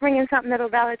think he's bringing something that will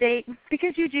validate,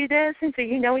 because you do this and so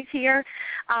you know he's here,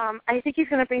 I think he's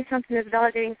going to bring something that's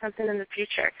validating something in the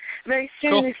future, very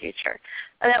soon in the future,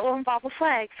 that will involve a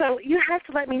flag. So you have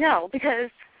to let me know because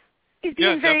he's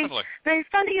being very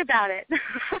funny about it,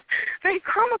 very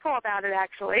comical about it,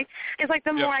 actually. It's like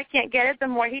the more I can't get it, the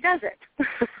more he does it.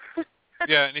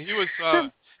 Yeah, and he was, I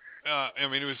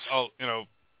mean, he was,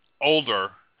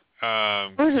 older.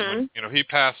 When, he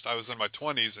passed, I was in my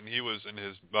 20s, and he was in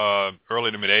his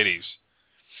early to mid-80s.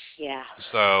 Yeah.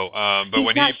 So, but he's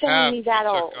when not he passed, me that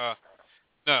old.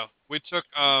 we took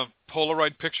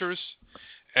Polaroid pictures,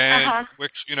 and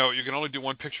which, you can only do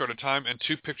one picture at a time, and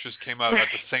two pictures came out at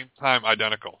the same time,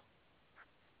 identical.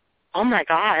 Oh, my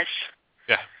gosh.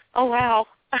 Yeah. Oh, wow.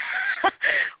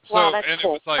 Wow, that's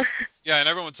cool. It was like, and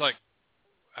everyone's like,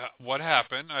 what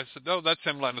happened? I said, no, that's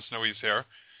him letting us know he's here.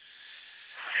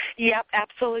 Yep,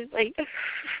 absolutely.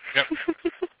 Yep.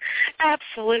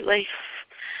 Absolutely.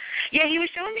 Yeah, he was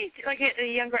showing me like at a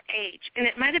younger age, and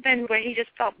it might have been where he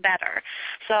just felt better.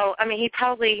 So, I mean, he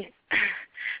probably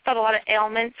felt a lot of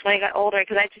ailments when he got older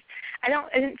because I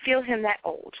didn't feel him that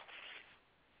old.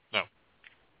 No.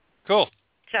 Cool.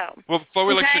 So. Well, before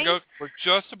we let you go, we're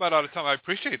just about out of time. I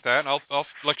appreciate that, and I'll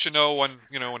let you know when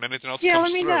when anything else comes through. Yeah,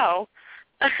 let me know.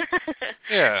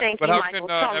 Yeah. Thank but you, how Michael, can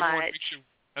so everyone much. reach you?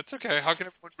 That's okay. How can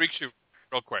everyone reach you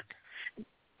real quick?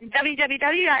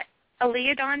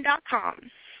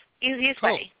 www.aleadon.com. Easiest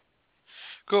way.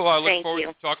 Cool. I look Thank forward you.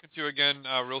 to talking to you again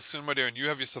real soon, my dear, and you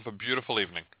have yourself a beautiful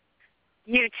evening.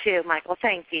 You too, Michael.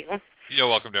 Thank you. You're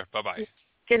welcome, dear. Bye-bye.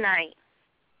 Good night.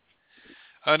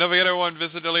 Don't forget, everyone,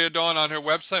 visit Alea Dawn on her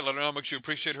website. Let her know how much you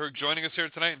appreciate her joining us here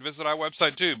tonight, and visit our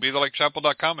website, too,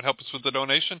 BeTheLightChapel.com, and help us with the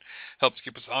donation. Helps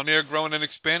keep us on the air, growing and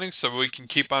expanding, so we can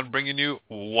keep on bringing you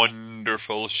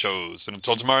wonderful shows. And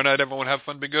until tomorrow night, everyone have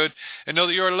fun, be good, and know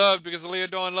that you are loved, because Alea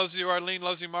Dawn loves you, Arlene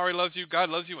loves you, Mari loves you,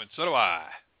 God loves you, and so do I.